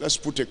 Let's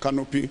put a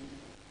canopy.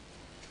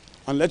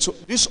 And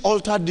this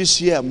altar this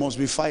year must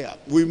be fire.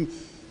 We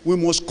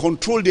must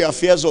control the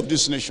affairs of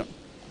this nation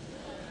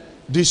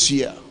this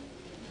year.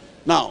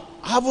 Now,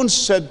 I haven't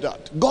said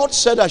that. God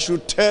said I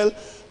should tell.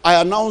 I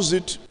announced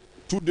it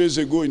 2 days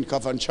ago in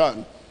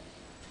Kafanchan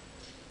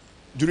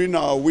during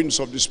our Winds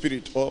of the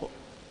Spirit, or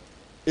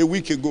a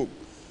week ago.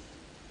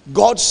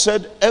 God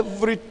said,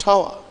 every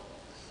tower,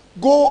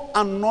 go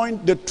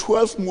anoint the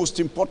 12 most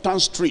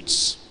important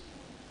streets.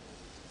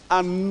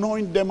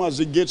 Anoint them as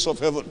the gates of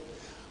heaven.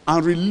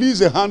 And release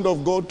the hand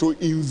of God to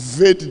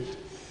invade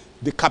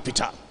the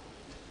capital.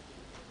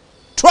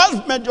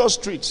 12 major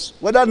streets,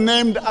 whether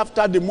named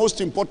after the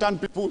most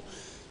important people,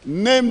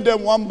 name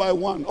them one by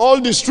one. All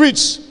the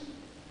streets.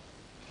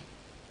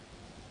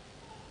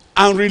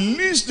 And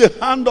release the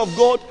hand of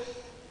God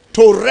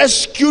to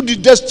rescue the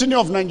destiny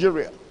of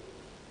Nigeria.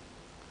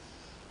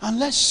 And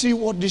let's see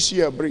what this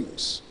year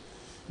brings.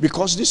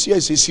 Because this year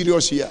is a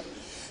serious year.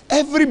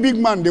 Every big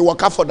man, they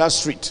work out for that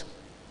street.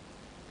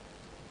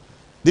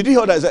 Did you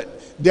hear what I said?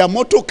 Their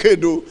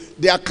motorcade,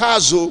 their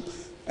cars,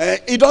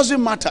 it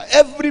doesn't matter.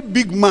 Every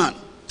big man,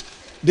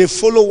 they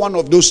follow one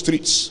of those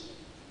streets.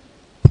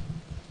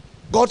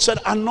 God said,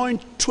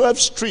 anoint 12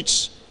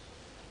 streets,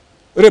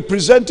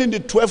 representing the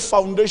 12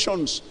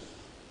 foundations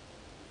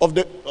of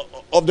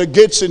the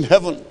gates in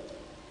heaven,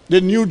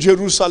 the New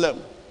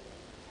Jerusalem.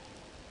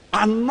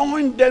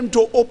 Anoint them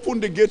to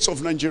open the gates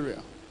of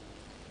Nigeria.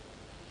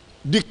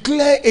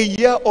 Declare a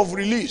year of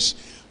release,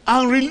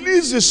 and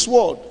release the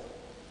sword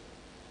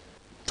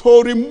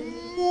to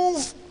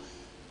remove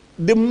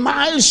the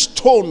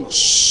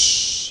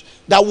milestones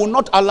that will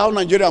not allow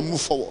Nigeria to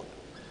move forward.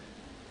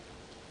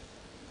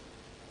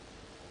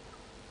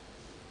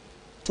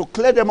 To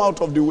clear them out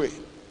of the way.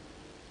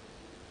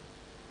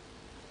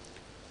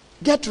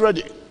 Get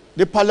ready.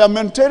 The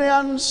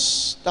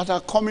parliamentarians that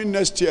are coming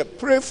next year,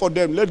 pray for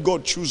them. Let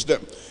God choose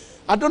them.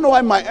 I don't know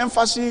why my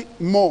emphasis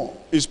more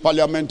is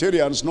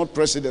parliamentarians, not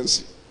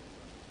presidency.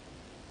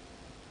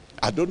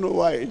 I don't know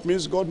why. It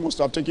means God must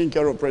have taken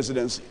care of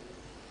presidency.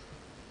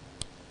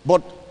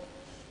 But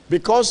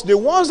because the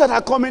ones that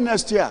are coming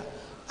next year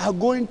are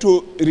going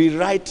to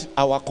rewrite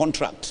our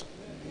contract.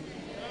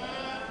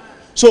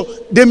 So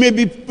there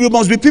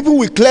must be people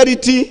with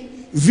clarity,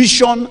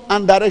 vision,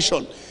 and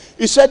direction.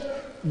 He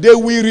said they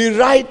will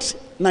rewrite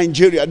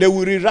Nigeria. They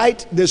will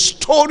rewrite the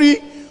story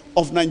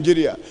of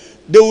Nigeria.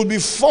 They will be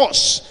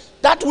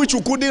forced. That which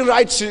you couldn't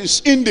write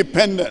since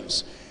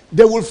independence,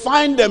 they will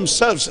find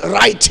themselves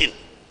writing.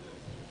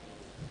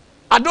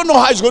 I don't know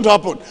how it's going to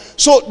happen.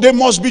 So they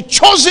must be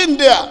chosen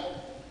there.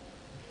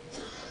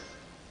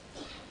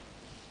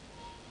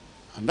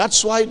 And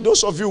that's why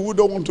those of you who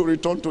don't want to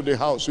return to the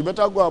house, you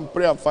better go and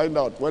pray and find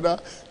out whether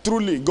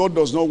truly God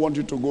does not want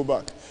you to go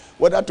back.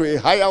 Whether to a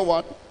higher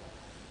one,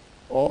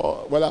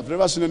 or, well, I've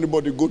never seen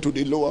anybody go to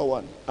the lower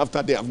one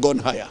after they have gone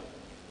higher.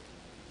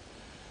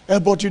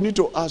 But you need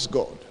to ask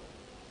God.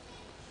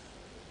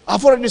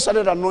 I've already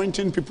started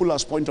anointing people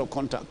as point of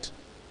contact.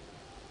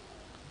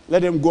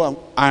 Let them go and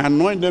I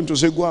anoint them to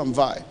say, go and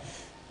vie.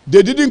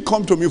 They didn't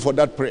come to me for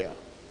that prayer.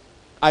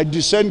 I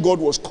discerned God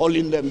was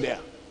calling them there.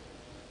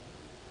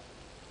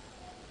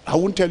 I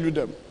won't tell you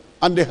them.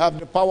 And they have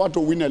the power to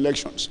win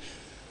elections.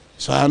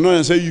 So I anoint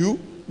and say, you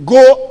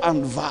go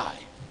and vie.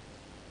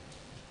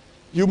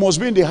 You must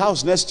be in the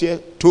house next year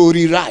to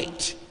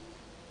rewrite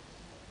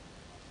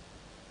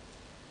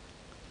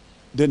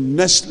the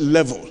next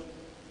level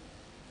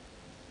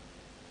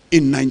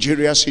in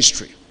Nigeria's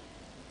history.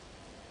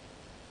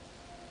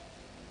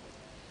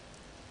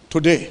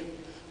 Today,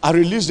 I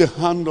release the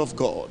hand of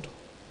God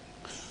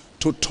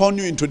to turn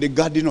you into the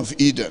Garden of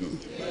Eden.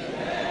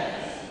 Amen.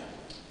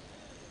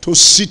 To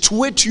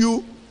situate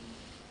you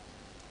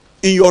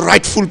in your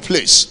rightful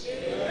place.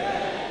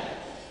 Amen.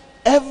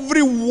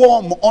 Every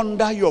worm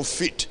under your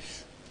feet.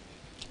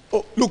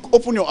 Oh, look,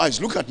 open your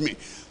eyes, look at me.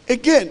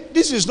 Again,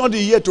 this is not the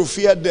year to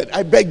fear death.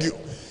 I beg you.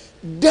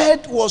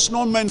 Death was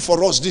not meant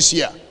for us this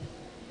year.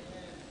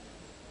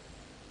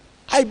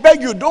 I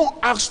beg you, don't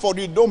ask for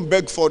it, don't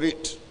beg for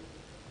it.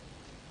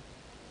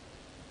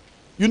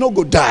 You know,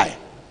 go die.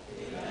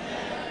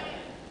 Amen.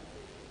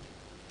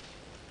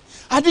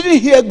 I didn't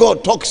hear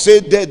God talk,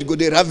 say dead, go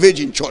they ravage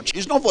in church.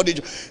 It's not for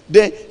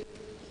the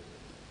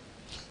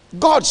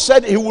God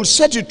said he will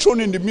set a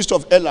throne in the midst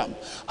of Elam,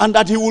 and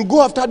that he will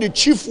go after the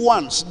chief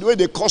ones, the way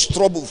they cause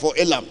trouble for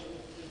Elam.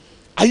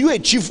 Are you a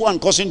chief one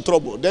causing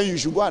trouble? Then you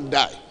should go and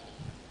die.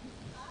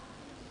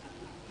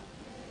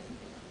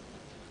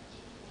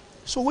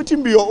 So what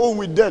will be your own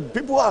with death?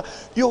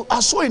 You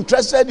are so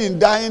interested in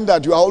dying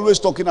that you are always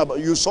talking about,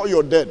 you saw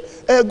your dead.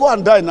 Hey, go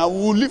and die now, we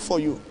will live for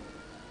you.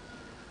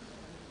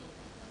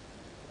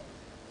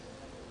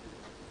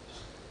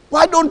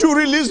 Why don't you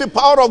release the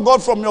power of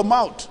God from your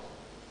mouth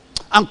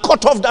and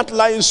cut off that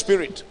lying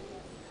spirit?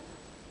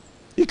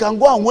 You can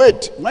go and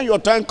wait when your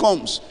time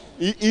comes.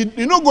 You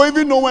don't go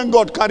even know when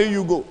God carry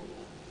you go.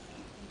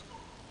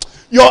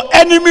 Your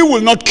enemy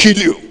will not kill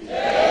you.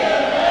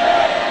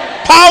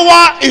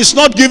 Power is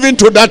not given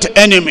to that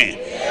enemy.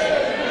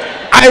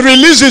 I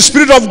release the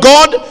Spirit of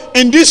God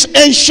in this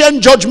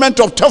ancient judgment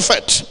of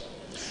Tophet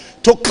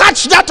to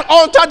catch that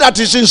altar that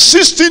is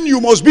insisting you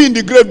must be in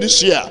the grave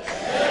this year,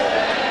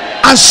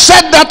 and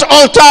set that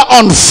altar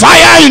on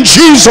fire in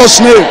Jesus'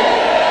 name.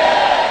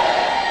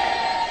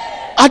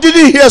 I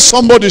didn't hear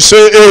somebody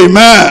say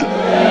amen.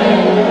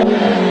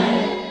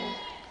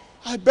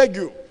 I beg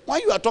you, when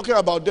you are talking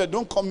about that,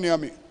 don't come near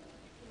me.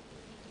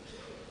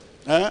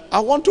 I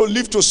want to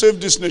live to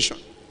save this nation.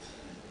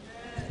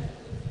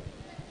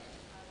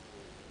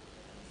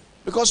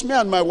 Because me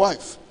and my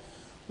wife,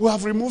 we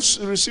have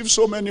received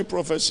so many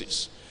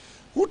prophecies.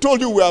 Who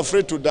told you we are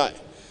afraid to die?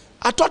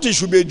 I thought it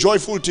should be a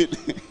joyful thing.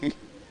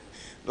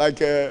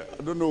 Like, I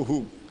don't know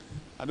who.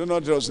 I don't know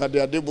if it was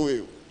Nadia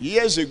Deboe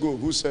years ago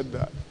who said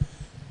that.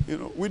 You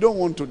know, we don't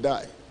want to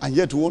die, and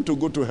yet we want to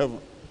go to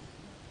heaven.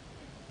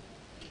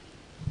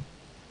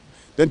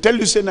 Then tell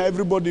you, say, now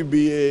everybody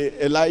be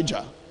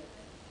Elijah.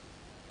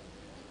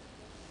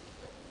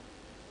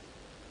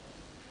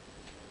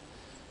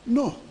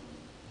 No.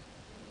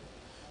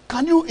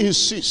 Can you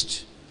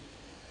insist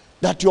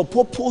that your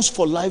purpose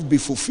for life be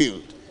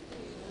fulfilled?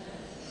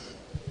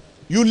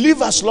 You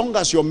live as long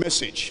as your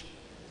message.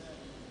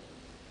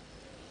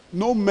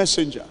 No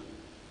messenger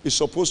is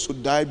supposed to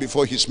die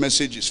before his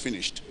message is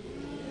finished.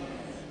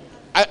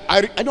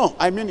 I know,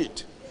 I mean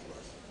it.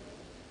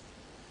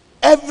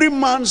 Every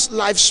man's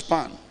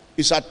lifespan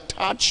is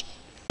attached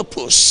to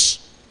purpose.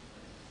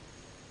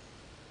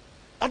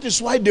 That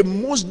is why the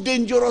most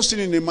dangerous thing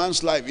in a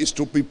man's life is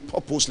to be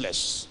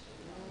purposeless.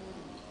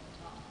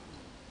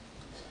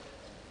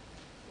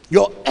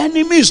 Your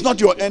enemy is not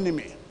your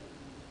enemy.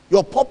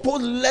 Your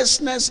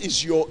purposelessness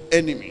is your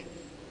enemy.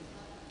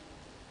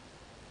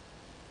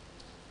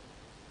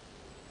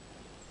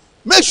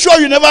 Make sure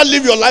you never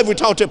live your life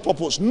without a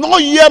purpose. No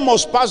year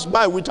must pass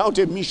by without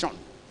a mission.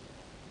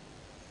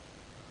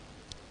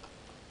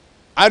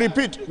 I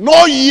repeat,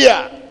 no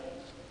year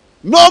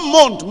No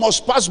month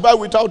must pass by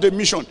without a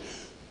mission.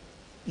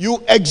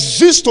 You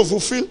exist to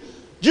fulfill.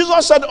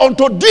 Jesus said,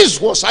 unto this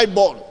was I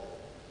born.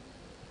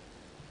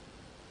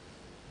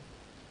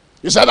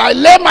 He said, I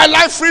lay my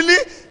life freely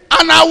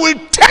and I will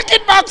take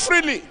it back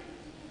freely.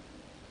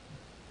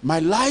 My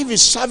life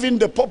is serving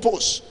the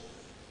purpose.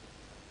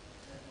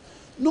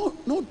 No.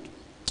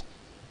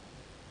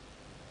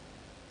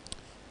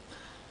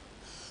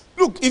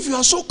 Look, if you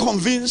are so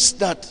convinced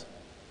that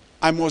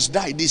I must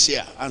die this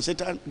year, and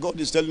Satan, God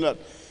is telling that,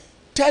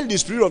 tell the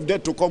spirit of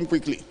death to come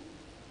quickly.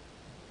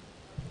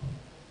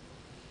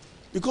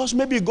 Because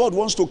maybe God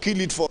wants to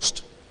kill it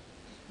first.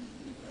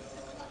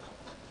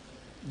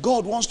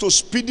 God wants to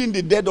speed in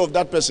the death of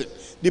that person.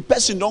 The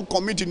person don't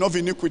commit enough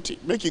iniquity.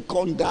 Make it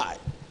can't die.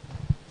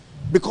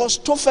 Because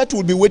Tophet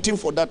will be waiting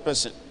for that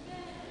person.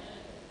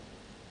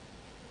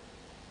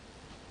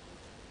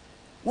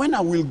 When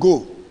I will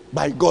go,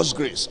 by God's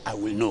grace, I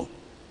will know.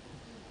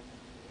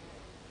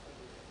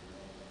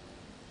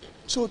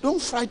 So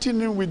don't frighten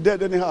him with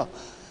death anyhow.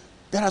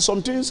 There are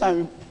some things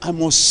I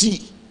must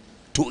see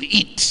to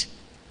eat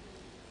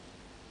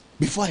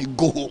before I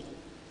go home.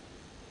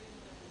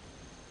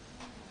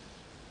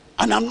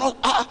 And I'm not,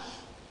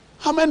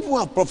 how many people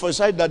have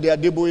prophesied that their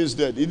Debo is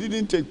dead? It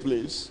didn't take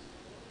place.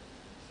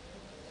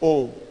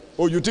 Oh,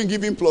 you think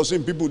even plus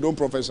him, people don't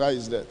prophesy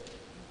is dead?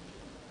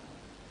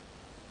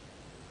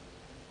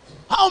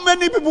 How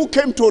many people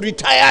came to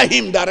retire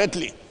him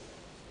directly?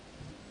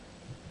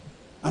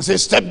 And say,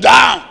 step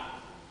down.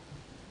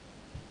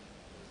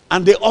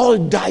 And they all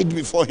died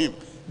before him.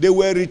 They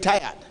were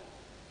retired.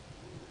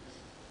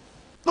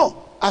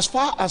 No, as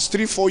far as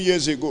 3-4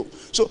 years ago.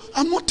 So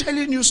I'm not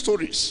telling you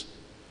stories.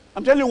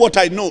 I'm telling you what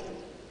I know.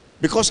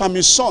 Because I'm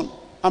his son.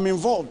 I'm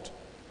involved.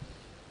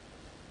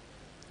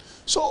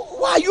 So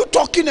why are you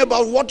talking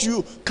about what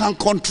you can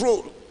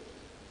control?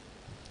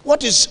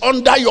 What is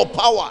under your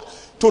power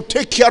to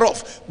take care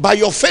of by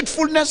your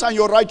faithfulness and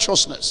your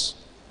righteousness?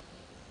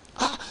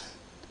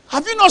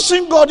 Have you not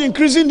seen God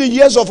increasing the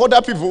years of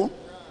other people?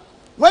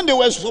 When they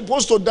were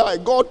supposed to die,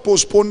 God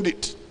postponed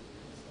it.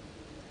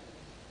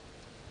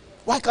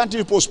 Why can't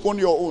you postpone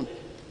your own?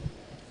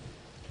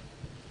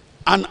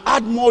 And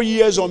add more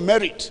years on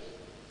merit.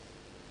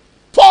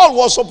 Paul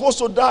was supposed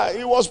to die.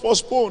 He was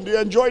postponed. He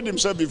enjoyed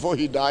himself before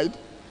he died.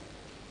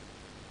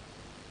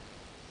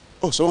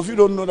 Oh, some of you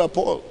don't know that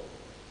Paul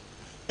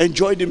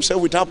enjoyed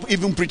himself without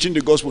even preaching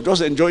the gospel.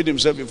 Just enjoyed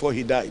himself before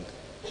he died.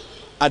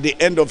 At the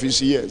end of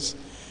his years.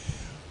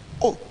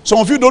 Oh, some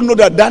of you don't know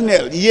that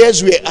Daniel,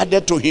 years were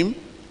added to him.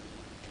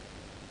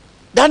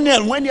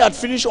 Daniel, when he had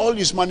finished all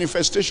his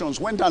manifestations,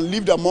 went and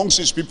lived amongst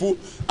his people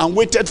and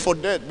waited for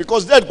death.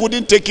 Because death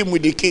couldn't take him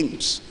with the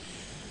kings.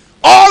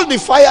 All the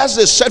fires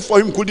they set for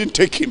him couldn't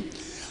take him.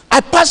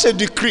 I pass a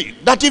decree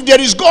that if there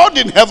is God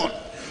in heaven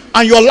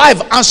and your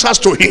life answers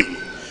to him,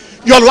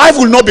 your life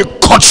will not be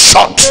cut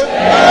short.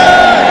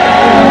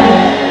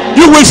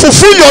 You will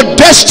fulfill your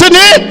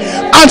destiny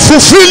and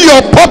fulfill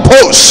your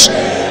purpose.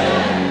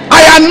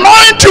 I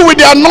anoint you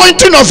with the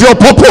anointing of your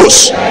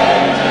purpose.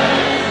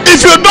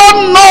 If you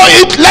don't know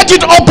it, let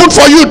it open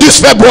for you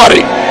this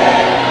February.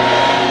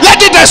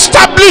 Let it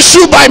establish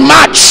you by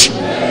March,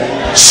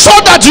 so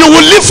that you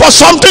will live for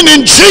something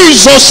in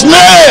Jesus'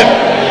 name.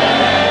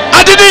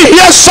 I didn't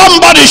hear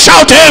somebody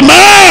shout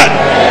amen.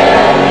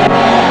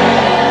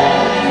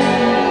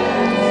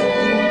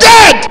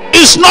 Death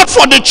is not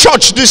for the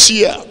church this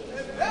year.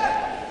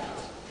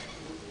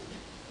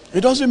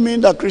 It doesn't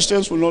mean that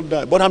Christians will not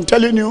die, but I'm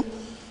telling you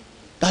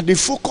that the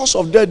focus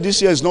of death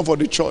this year is not for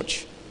the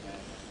church.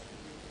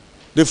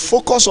 The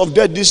focus of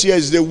death this year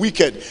is the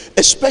wicked,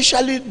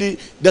 especially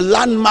the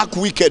landmark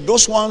wicked,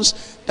 those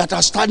ones that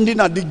are standing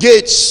at the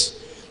gates.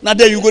 Now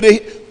there you go,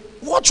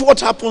 watch what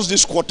happens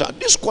this quarter.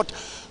 This quarter,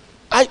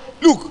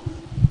 look,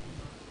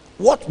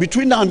 what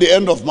between now and the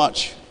end of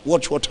March,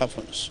 watch what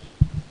happens.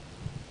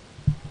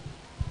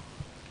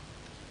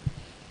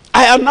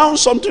 I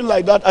announced something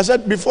like that. I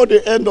said before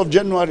the end of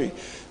January,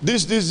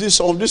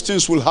 some of these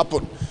things will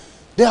happen.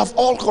 They have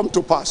all come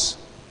to pass.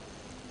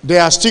 They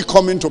are still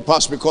coming to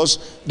pass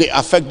because they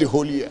affect the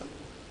whole year.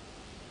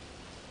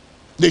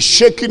 The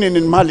shaking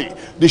in Mali,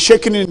 the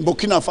shaking in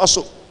Burkina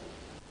Faso,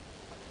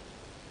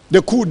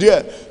 the coup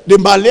there. The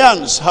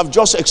Malians have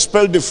just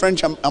expelled the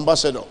French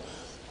ambassador.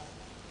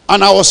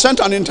 And I was sent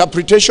an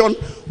interpretation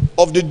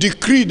of the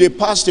decree they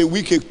passed a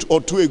week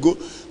or two ago,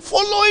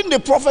 following the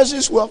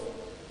prophecies well,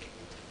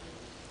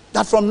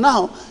 that from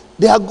now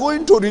they are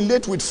going to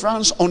relate with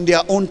France on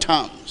their own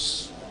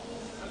terms.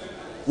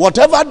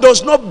 Whatever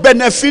does not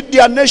benefit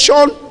their nation,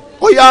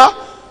 oh yeah,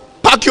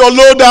 pack your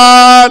load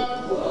and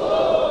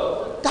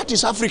that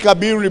is Africa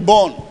being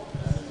reborn.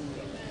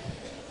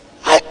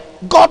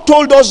 God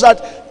told us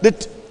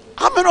that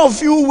how many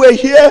of you were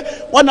here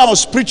when I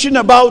was preaching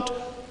about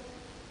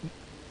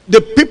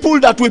the people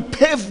that will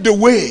pave the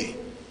way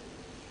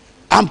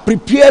and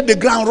prepare the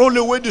ground, roll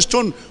away the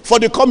stone for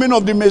the coming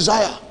of the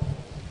Messiah?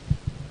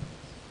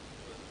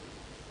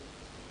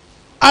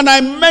 And I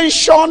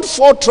mentioned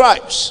 4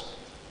 tribes.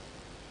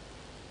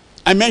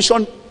 I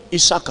mentioned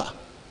Issachar.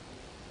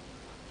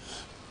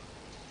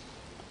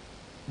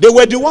 They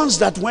were the ones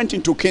that went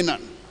into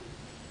Canaan.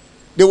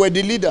 They were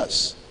the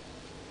leaders.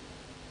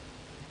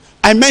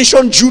 I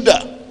mentioned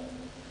Judah.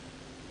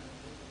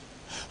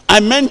 I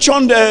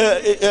mentioned,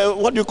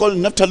 what do you call it?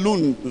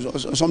 Naphtali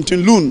or something,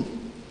 loon.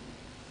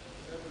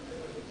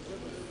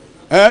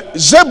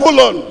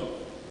 Zebulun.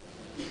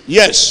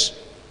 Yes.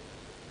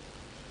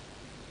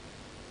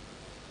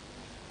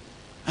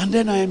 And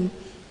then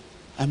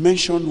I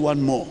mentioned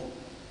one more.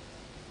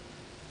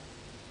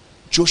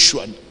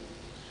 Joshua.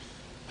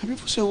 And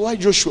people say, why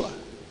Joshua?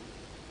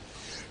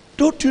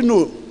 Don't you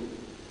know,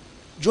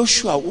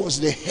 Joshua was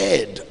the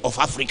head of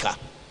Africa.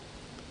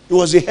 He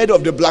was the head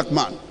of the black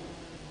man.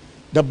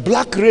 The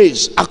black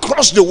race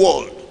across the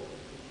world.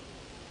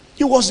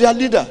 He was their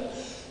leader.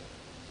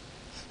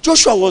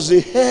 Joshua was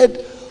the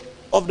head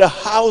of the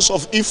house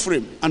of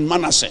Ephraim and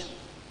Manasseh.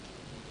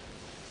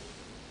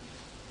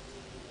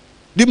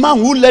 The man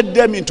who led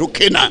them into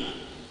Canaan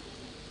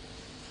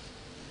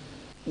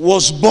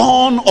was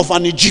born of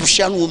an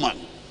Egyptian woman.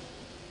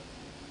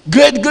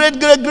 Great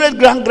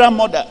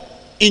grandmother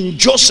in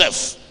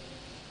Joseph.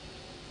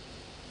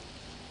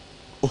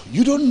 Oh,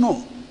 you don't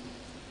know.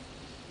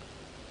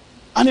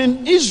 And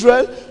in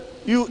Israel,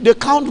 they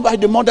count by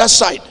the mother's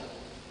side.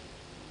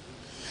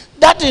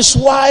 That is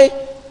why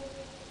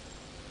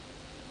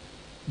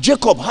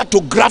Jacob had to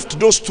graft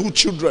those two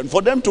children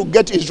for them to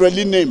get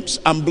Israeli names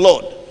and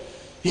blood.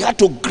 He had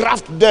to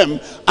graft them,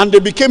 and they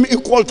became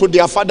equal to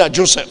their father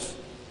Joseph.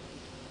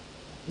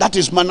 That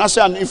is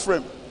Manasseh and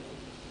Ephraim.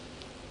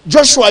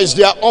 Joshua is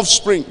their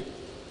offspring.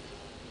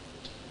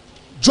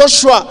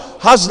 Joshua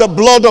has the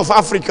blood of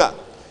Africa.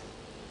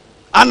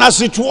 And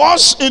as it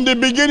was in the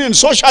beginning,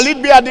 so shall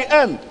it be at the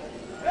end.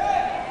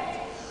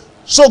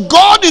 So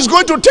God is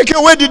going to take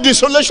away the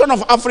desolation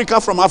of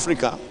Africa from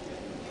Africa.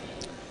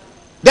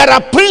 There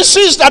are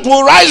princes that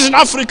will rise in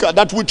Africa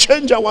that will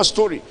change our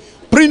story.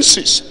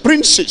 Princes,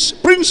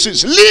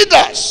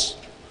 leaders.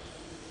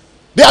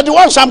 They are the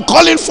ones I'm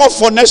calling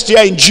for next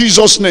year in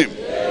Jesus' name.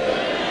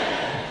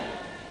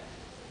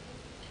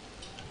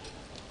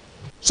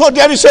 So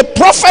there is a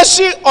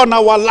prophecy on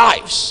our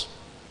lives.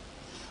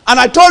 And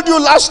I told you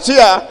last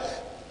year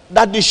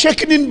that the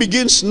shaking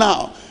begins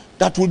now,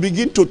 that will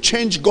begin to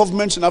change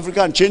governments in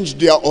Africa and change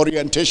their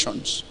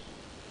orientations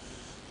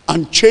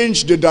and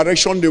change the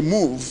direction they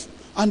move,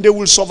 and they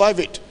will survive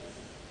it.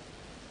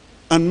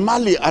 And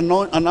Mali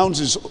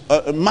announces,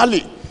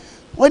 Mali,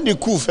 when the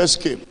coup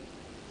first came,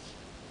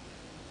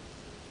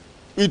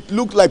 it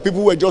looked like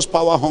people were just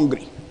power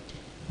hungry.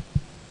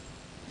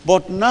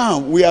 But now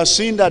we are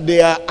seeing that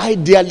they are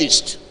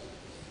idealists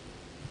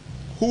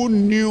who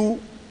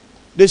knew,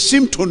 they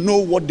seem to know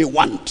what they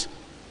want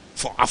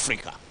for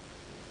Africa.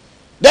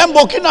 Then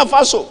Burkina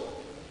Faso,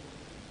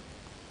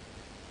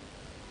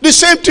 the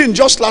same thing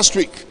just last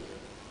week.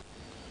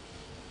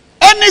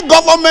 Any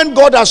government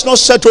God has not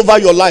set over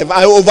your life,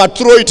 I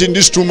overthrow it in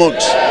these 2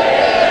 months.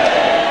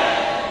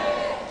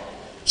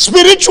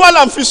 Spiritual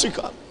and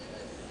physical.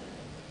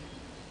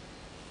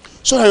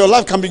 So that your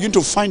life can begin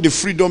to find the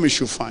freedom it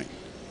should find.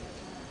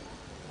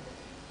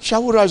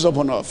 Shall we rise up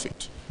on our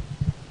feet?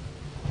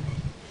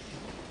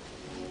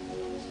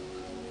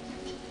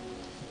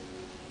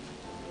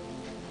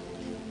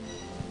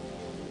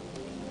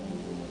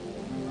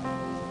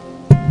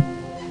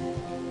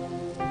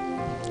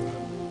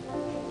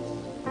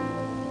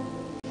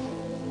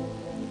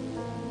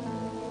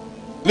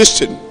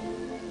 Listen.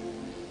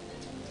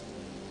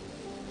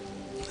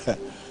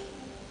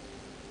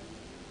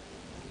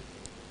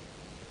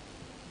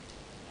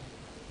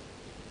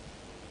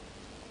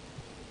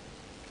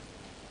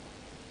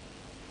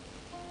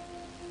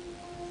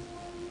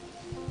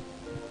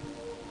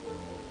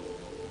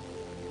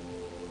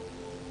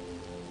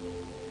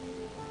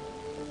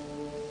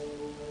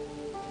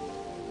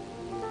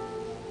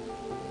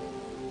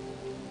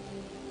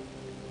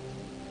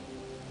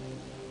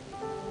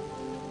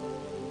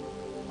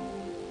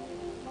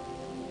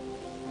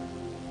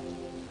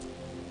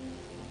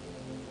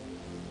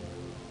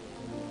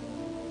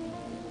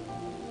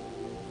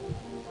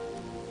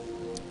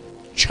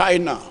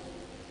 China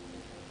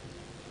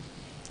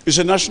is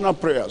a national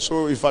prayer.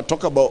 So if I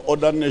talk about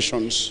other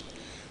nations,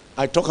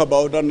 I talk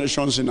about other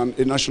nations in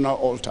a national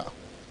altar.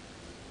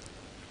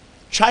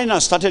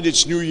 China started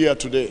its new year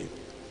today.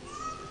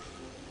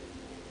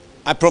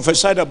 I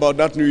prophesied about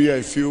that new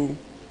year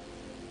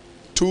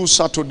 2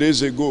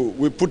 Saturdays ago.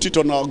 We put it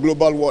on our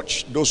global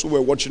watch, those who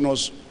were watching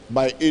us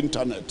by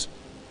internet.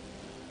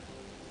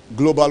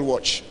 Global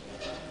watch.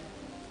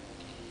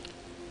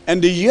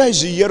 And the year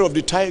is the year of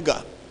the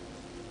tiger.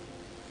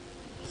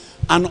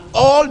 And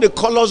all the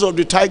colors of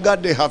the tiger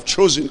they have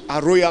chosen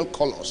are royal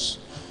colors.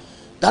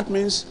 That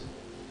means,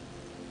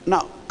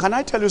 now, can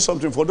I tell you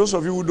something for those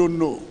of you who don't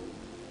know?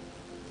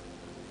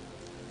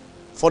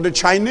 For the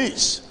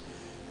Chinese,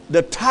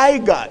 the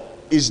tiger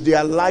is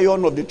their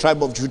lion of the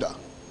tribe of Judah.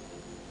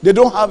 They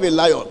don't have a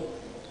lion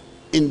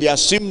in their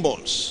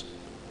symbols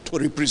to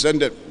represent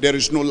them. There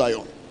is no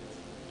lion.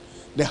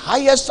 The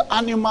highest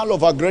animal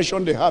of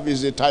aggression they have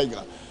is a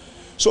tiger.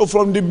 So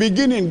from the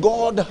beginning,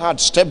 God had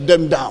stepped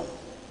them down.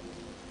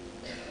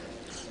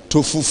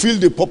 to fulfill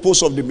the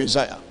purpose of the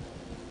Messiah,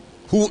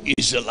 who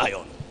is the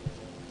lion.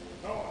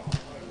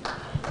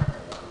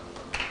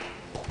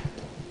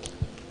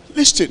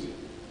 Listen.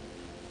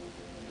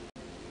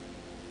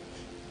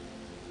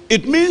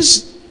 It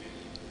means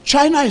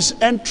China is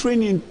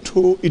entering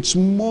into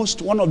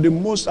one of the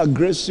most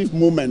aggressive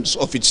moments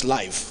of its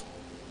life,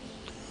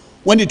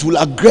 when it will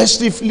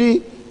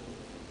aggressively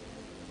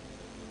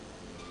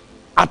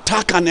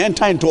attack and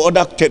enter into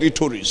other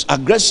territories,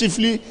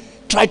 aggressively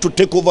try to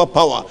take over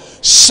power,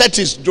 set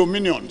its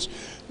dominions.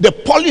 The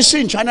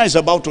policy in China is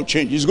about to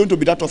change. It's going to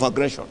be that of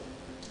aggression.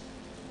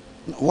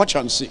 Watch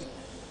and see.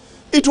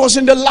 It was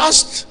in the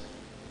last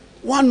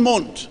 1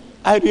 month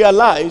I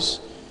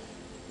realized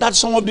that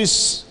some of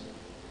these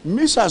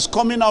missiles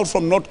coming out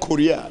from North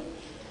Korea,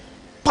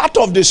 part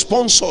of the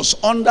sponsors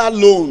under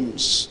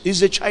loans is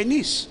the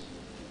Chinese.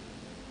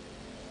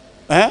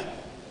 The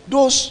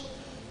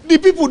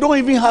people don't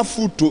even have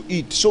food to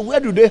eat. So where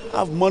do they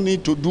have money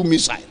to do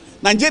missile?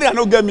 Nigeria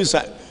don't get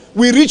missile.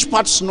 We reach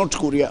parts North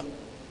Korea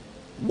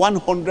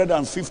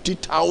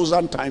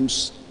 150,000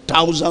 times,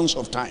 thousands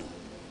of times.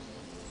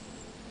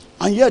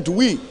 And yet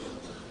we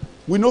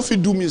know if we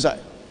do missile,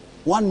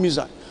 1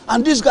 missile.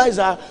 And these guys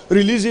are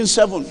releasing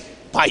 7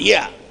 per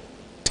year,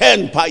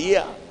 10 per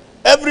year.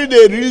 Every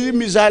day releasing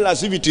missile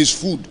as if it is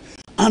food.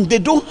 And they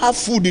don't have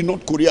food in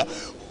North Korea.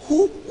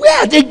 Where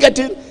are they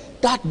getting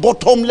that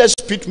bottomless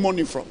pit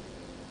money from?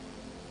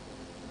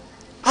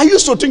 I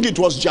used to think it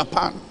was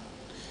Japan.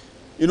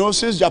 You know,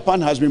 since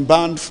Japan has been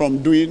banned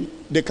from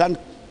they can't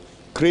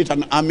create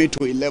an army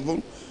to a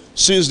level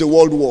since the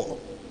World War.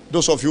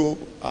 Those of you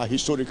are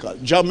historical.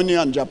 Germany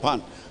and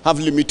Japan have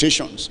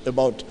limitations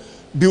about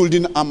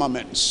building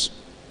armaments.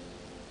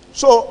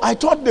 So I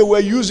thought they were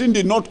using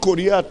the North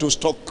Korea to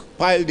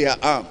stockpile their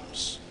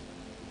arms,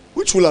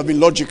 which would have been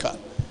logical.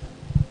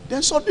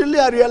 Then suddenly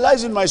I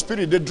realized in my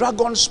spirit, the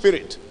dragon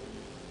spirit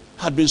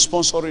had been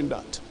sponsoring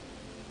that.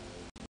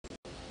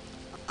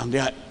 And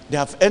they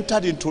have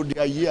entered into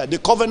their year. The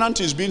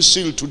covenant is being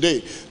sealed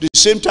today. The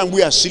same time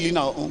we are sealing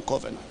our own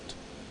covenant.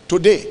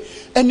 Today,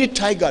 any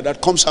tiger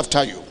that comes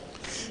after you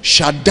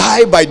shall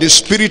die by the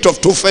spirit of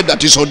Tophet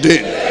that is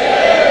ordained.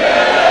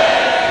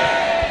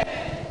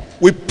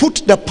 We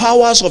put the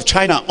powers of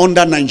China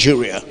under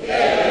Nigeria.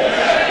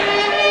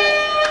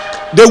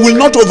 They will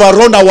not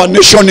overrun our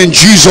nation in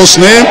Jesus'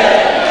 name.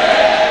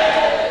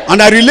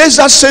 And I release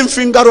that same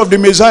finger of the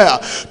Messiah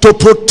to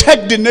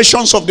protect the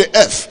nations of the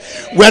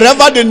earth.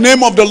 Wherever the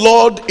name of the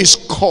Lord is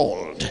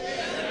called,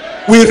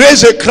 we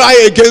raise a cry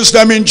against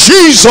them in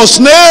Jesus'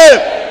 name.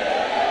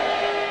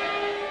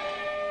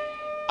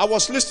 I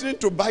was listening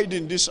to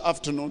Biden this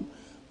afternoon,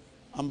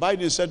 and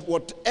Biden said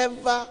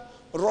whatever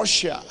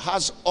Russia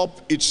has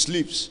up its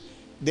sleeves,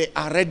 they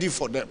are ready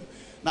for them.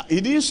 Now,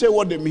 he didn't say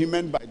what he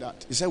meant by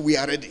that. He said we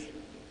are ready.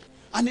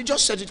 And he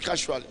just said it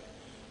casually.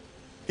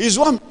 He's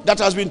one that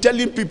has been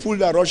telling people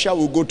that Russia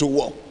will go to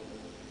war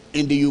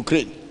in the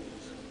Ukraine.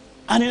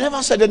 And he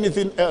never said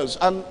anything else.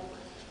 And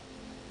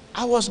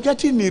I was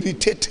getting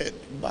irritated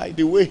by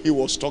the way he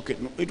was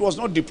talking. It was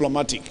not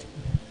diplomatic.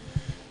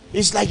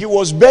 It's like he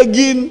was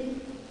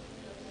begging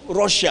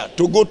Russia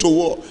to go to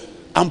war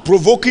and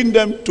provoking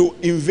them to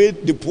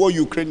invade the poor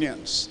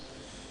Ukrainians.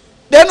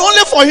 Then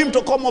only for him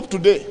to come up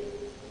today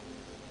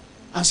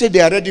and say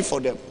they are ready for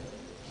them.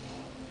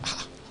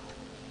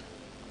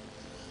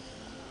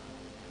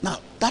 Now,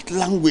 that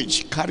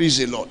language carries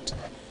a lot.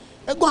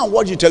 Go and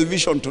watch the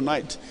television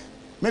tonight.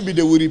 Maybe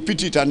they will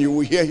repeat it and you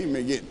will hear him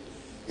again.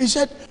 He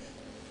said,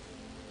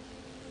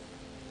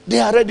 they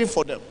are ready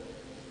for them.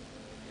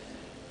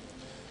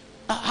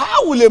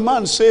 How will a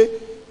man say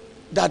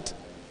that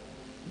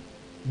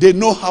they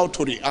know how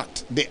to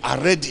react? They are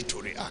ready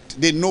to react.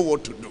 They know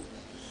what to do.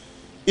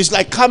 It's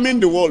like calming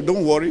the world.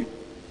 Don't worry.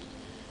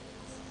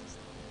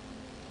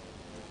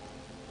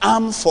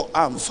 Arm for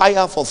arm,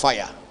 fire for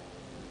fire.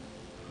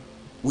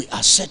 We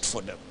are set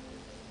for them.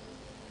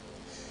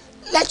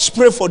 Let's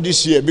pray for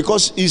this year,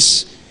 because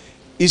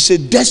it's a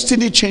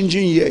destiny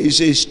changing year. It's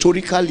a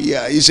historical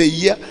year. It's a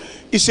year.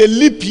 It's a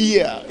leap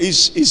year.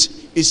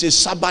 It's a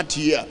Sabbath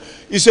year.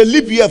 It's a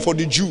leap year for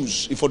the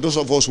Jews. For those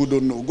of us who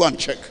don't know, go and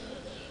check.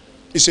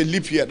 It's a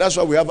leap year. That's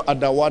why we have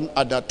Ada 1,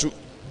 Ada 2.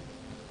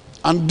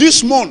 And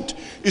this month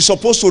is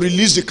supposed to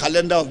release the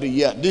calendar of the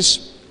year.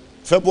 This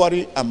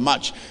February and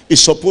March is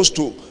supposed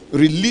to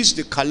release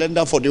the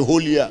calendar for the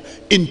whole year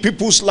in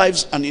people's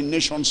lives and in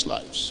nations'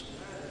 lives.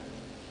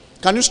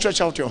 Can you stretch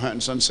out your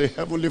hands and say,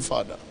 Heavenly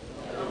Father,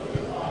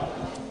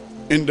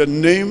 in the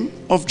name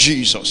of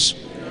Jesus,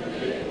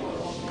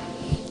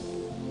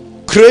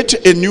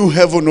 create a new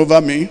heaven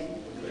over me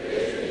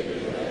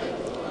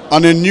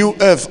and a new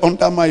earth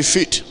under my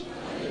feet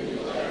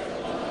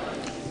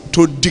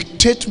to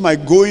dictate my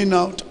going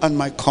out and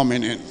my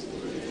coming in.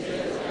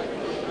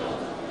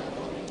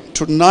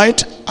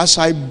 Tonight, as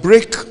I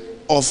break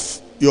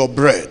of your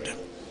bread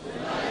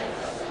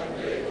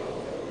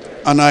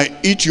and I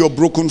eat your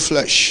broken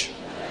flesh,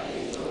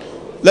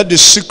 let the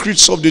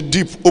secrets of the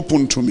deep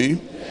open to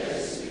me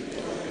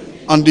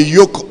and the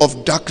yoke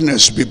of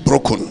darkness be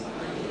broken.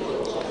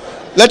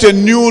 Let a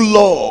new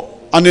law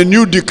and a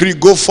new decree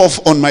go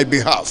forth on my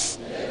behalf,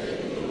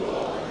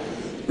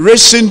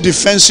 raising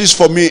defenses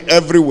for me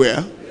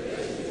everywhere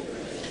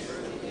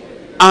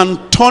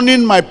and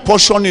turning my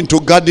portion into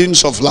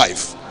gardens of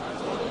life.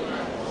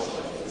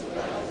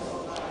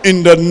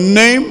 In the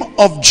name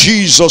of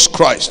Jesus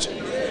Christ.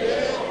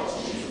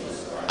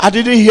 I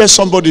didn't hear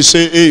somebody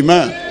say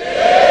amen.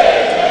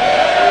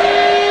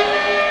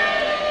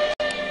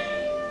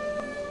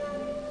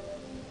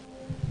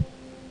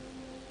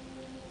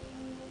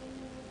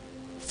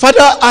 Father,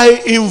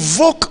 I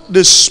invoke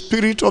the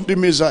Spirit of the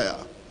Messiah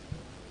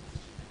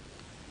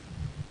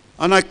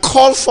and I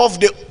call forth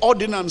the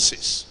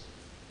ordinances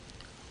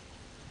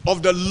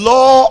of the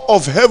law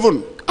of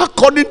heaven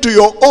according to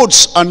your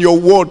oaths and your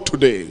word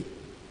today.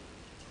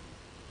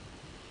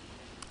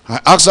 I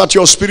ask that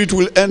your Spirit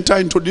will enter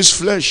into this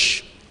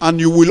flesh and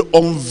you will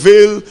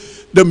unveil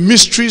the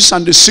mysteries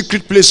and the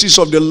secret places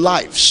of the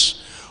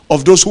lives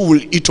of those who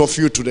will eat of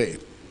you today.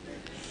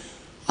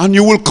 And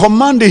you will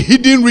command the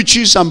hidden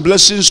riches and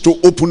blessings to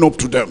open up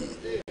to them.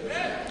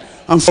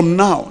 And from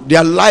now,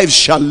 their lives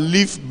shall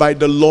live by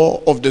the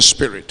law of the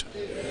Spirit.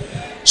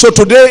 So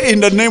today, in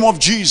the name of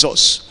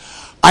Jesus,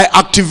 I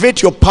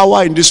activate your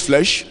power in this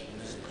flesh.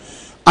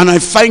 And I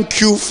thank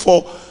you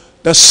for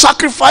the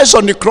sacrifice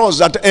on the cross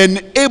that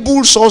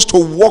enables us to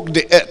walk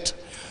the earth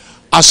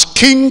as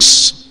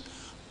kings,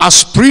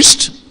 as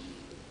priests,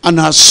 and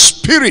as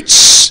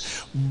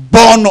spirits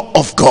born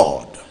of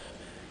God.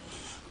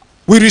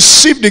 We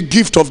receive the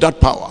gift of that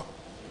power.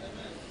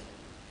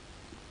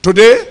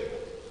 Today,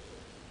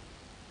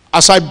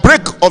 as I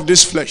break of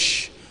this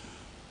flesh,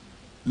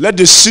 let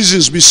the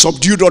seasons be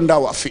subdued under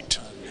our feet.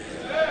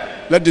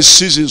 Let the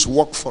seasons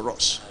work for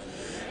us.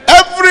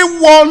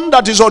 Everyone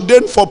that is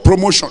ordained for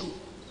promotion,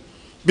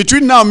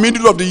 between now and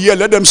middle of the year,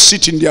 let them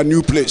sit in their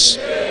new place.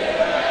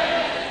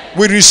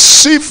 We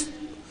receive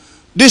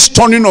this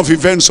turning of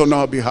events on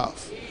our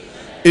behalf.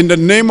 In the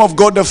name of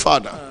God the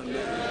Father,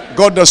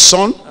 God the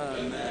Son,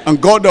 and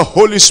God the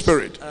Holy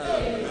Spirit.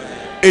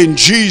 In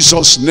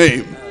Jesus'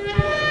 name.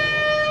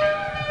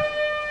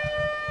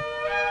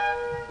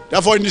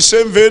 Therefore, in the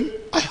same vein,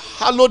 I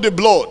hallow the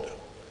blood.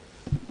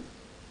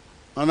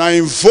 And I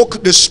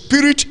invoke the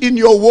Spirit in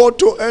your word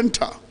to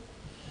enter.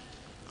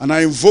 And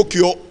I invoke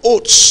your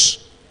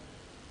oaths,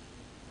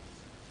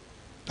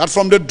 that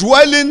from the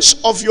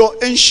dwellings of your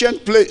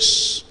ancient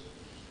place,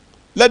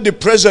 let the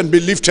present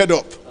be lifted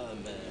up.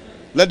 Amen.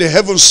 Let the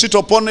heavens sit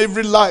upon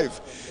every life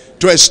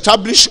to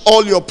establish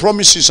all your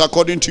promises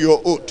according to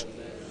your oath.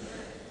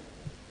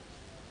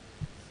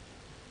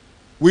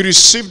 We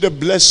receive the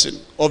blessing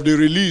of the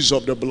release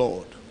of the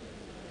blood.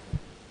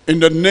 In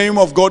the name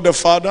of God the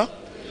Father,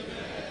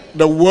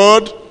 the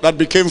Word that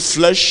became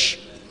flesh,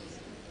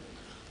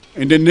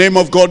 in the name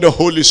of God the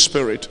Holy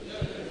Spirit,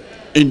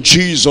 in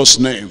Jesus'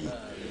 name.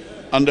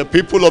 And the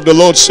people of the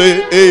Lord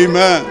say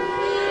amen.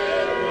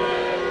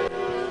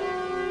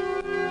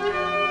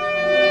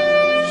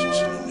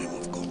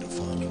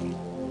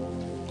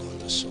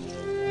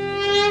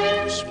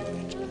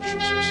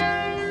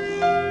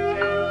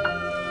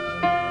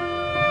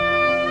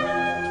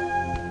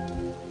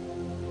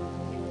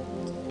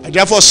 I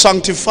therefore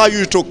sanctify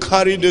you to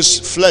carry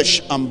this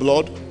flesh and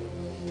blood.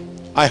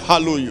 I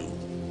hallow you.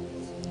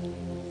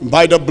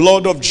 By the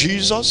blood of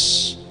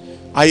Jesus,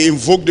 I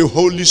invoke the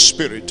Holy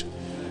Spirit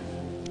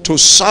to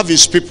serve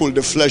his people,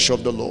 the flesh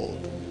of the Lord.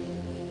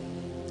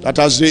 That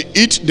as they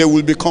eat, they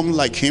will become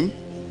like him,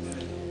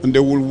 and they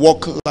will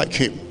walk like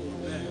him.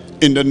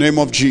 In the name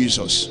of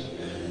Jesus.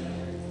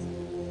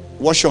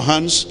 Wash your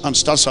hands and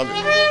start serving.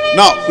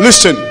 Now,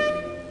 listen.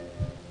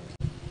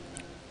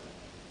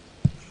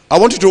 I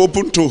want you to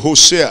open to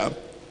Hosea.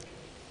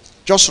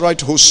 Just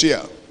write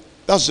Hosea.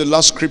 That's the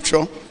last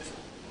scripture.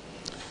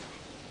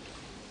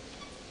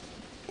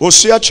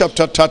 Hosea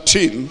chapter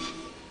 13.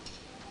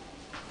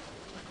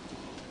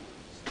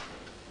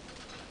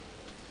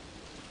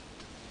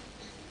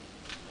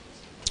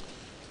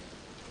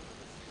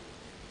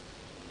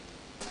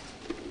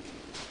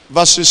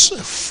 Verses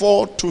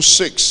 4 to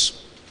 6.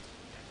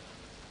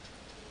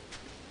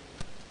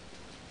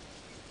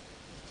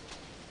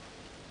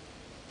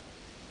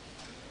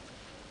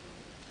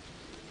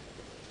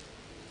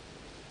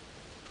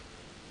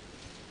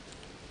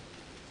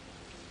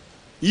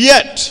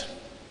 Yet,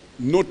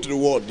 note the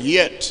word,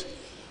 yet,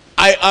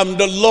 I am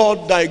the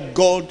Lord thy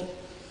God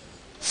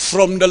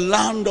from the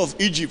land of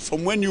Egypt,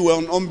 from when you were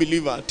an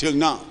unbeliever till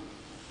now.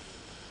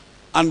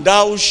 And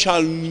thou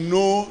shalt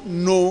know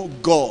no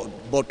God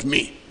but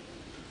me.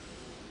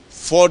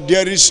 For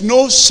there is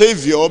no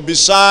Savior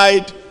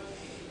beside,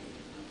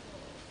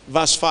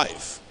 verse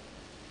 5.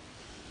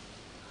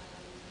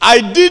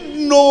 I did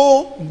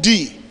know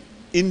thee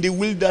in the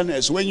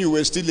wilderness when you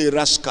were still a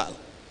rascal.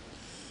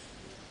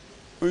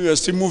 When you were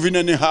still moving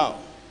anyhow.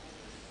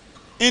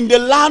 In the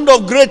land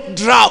of great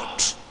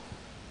drought.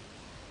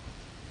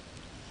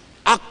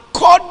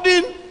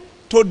 According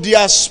to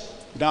their,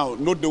 now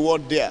note the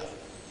word there,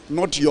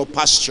 not your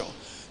pasture.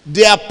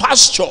 Their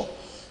pasture,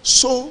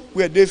 so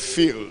were they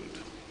filled.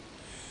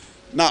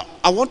 Now,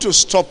 I want to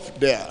stop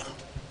there.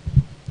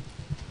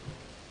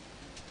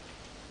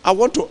 I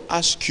want to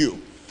ask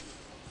you,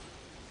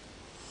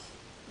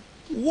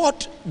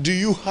 what do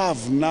you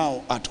have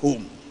now at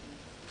home?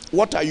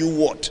 What are you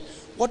worth?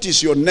 What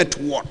is your net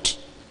worth?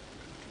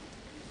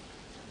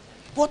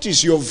 What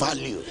is your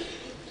value?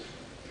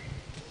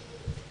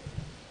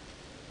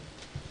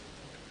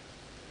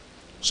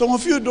 Some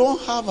of you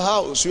don't have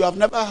house. You have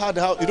never had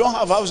house. You don't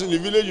have house in the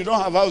village. You don't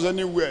have house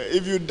anywhere.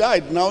 If you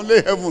died, now only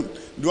heaven.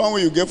 The one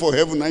way you get for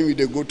heaven, now you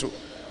they go to.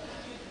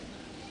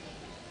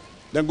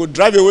 Then go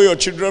drive away your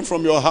children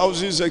from your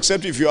houses,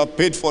 except if you are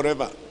paid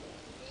forever.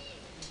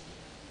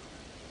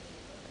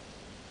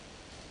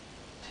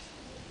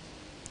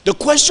 The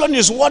question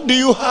is, what do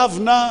you have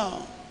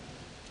now?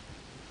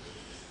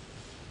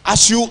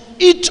 As you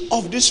eat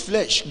of this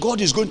flesh, God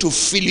is going to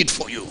fill it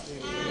for you.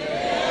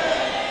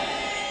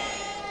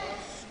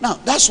 Now,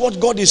 that's what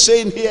God is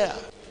saying here.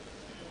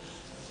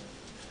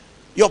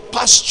 Your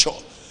pasture,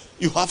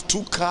 you have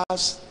 2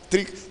 cars,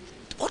 3.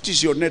 What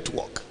is your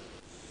network?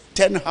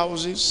 10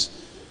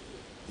 houses.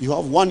 You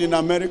have 1 in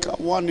America,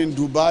 1 in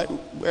Dubai,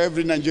 where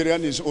every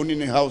Nigerian is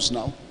owning a house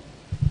now.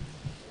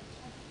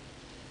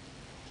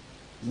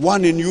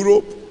 1 in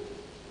Europe.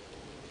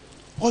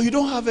 Or you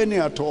don't have any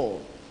at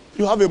all.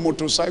 You have a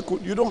motorcycle,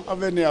 you don't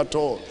have any at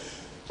all.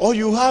 Or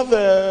you have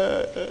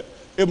a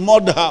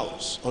mud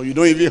house, or you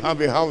don't even have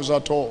a house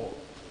at all.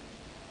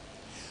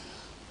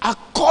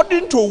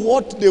 According to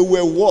what they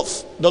were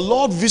worth, the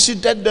Lord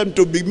visited them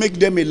to make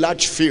them a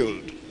large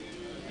field.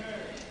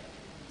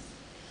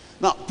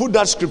 Now, put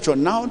that scripture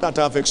now that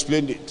I've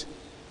explained it.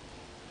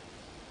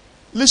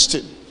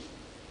 Listen.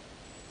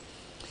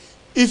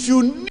 If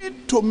you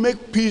need to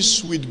make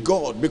peace with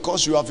God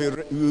because you have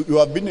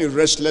been a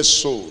restless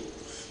soul,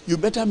 you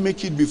better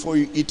make it before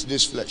you eat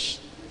this flesh.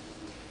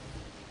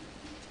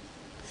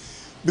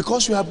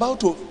 Because you are about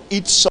to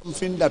eat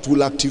something that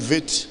will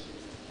activate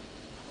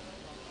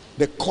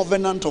the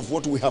covenant of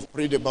what we have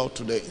prayed about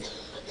today.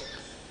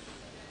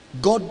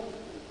 God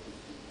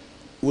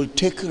will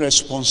take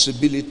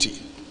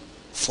responsibility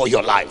for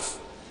your life.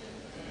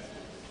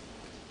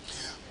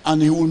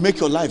 And he will make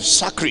your life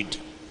sacred.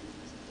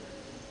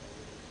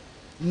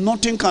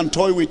 Nothing can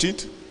toy with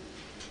it.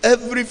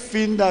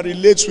 Everything that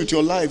relates with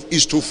your life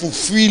is to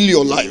fulfill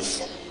your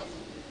life.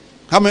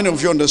 How many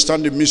of you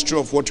understand the mystery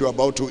of what you're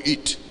about to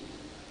eat?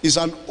 It's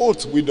an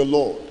oath with the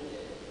Lord.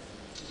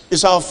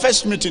 It's our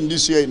first meeting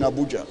this year in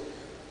Abuja.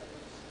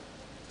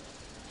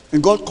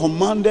 And God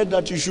commanded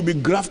that you should be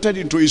grafted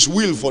into his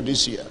will for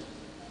this year.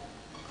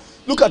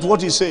 Look at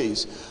what he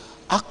says.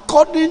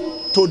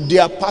 According to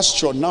their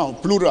pasture, now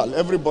plural,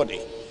 everybody.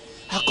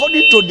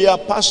 According to their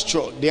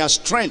pasture, their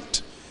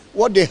strength,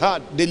 what they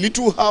had, the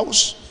little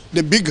house,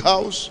 the big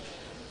house,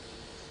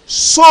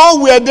 so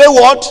were they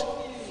what?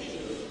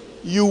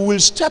 You will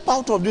step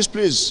out of this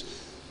place.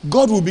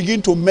 God will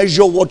begin to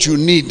measure what you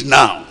need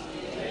now.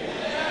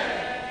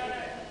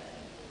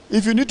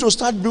 If you need to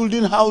start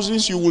building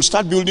houses, you will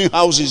start building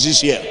houses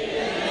this year.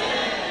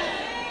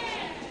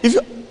 If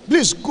you,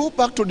 please go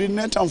back to the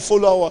net and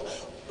follow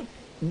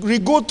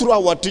go through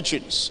our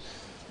teachings.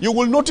 You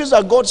will notice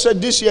that God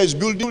said this year is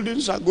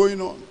buildings are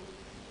going on.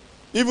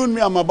 Even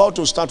me, I'm about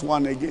to start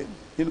one again.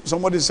 You know,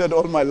 somebody said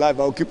all my life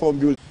I'll keep on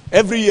building.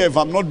 Every year if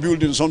I'm not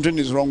building, something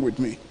is wrong with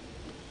me.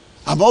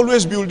 I'm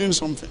always building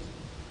something.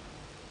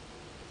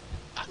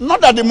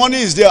 Not that the money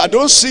is there. I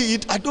don't see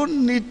it. I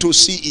don't need to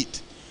see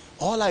it.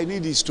 All I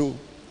need is to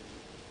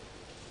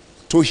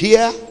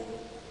hear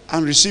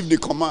and receive the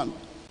command.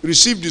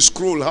 Receive the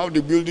scroll, how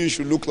the building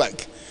should look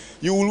like.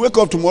 You will wake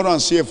up tomorrow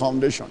and see a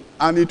foundation.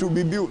 And it will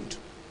be built.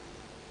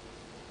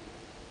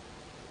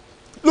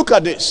 Look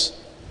at this.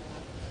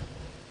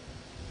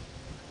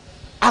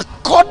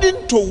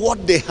 According to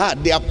what they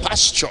had, their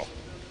pasture,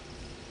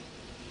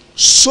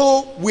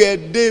 so were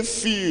they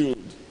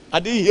filled. I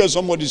didn't hear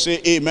somebody say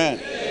amen.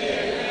 Amen.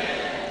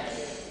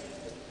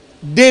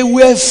 They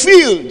were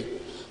filled,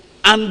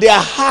 and their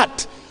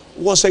heart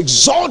was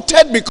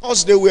exalted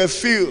because they were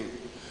filled.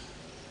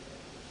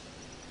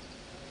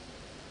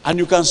 And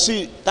you can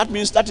see, that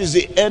means that is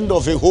the end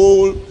of a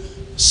whole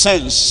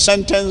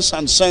sentence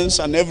and sense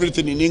and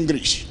everything in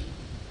English.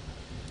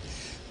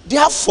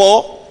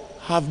 Therefore,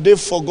 have they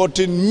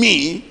forgotten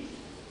me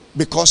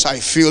because I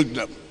filled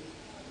them?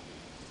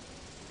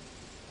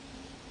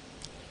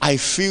 I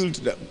filled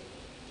them.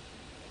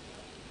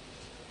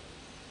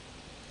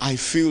 I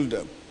filled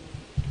them.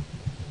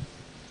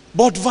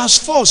 But verse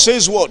 4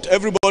 says what?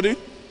 Everybody?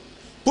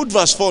 Put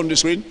verse 4 on the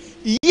screen.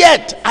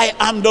 Yet I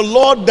am the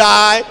Lord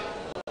thy.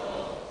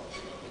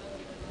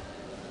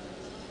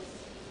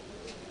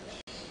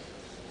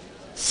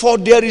 For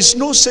there is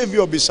no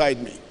Savior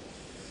beside me.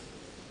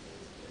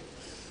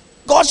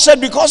 God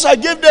said, because I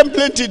gave them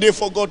plenty, they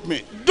forgot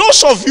me.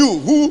 Those of you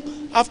who,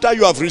 after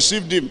you have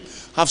received him,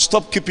 have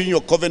stopped keeping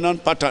your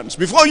covenant patterns,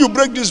 before you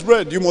break this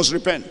bread, you must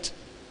repent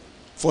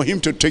for him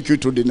to take you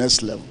to the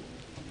next level.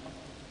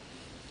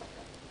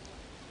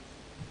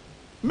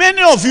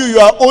 Many of you, you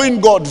are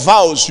owing God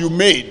vows you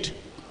made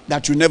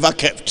that you never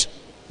kept.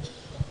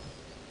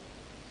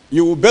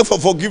 You will beg for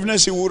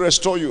forgiveness, he will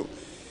restore you.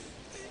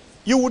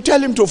 You will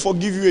tell him to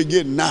forgive you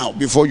again now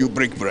before you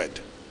break bread.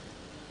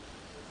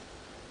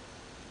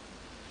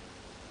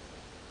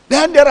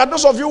 Then there are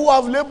those of you who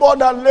have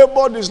labored and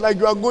labored. It's like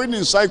you are going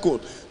in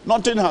cycle.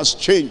 Nothing has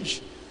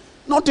changed.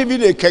 Not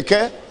even a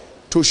keke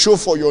to show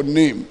for your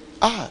name.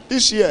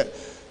 This year,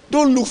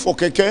 don't look for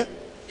keke.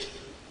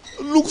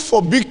 Look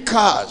for big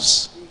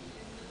cars.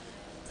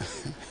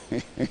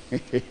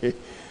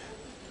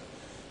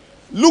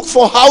 Look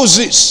for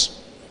houses.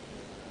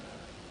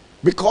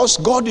 Because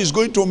God is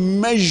going to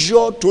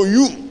measure to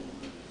you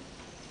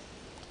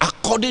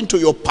according to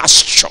your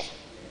pasture.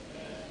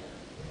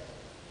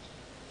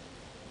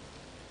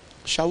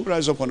 Shall we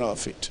rise up on our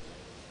feet?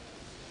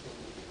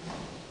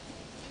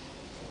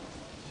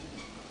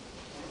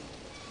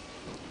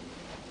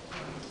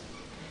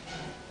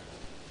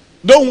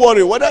 Don't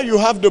worry whether you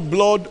have the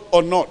blood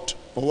or not,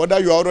 or whether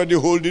you are already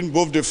holding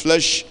both the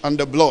flesh and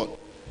the blood.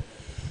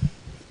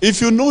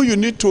 If you know you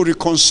need to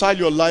reconcile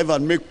your life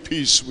and make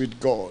peace with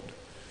God,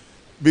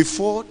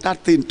 before that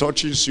thing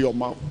touches your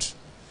mouth,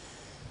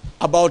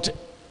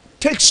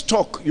 take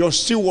stock, your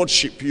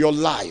stewardship, your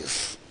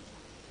life,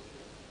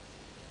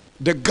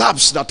 the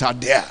gaps that are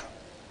there,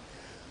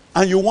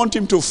 and you want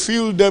him to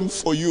fill them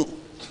for you.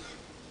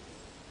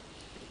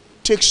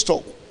 Take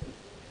stock.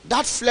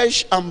 That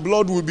flesh and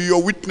blood will be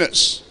your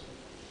witness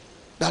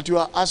that you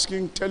are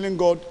asking, telling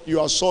God you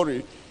are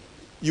sorry,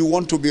 you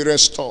want to be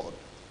restored.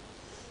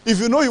 If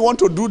you know you want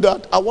to do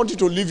that, I want you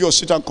to leave your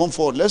seat and come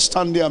forward. Let's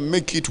stand there and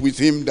make it with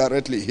him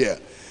directly here.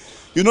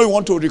 You know you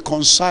want to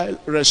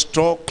reconcile,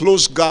 restore,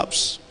 close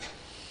gaps,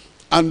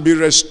 and be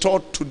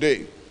restored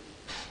today.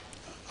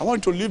 I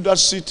want you to leave that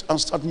seat and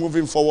start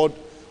moving forward,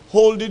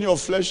 holding your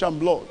flesh and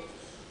blood.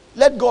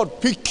 Let God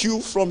pick you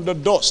from the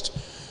dust.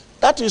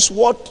 That is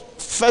what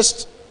 1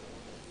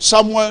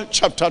 Samuel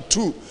chapter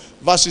 2,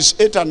 verses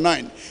 8 and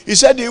 9. He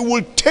said he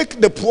will take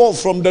the poor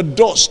from the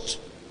dust,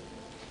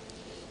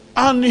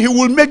 and he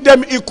will make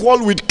them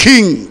equal with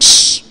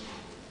kings.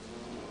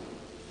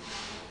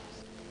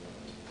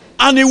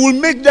 And he will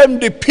make them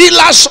the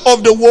pillars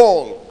of the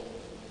world.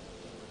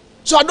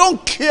 So I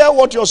don't care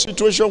what your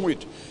situation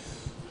with.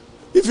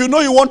 If you know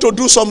you want to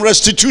do some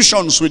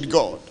restitutions with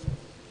God,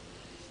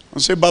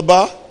 and say,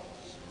 Baba,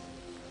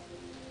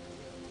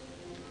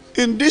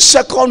 in this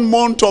second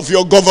month of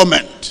your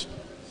government,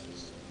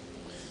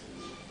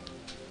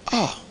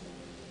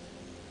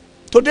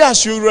 today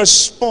as you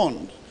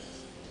respond,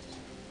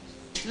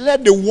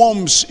 let the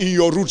worms in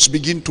your roots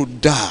begin to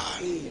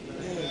die.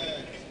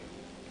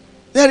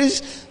 There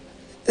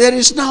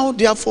is now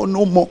therefore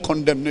no more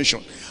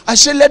condemnation. I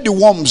say let the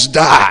worms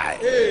die.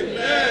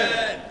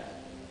 Amen.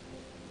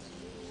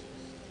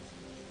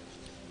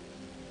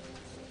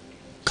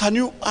 Can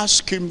you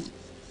ask him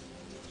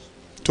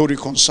to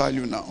reconcile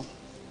you now?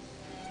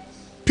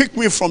 Pick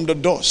me from the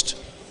dust.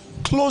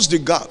 Close the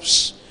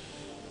gaps.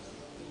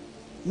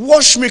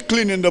 Wash me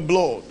clean in the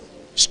blood.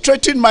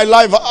 Straighten my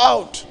life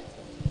out.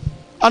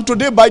 And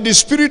today, by the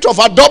spirit of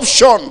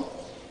adoption,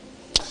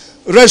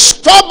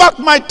 restore back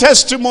my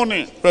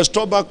testimony.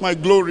 Restore back my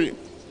glory.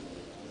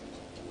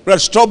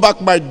 Restore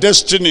back my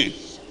destiny.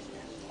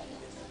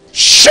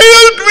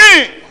 Shield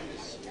me.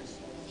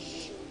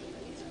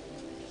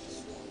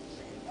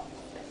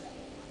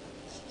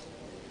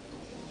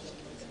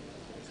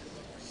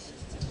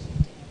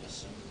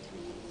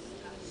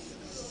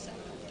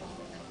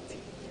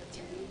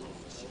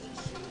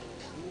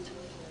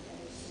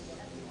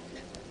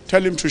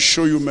 Tell him to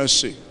show you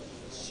mercy.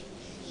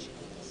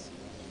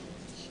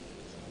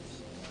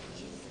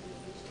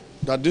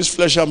 That this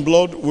flesh and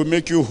blood will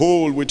make you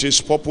whole with his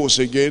purpose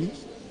again.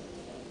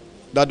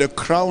 That the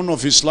crown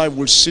of his life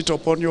will sit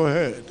upon your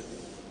head.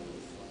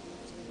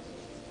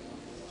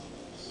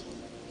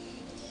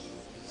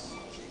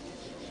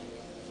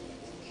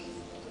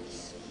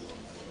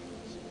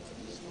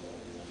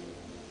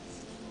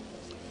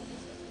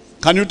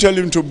 Can you tell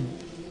him to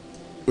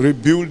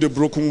rebuild the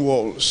broken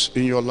walls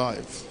in your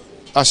life?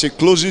 As he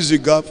closes the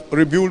gap,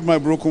 rebuild my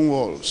broken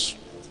walls.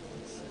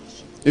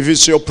 If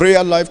it's your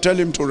prayer life, tell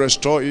him to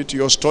restore it.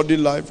 Your study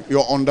life,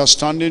 your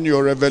understanding,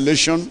 your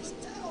revelation,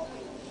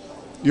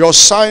 your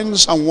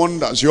signs and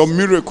wonders, your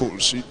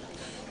miracles,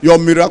 your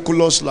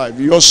miraculous life,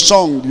 your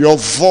song, your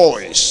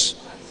voice,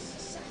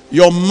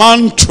 your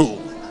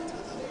mantle,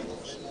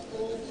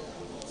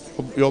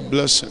 your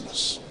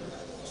blessings.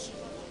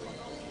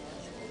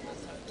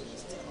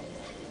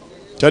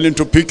 Tell him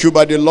to pick you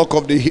by the lock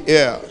of the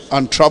hair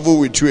and travel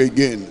with you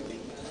again.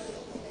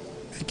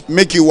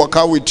 Make you walk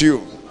out with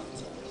you.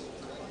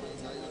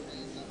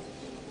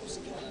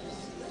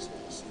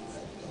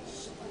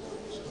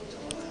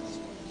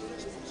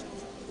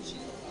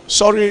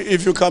 Sorry,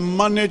 if you can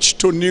manage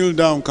to kneel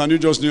down, can you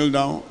just kneel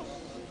down?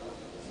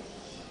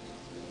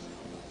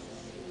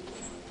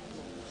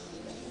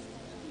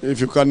 If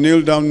you can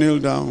kneel down, kneel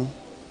down.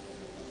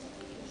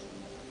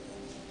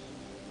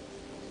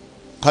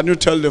 Can you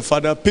tell the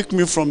Father, pick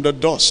me from the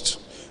dust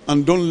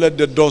and don't let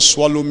the dust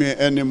swallow me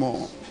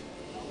anymore.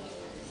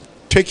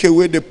 Take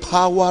away the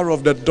power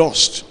of the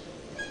dust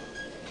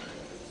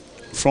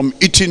from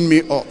eating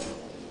me up.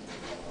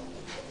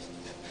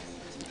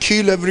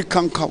 Kill every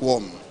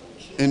cankerworm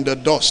in the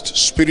dust,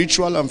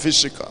 spiritual and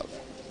physical.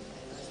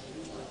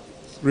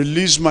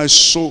 Release my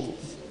soul.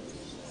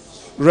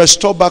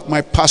 Restore back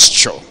my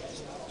pasture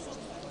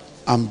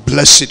and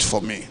bless it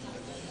for me.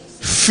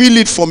 Fill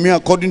it for me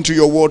according to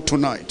your word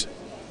tonight.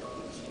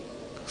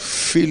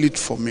 Fill it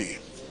for me.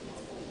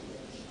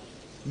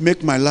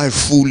 Make my life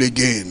full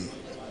again.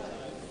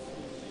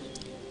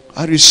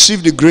 I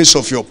receive the grace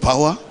of your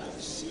power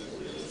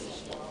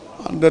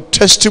and the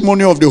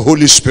testimony of the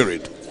Holy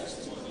Spirit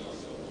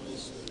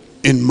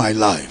in my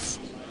life.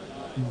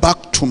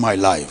 Back to my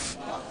life.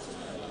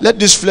 Let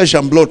this flesh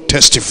and blood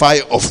testify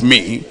of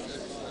me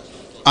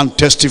and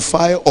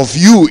testify of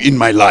you in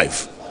my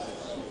life.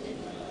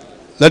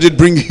 Let it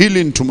bring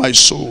healing to my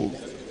soul,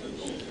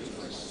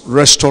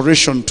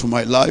 restoration to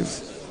my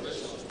life,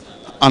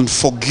 and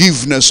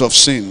forgiveness of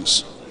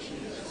sins.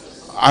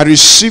 I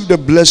receive the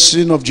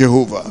blessing of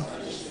Jehovah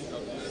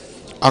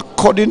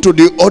according to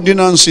the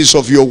ordinances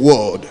of your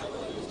word.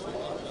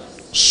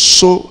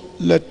 So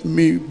let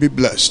me be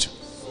blessed.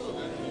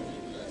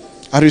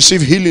 I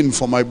receive healing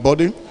for my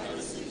body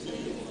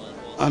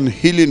and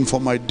healing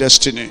for my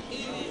destiny,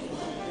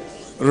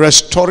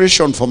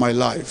 restoration for my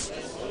life,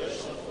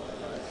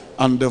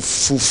 and the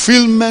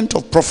fulfillment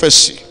of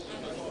prophecy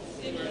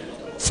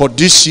for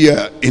this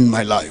year in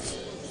my life.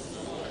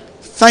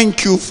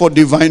 Thank you for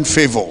divine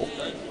favor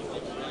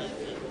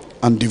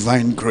and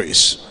divine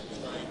grace.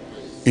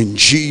 In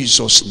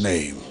Jesus'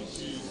 name.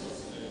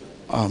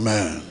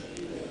 Amen.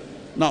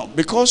 Now,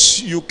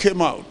 because you came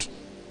out,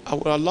 I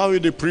will allow you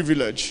the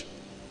privilege.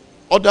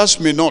 Others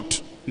may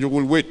not. You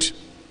will wait.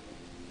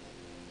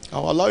 I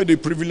will allow you the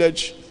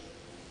privilege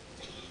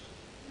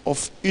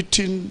of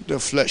eating the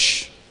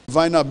flesh.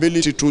 Divine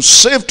ability to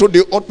save to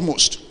the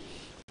utmost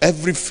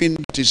everything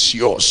that is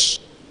yours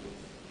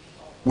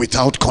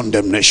without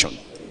condemnation.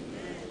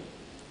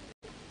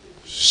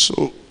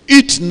 So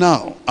eat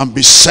now and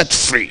be set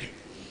free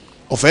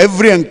of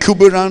every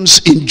encumbrance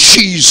in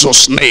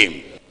Jesus' name.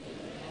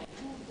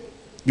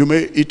 You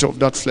may eat of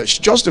that flesh.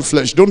 Just the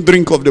flesh. Don't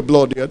drink of the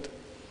blood yet.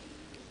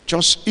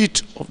 Just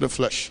eat of the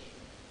flesh.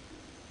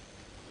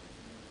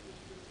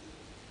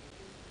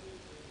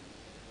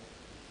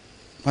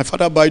 My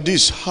Father, by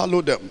this,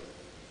 hallow them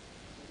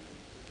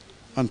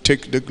and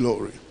take the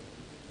glory.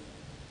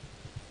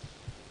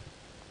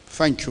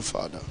 Thank you,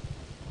 Father.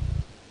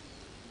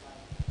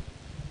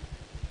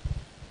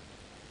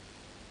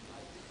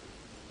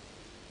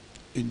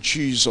 In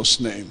Jesus'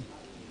 name.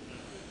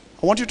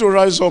 I want you to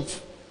rise up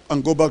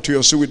and go back to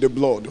your seat with the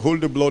blood.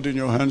 Hold the blood in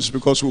your hands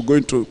because we're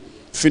going to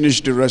finish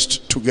the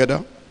rest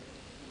together.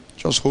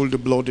 Just hold the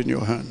blood in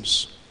your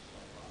hands.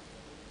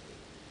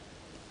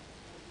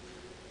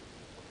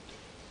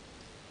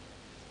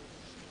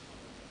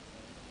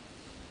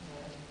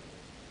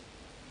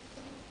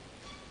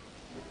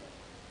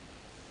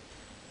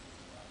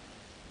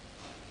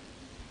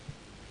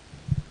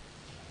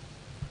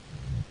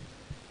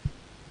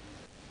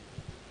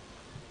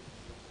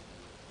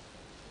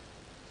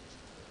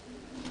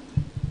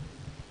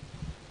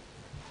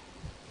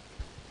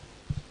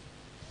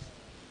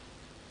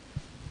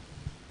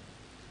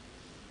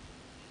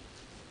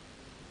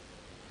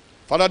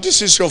 Father,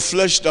 this is your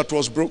flesh that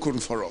was broken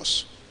for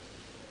us.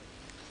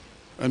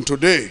 And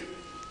today,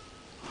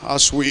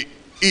 as we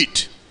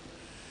eat,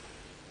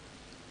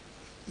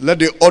 let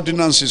the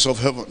ordinances of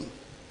heaven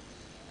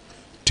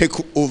take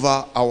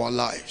over our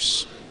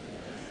lives.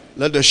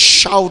 Let the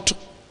shout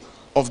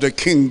of the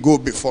King go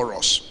before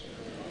us.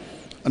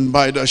 And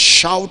by the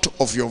shout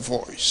of your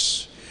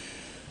voice,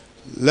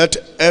 let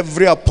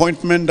every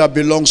appointment that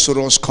belongs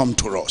to us come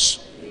to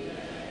us.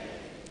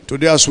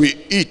 Today, as we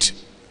eat,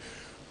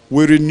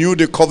 we renew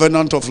the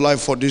covenant of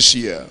life for this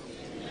year.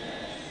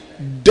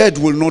 Death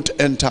will not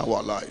enter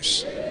our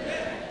lives.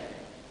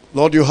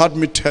 Lord, you heard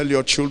me tell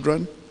your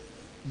children,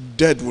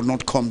 death will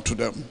not come to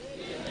them.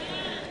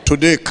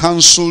 Today,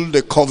 cancel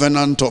the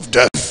covenant of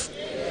death.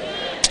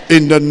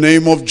 In the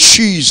name of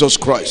Jesus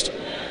Christ.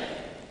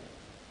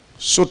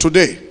 So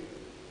today,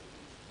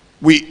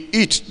 we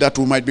eat that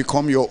we might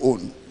become your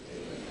own.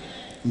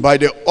 By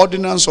the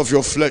ordinance of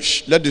your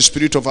flesh, let the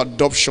spirit of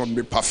adoption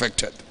be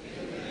perfected.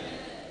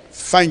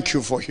 Thank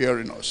you for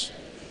hearing us.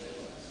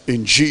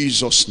 In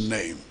Jesus'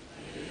 name.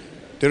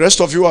 The rest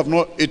of you have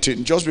not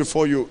eaten. Just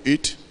before you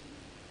eat,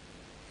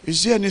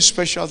 is there any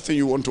special thing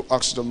you want to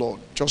ask the Lord?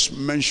 Just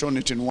mention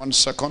it in 1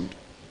 second.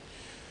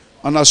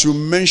 And as you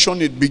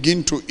mention it,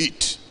 begin to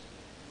eat.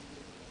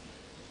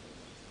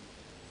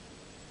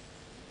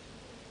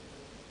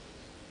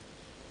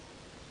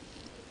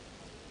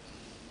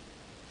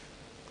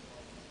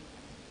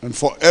 And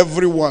for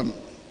everyone,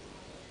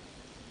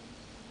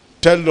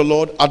 tell the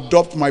Lord,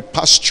 adopt my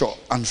pasture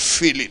and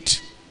fill it.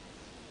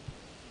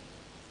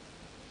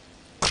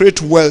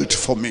 Create wealth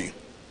for me.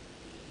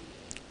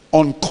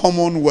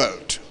 Uncommon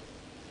wealth.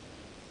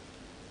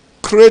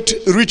 Create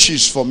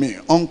riches for me.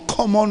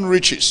 Uncommon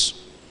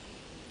riches.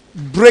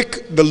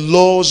 Break the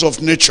laws of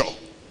nature.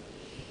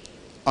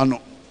 And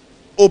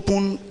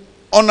open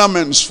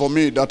ornaments for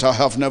me that I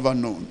have never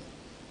known.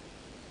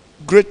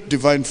 Great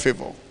divine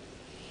favor.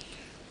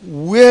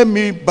 wear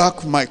me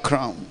back my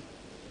crown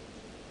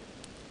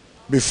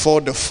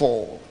before the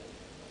fall.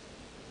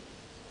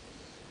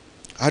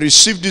 I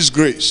receive this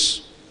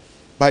grace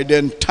by the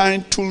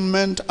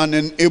entitlement and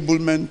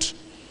enablement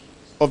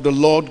of the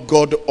Lord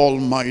God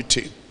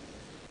Almighty.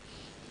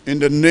 In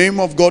the name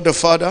of God the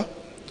Father,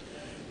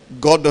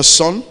 God the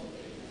Son,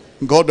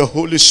 God the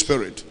Holy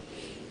Spirit.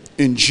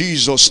 In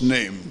Jesus'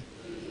 name.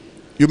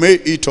 You may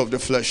eat of the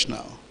flesh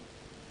now.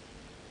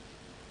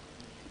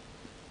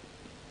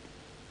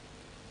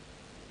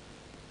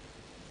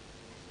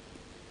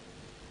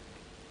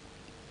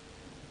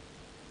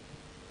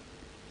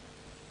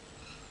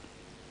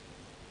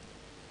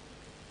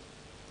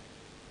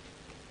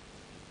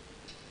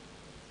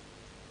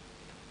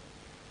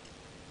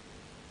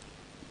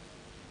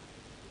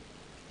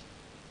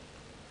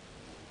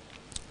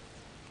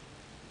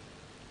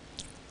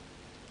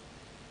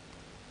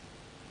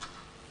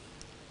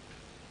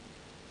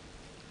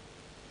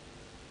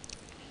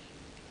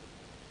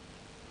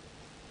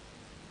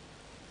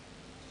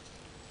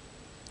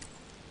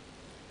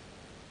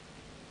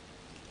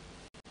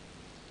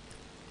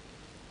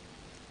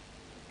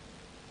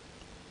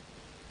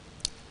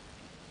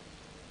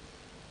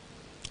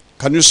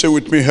 Can you say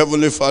with me,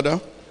 Heavenly Father,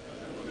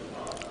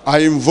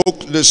 I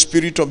invoke the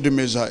Spirit of the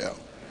Messiah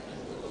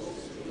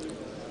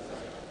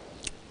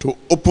to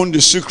open the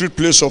secret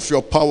place of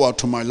your power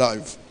to my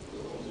life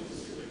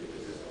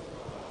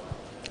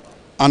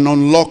and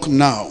unlock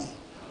now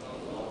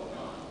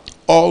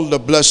all the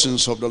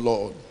blessings of the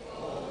Lord,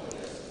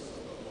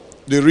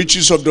 the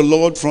riches of the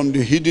Lord from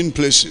the hidden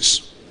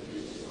places,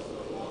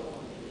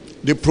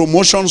 the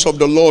promotions of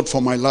the Lord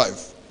for my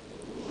life,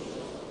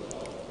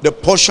 the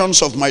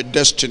portions of my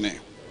destiny,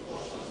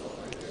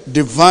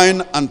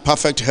 divine and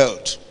perfect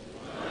health,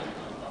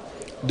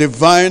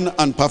 divine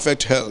and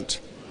perfect health,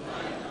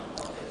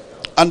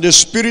 and the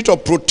spirit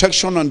of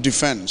protection and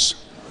defense.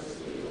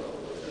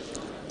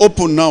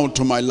 Open now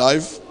to my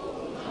life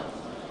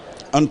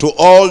and to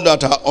all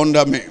that are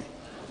under me.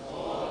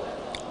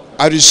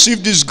 I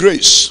receive this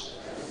grace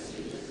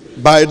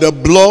by the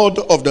blood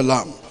of the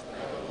Lamb.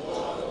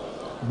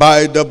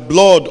 By the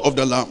blood of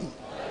the Lamb.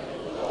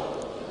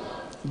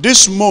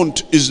 This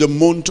month is the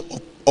month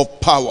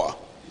of power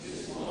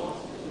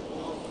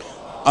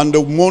and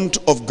the month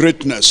of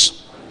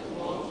greatness.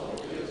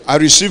 I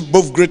receive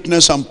both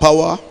greatness and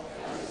power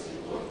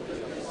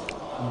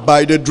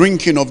by the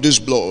drinking of this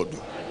blood.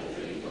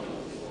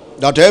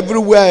 That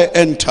everywhere I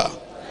enter,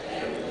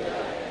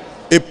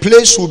 a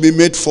place will be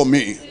made for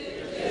me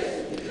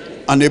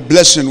and a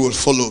blessing will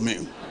follow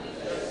me.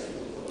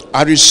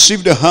 I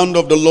receive the hand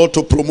of the Lord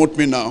to promote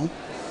me now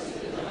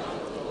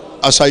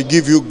as I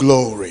give you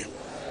glory.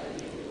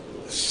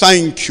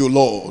 Thank you,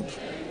 Lord.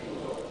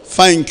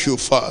 Thank you,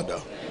 Father.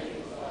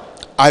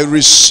 I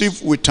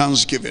receive with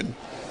thanksgiving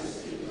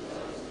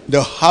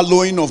the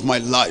hallowing of my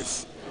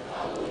life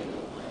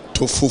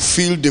to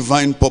fulfill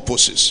divine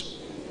purposes.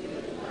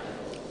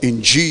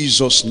 In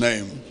Jesus'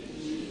 name.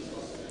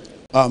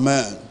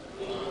 Amen.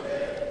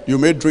 You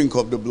may drink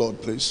of the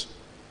blood, please.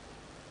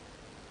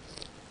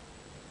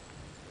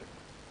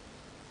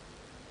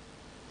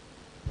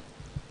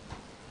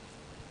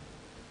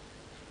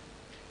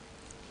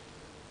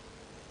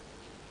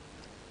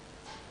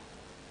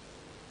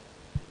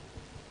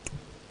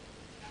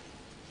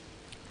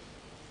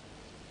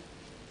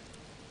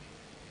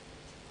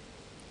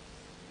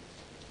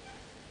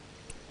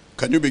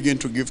 Can you begin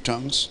to give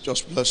thanks?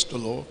 Just bless the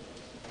Lord.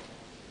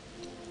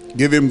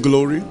 Give him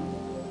glory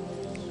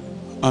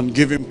and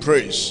give him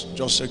praise.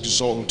 Just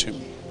exalt him.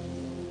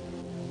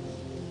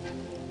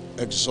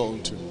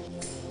 Exalt him.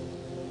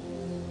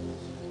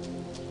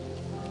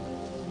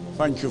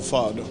 Thank you,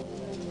 Father.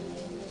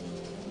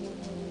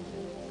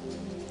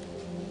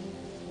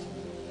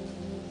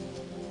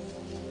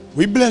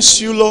 We bless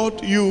you,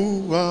 Lord.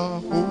 You are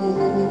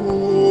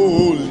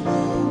holy,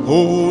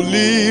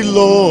 holy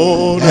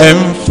Lord.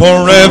 And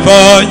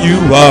forever you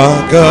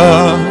are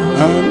God.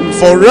 And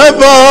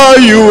forever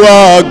you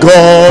are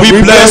God.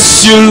 We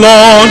bless you,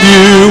 Lord.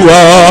 You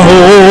are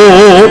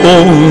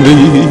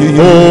holy,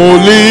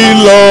 holy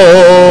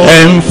Lord.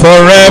 And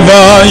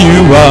forever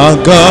you are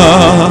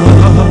God.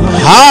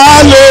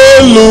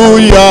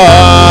 Hallelujah.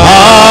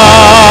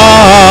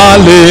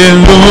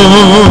 Hallelujah.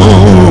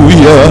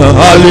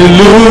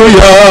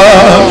 Hallelujah.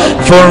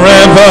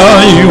 Forever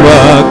you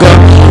are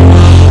God.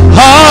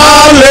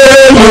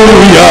 Hallelujah.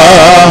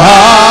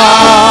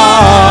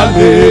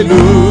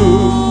 Hallelujah.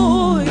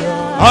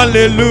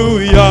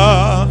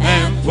 Hallelujah.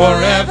 And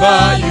forever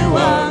you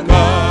are God.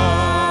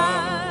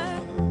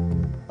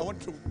 I want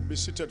to be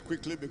seated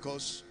quickly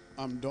because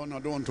I'm done. I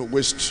don't want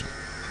to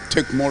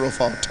take more of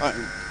our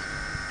time.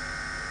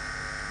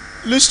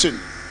 Listen,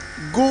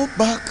 go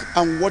back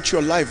and watch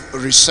your life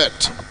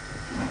reset.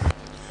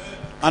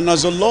 And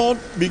as the Lord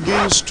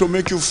begins to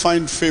make you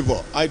find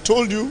favor, I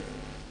told you,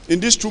 in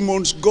these 2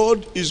 months,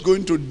 God is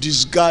going to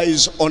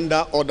disguise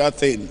under other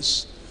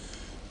things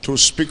to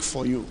speak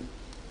for you.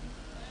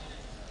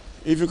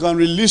 If you can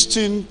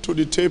re-listen to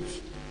the tape,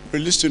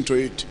 re-listen to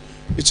it.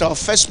 It's our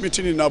first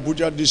meeting in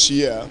Abuja this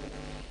year.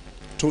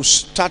 to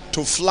start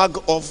to flag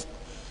off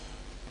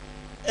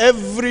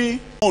every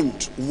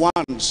month.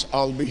 Once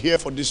I'll be here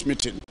for this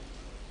meeting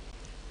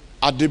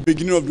at the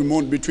beginning of the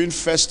month, between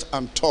 1st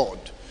and 3rd.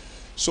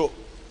 So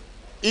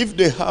if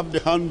they have the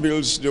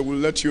handbills, they will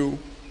let you,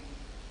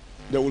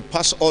 they will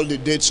pass all the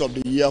dates of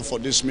the year for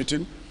this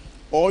meeting.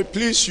 Or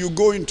please, you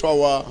go into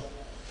our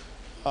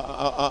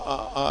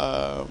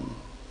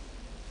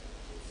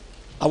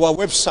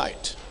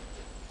website,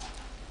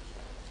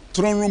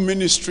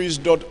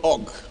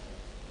 throneroomministries.org,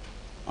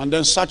 and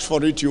then search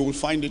for it. You will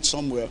find it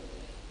somewhere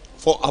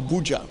for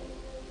Abuja,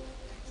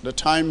 the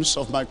times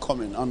of my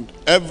coming. And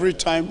every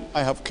time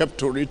I have kept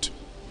to it.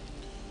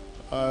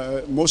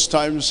 Most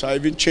times I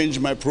even change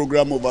my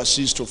program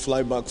overseas to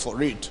fly back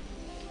for it,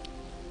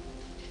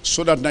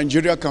 so that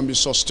Nigeria can be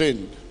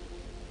sustained.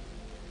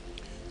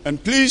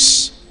 And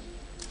please,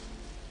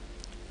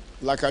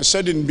 like I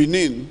said in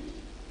Benin,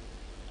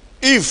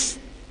 if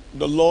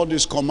the Lord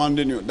is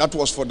commanding you, that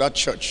was for that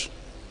church,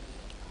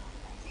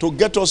 to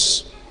get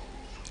us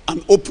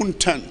an open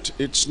tent,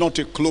 it's not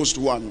a closed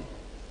one.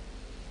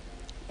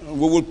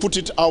 We will put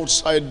it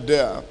outside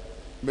there,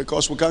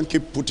 because we can't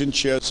keep putting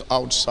chairs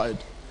outside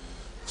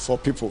for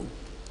people.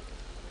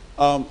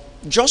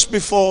 Just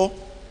before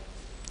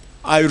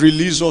I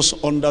release us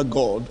under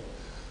God,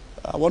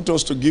 I want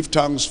us to give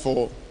thanks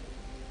for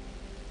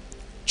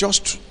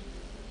just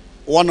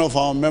one of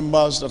our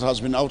members that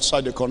has been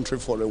outside the country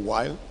for a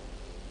while.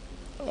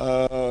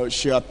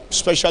 She had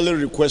specially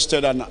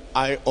requested, and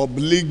I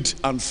obliged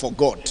and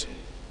forgot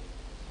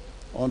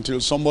until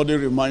somebody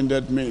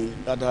reminded me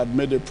that I had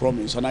made a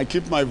promise, and I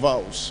keep my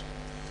vows.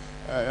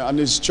 And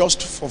it's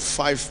just for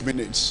 5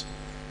 minutes.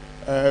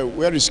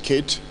 Where is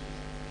Kate?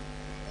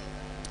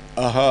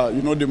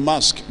 You know the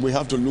mask, we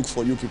have to look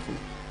for you people.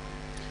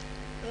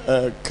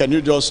 Can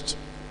you just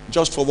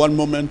for one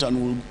moment,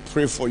 and we'll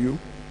pray for you.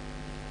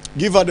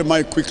 Give her the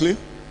mic quickly.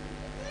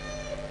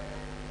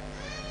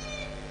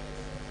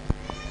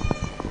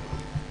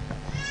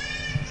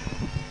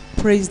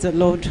 Praise the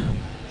Lord.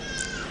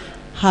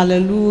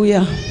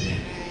 Hallelujah.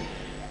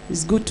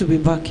 It's good to be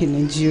back in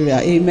Nigeria.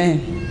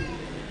 Amen.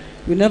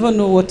 You never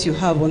know what you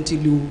have until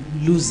you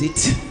lose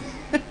it.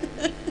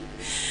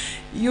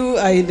 You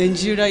are in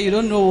Nigeria, you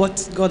don't know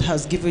what God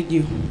has given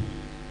you.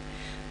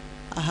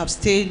 I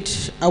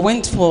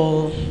went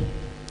for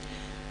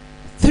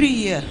 3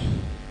 years.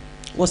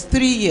 It was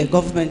 3 years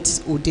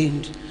government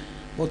ordained.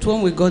 But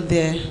when we got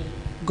there,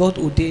 God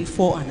ordained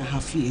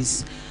 4.5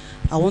 years.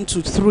 I want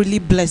to truly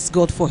bless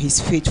God for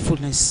his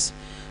faithfulness,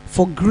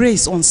 for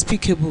grace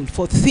unspeakable,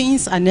 for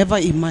things I never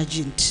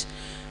imagined,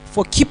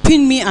 for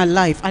keeping me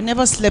alive. I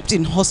never slept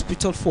in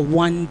hospital for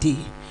 1 day.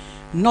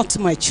 Not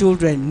my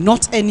children,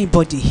 not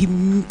anybody. He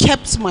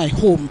kept my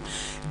home,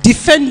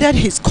 defended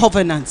his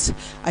covenants.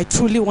 I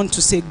truly want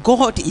to say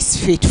God is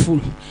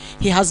faithful.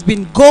 He has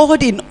been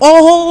God in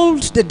all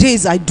the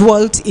days I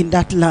dwelt in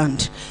that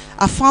land.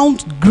 I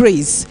found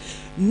grace,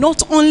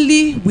 not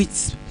only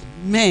with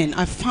men,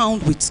 I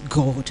found with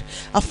God.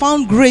 I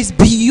found grace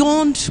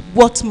beyond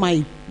what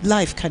my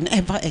life can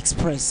ever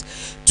express.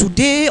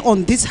 Today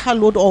on this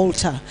hallowed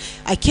altar,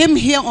 I came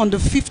here on the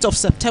 5th of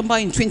September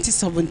in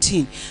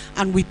 2017,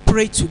 and we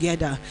prayed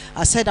together.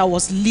 I said I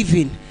was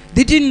leaving,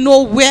 didn't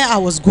know where I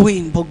was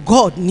going, but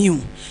God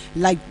knew.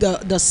 Like the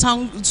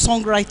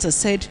songwriter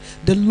said,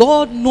 the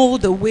Lord knows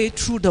the way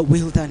through the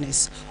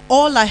wilderness.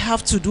 All I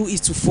have to do is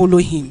to follow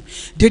him.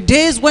 The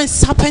days when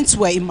serpents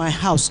were in my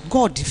house,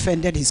 God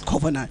defended his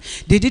covenant.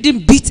 They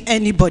didn't beat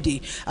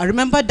anybody. I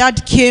remember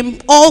Dad came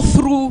all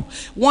through.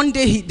 One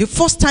day, the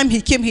first time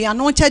he came, he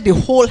anointed the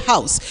whole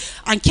house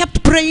and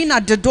kept praying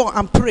at the door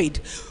and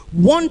prayed.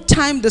 One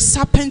time the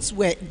serpents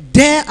were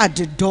there at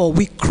the door.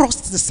 We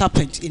crossed the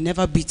serpent. He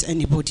never beat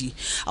anybody.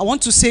 I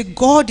want to say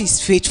God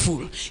is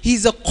faithful.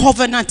 He's a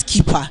covenant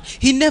keeper.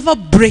 He never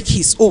breaks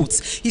his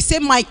oaths. He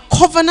said, my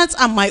covenant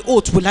and my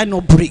oath will I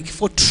not break.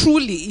 For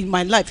truly in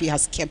my life he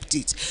has kept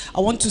it.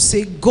 I want to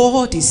say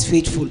God is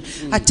faithful.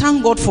 I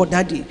thank God for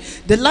Daddy.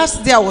 The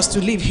last day I was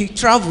to leave, he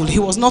traveled. He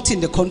was not in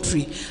the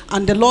country.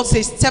 And the Lord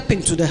said, step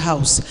into the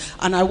house.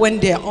 And I went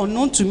there.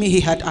 Unknown to me,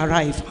 he had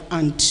arrived.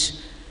 And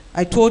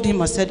I told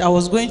him, I said, I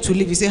was going to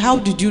leave. He said, how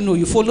did you know?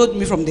 You followed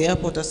me from the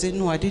airport. I said,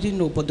 no, I didn't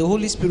know. But the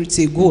Holy Spirit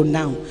said, go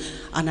now.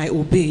 And I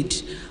obeyed.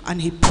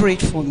 And he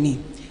prayed for me.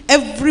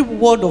 Every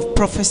word of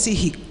prophecy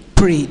he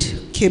prayed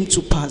came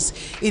to pass.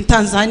 In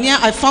Tanzania,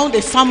 I found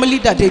a family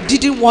that they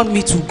didn't want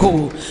me to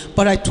go.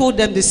 But I told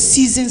them the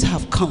seasons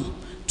have come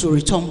to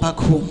return back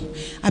home.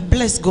 I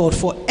bless God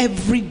for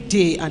every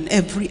day and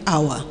every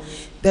hour.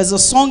 There's a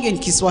song in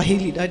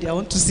Kiswahili, Daddy, I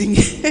want to sing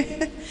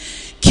it.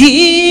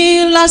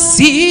 Kila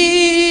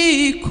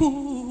siku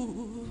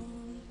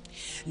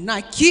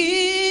na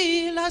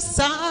kila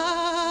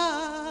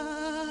saa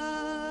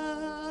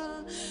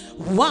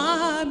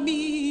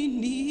waaminifu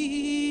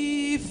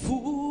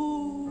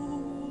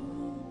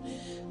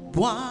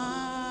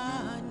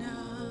Bwana.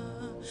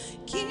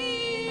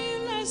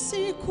 Kila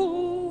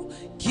siku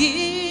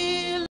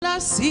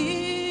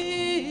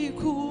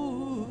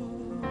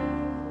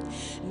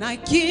na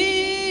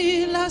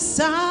kila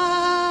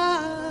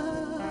saa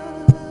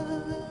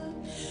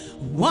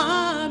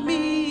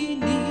Waminifu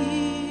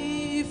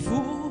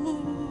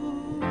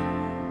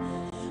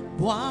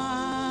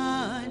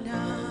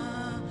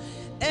Bwana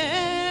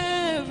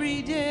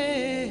every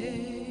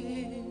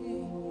day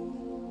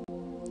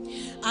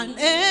and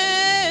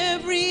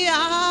every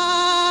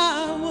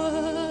hour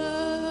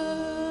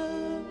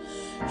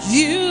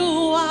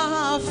you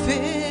are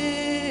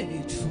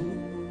faithful.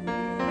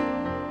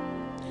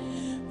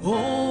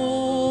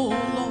 Oh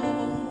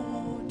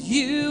Lord,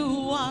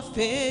 you are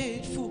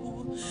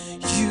faithful.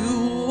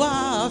 You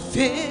are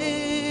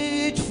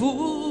faithful.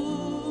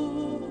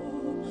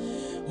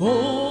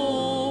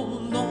 Oh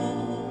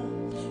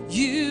Lord,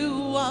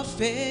 you are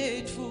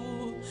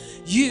faithful.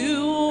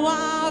 You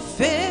are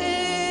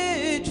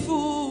faithful.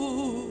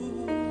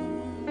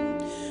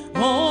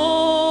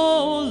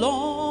 Oh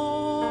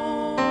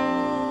Lord,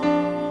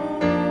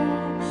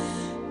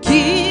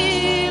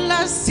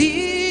 kila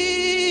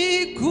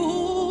siku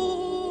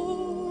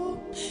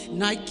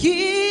na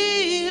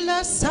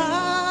kila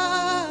saa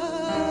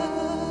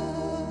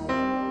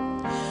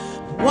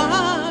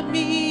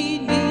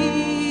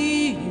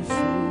waminifu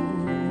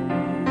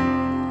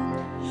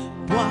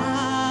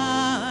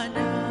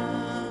Bwana.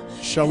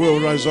 Shall we all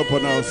rise up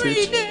on our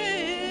feet?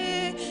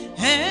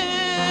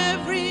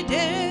 Every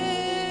day,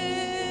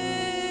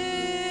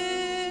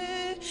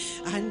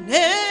 and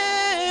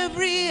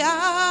every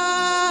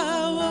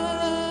hour,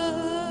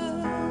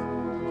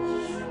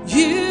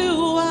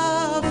 you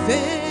are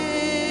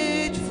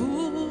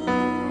faithful.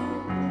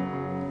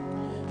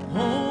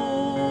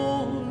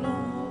 Oh Lord.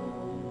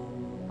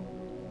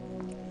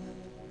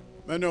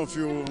 Many of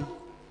you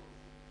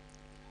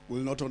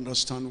will not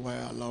understand why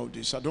I allow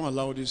this. I don't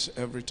allow this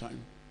every time,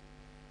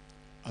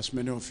 as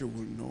many of you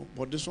will know.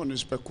 But this one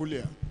is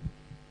peculiar.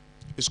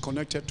 It's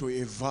connected to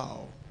a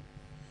vow.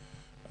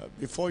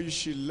 Before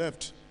she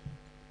left,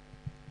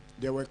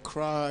 there were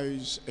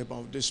cries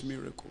about this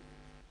miracle.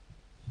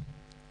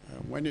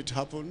 When it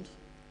happened,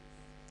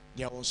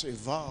 there was a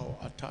vow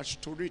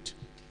attached to it.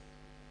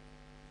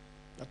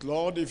 That,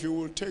 Lord, if you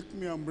will take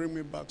me and bring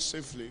me back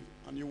safely,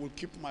 and you will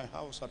keep my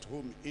house at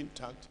home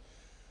intact,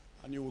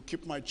 and you will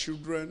keep my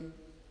children,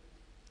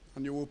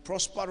 and you will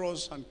prosper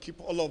us and keep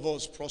all of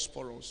us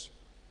prosperous,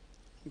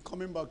 I'm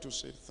coming back to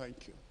say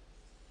thank you.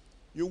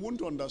 You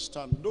won't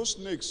understand. Those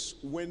snakes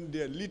went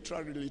there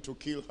literally to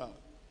kill her.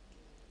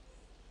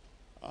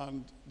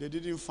 And they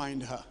didn't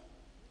find her.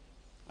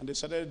 And they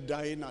started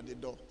dying at the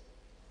door.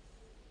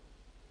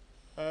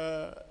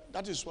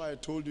 That is why I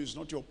told you it's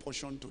not your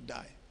portion to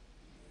die.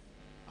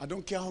 I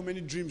don't care how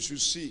many dreams you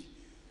see.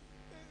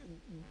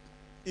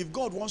 If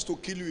God wants to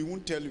kill you, he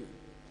won't tell you.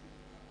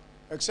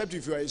 Except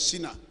if you are a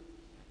sinner.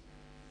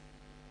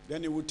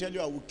 Then he will tell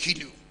you, I will kill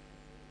you.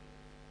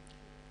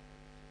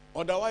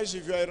 Otherwise,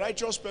 if you are a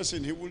righteous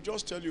person, he will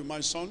just tell you, my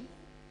son,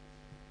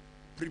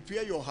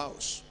 prepare your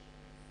house.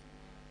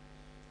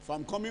 If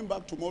I'm coming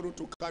back tomorrow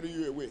to carry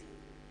you away.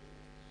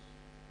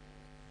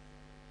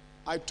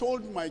 I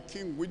told my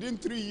king, within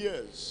 3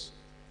 years,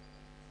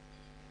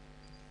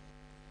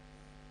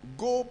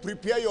 go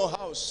prepare your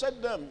house. Set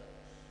them.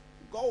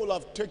 God will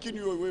have taken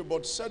you away,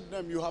 but set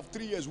them, you have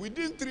 3 years.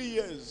 Within 3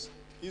 years,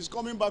 he's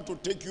coming back to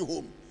take you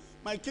home.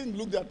 My king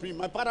looked at me,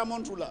 my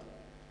paramount ruler.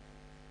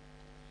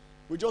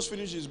 We just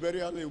finished his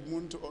burial a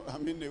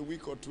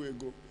week or two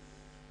ago.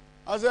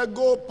 I said,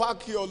 go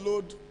pack your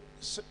load,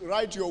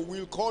 write your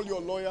will, call your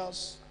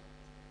lawyers.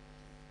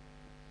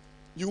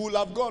 You will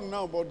have gone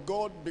now, but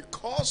God,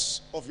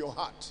 because of your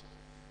heart,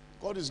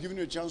 God is giving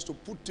you a chance to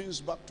put things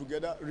back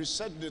together,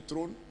 reset the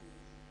throne,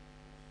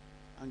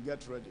 and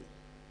get ready.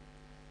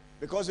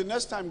 Because the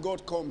next time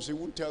God comes, he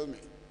won't tell me.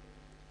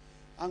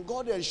 And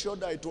God ensured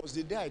that it was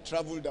the day I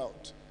traveled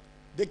out.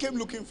 They came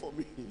looking for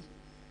me.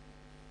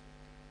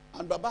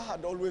 And Baba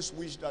had always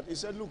wished that. He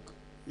said, look,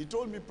 he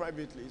told me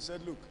privately, he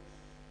said, look,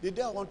 the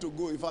day I want to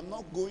go, if I'm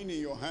not going in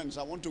your hands,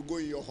 I want to go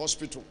in your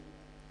hospital.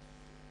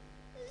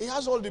 He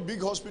has all the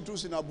big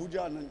hospitals in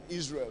Abuja and in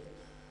Israel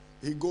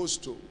he goes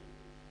to.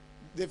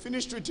 They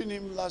finished treating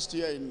him last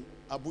year in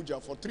Abuja.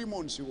 For 3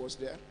 months he was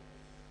there.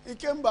 He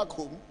came back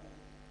home.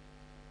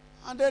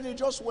 And then he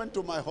just went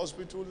to my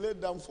hospital, laid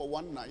down for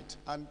one night,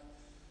 and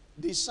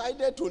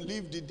decided to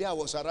leave the day I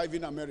was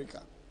arriving in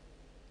America.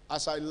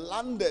 As I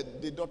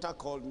landed, the daughter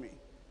called me.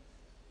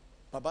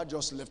 Baba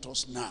just left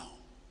us now.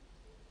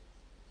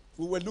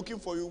 We were looking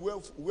for you.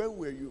 Where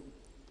were you?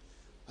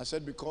 I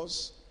said,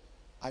 because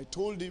I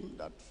told him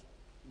that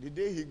the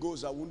day he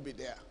goes, I won't be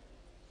there.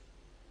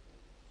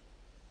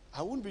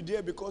 I won't be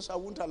there because I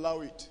won't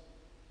allow it.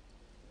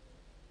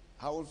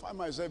 I will find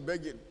myself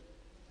begging.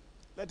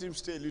 Let him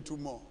stay a little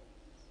more.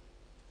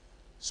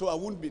 So I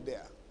won't be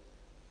there.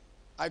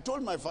 I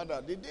told my father,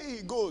 the day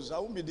he goes, I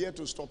won't be there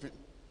to stop him.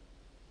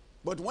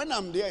 But when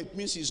I'm there, it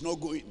means he's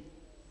not going.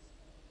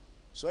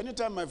 So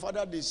anytime my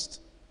father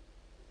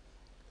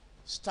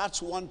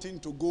starts wanting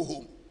to go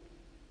home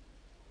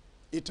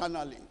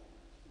eternally,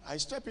 I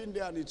step in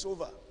there and it's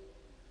over.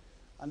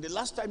 And the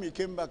last time he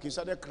came back, he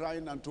started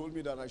crying and told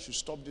me that I should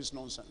stop this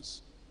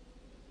nonsense.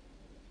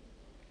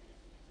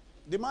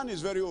 The man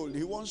is very old.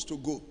 He wants to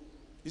go.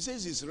 He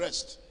says it's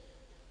rest.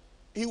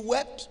 He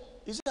wept.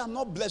 He said, I'm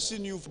not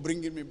blessing you for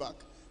bringing me back.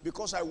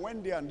 Because I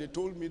went there and they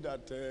told me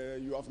that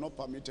you have not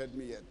permitted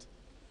me yet.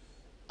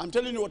 I'm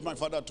telling you what my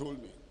father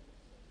told me.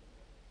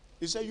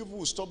 He said, you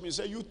people stop me. He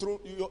said,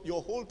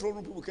 your whole throne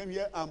room people came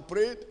here and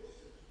prayed.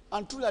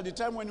 And truly at the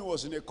time when he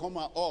was in a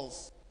coma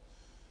off,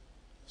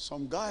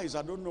 some guys,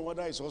 I don't know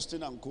whether it's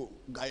Austin and Co,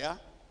 Gaia,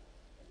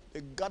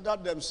 they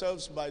gathered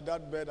themselves by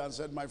that bed and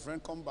said, my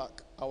friend, come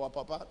back. Our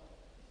papa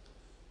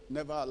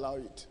never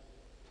allowed it.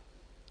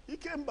 He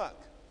came back.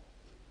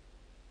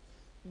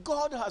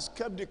 God has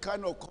kept the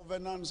kind of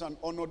covenants and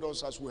honored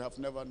us as we have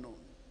never known.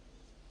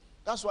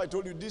 That's why I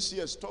told you this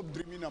year, stop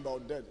dreaming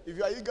about death. If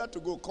you are eager to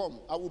go, come.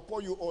 I will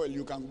pour you oil,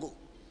 you can go.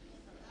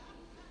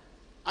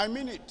 I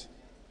mean it.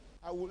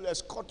 I will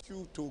escort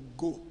you to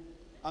go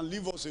and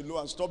leave us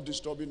alone and stop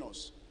disturbing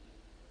us.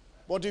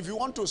 But if you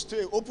want to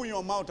stay, open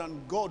your mouth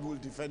and God will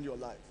defend your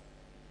life.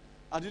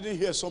 I didn't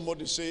hear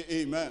somebody say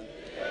amen.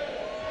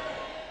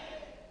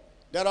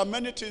 There are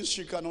many things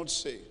she cannot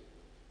say.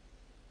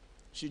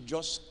 She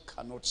just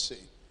cannot say.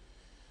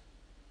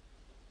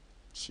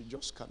 She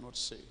just cannot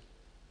say.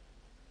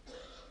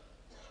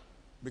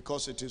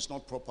 Because it is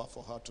not proper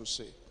for her to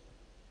say.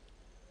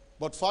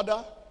 But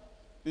Father,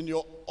 in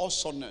your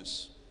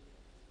awesomeness,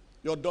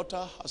 your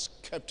daughter has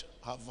kept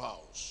her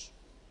vows.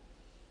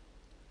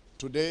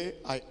 Today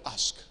I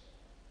ask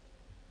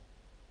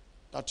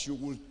that you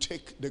will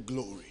take the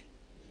glory.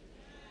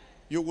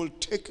 You will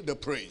take the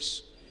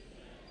praise.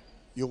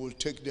 You will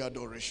take the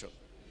adoration.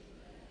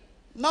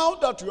 Now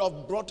that you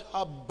have brought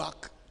her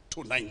back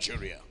to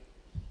Nigeria,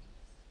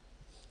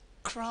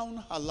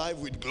 crown her life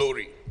with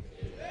glory.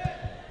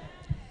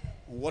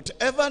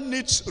 Whatever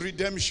needs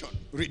redemption,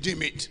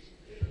 redeem it.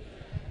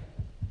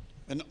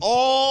 And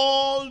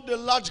all the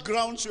large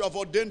grounds you have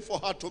ordained for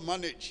her to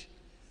manage,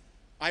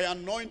 I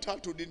anoint her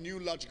to the new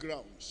large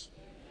grounds.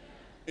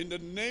 In the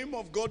name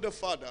of God the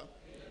Father,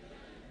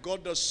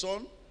 God the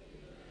Son,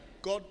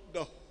 God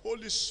the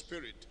Holy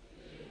Spirit.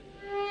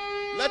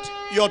 Let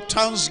your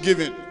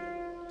thanksgiving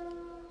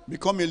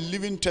become a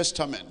living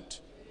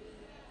testament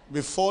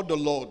before the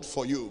Lord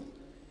for you.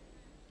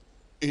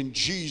 In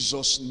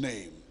Jesus'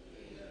 name.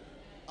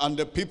 And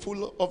the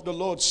people of the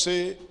Lord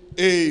say,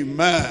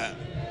 amen.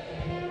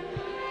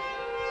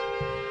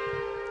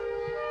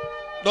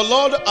 The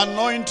Lord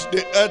anoint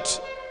the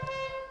earth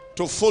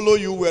to follow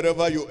you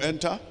wherever you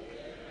enter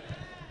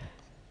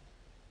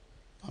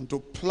and to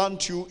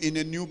plant you in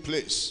a new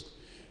place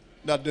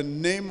that the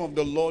name of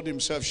the Lord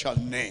himself shall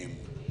name.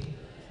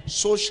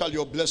 So shall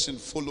your blessing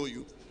follow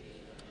you.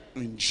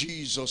 In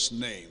Jesus'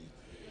 name.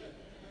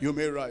 You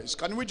may rise.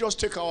 Can we just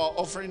take our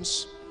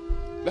offerings?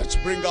 Let's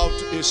bring out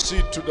a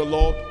seed to the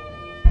Lord.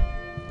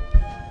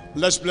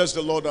 Let's bless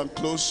the Lord and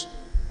close.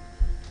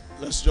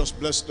 Let's just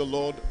bless the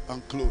Lord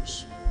and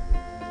close.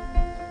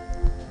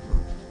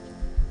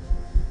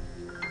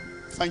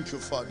 Thank you,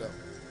 Father.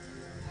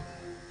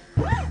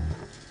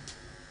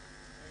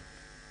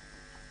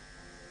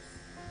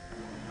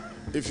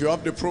 If you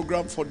have the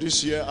program for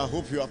this year, I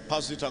hope you have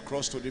passed it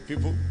across to the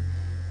people.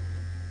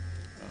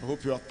 I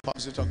hope you have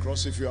passed it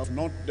across. If you have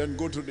not, then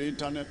go to the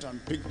internet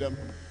and pick them.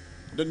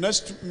 The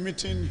next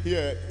meeting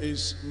here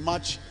is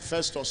March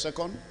 1st or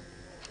 2nd?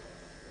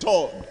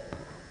 3rd.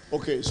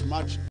 Okay, it's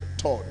March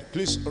 3rd.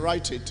 Please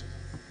write it.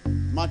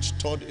 March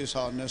 3rd is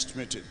our next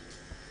meeting.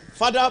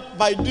 Father,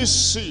 by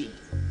this seed,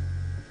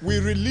 we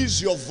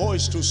release your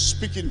voice to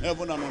speak in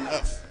heaven and on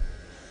earth,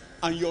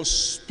 and your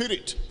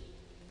spirit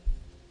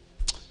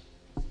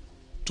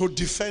to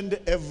defend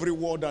every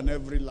word and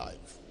every life.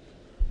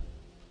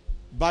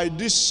 By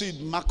this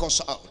seed, mark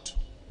us out.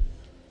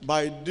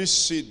 By this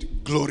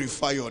seed,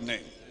 glorify your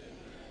name.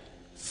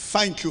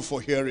 Thank you for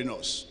hearing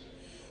us.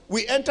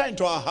 We enter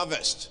into our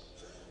harvest.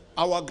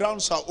 Our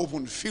grounds are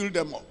open. Fill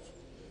them up.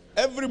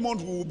 Every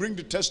month we will bring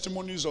the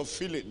testimonies of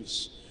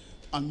feelings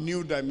and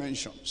new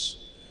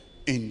dimensions.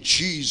 In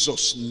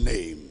Jesus'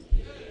 name.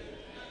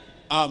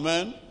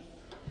 Amen.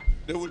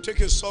 They will take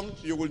a song.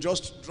 You will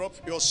just drop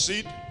your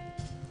seed.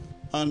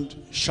 And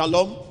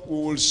shalom.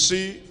 We will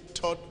see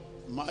 3rd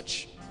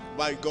March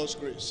by God's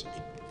grace.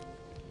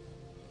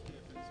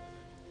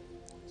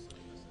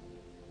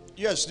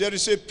 Yes, there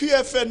is a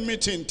PFN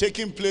meeting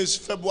taking place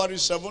February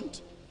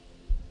 7th.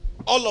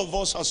 All of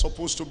us are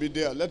supposed to be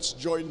there. Let's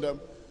join them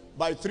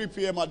by 3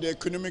 p.m. at the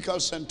Economical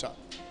Center.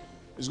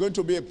 It's going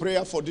to be a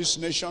prayer for this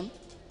nation.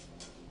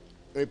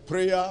 A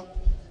prayer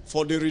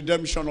for the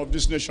redemption of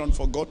this nation,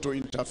 for God to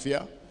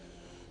interfere.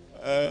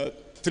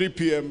 3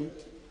 p.m.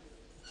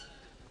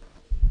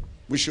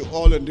 We should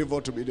all endeavor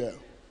to be there.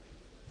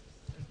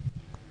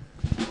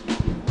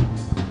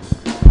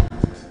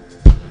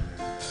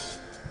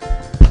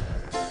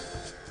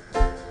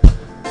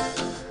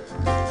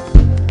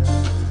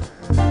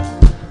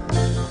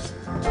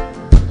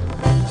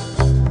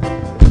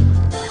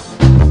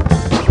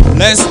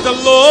 Bless the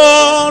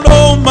Lord,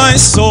 oh my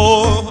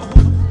soul,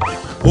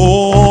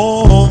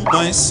 oh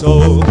my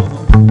soul.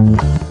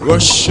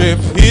 Worship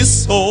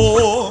his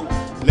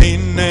holy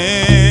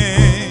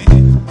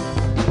name.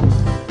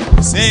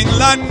 Sing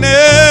like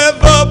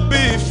never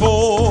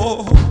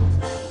before.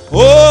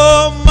 Oh,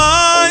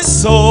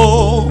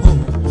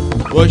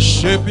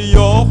 worship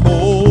your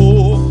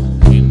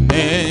holy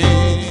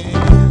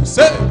name.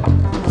 Say,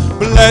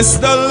 bless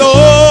the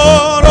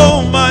Lord,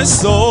 oh my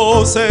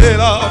soul. Say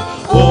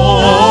loud,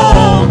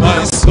 oh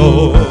my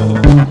soul,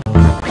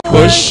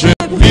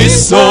 worship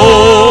His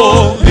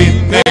holy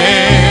name.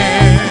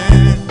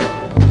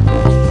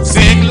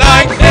 Sing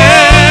like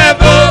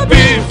never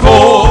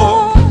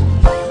before,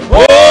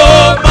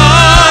 oh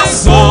my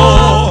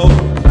soul,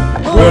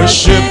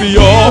 worship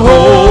your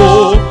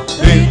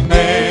holy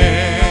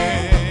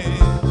name.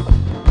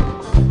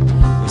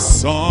 The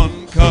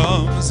sun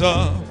comes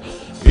up,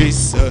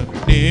 it's a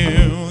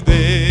new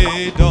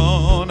day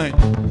dawning.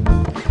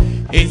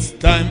 It's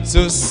time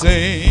to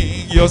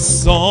sing your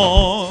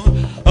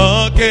song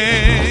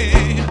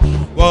again.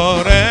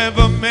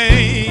 Whatever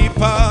may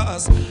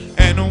pass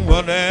and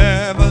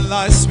whatever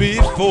lies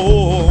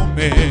before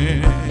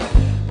me,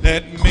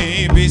 let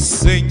me be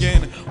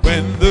singing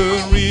when the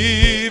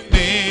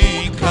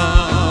evening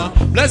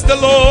comes. Bless the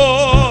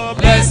Lord,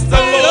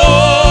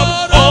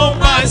 oh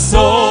my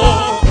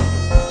soul,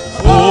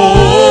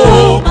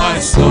 oh my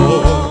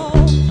soul,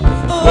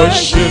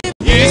 worship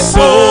His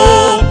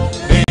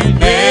holy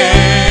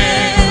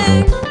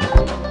name.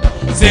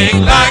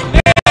 Sing like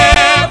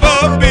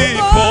never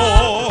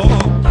before,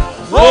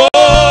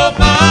 oh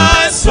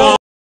my soul,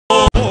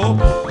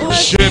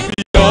 worship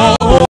your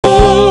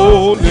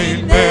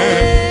holy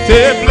name.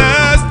 Say,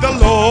 bless the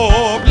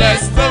Lord,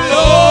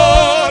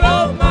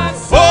 oh my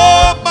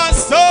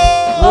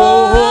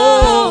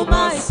soul,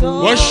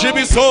 worship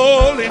His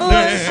holy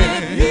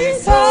name,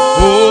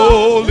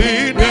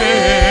 holy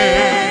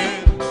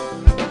name.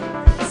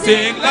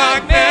 Sing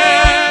like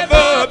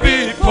never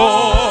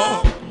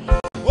before,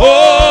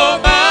 oh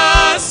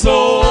my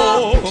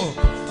soul,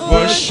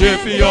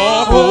 worship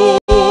your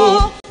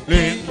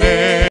holy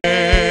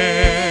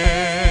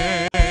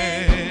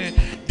name.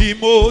 The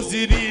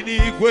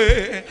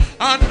Mozirinigwe,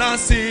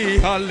 Anasi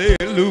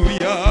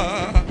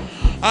hallelujah,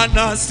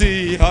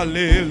 Anasi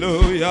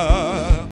hallelujah.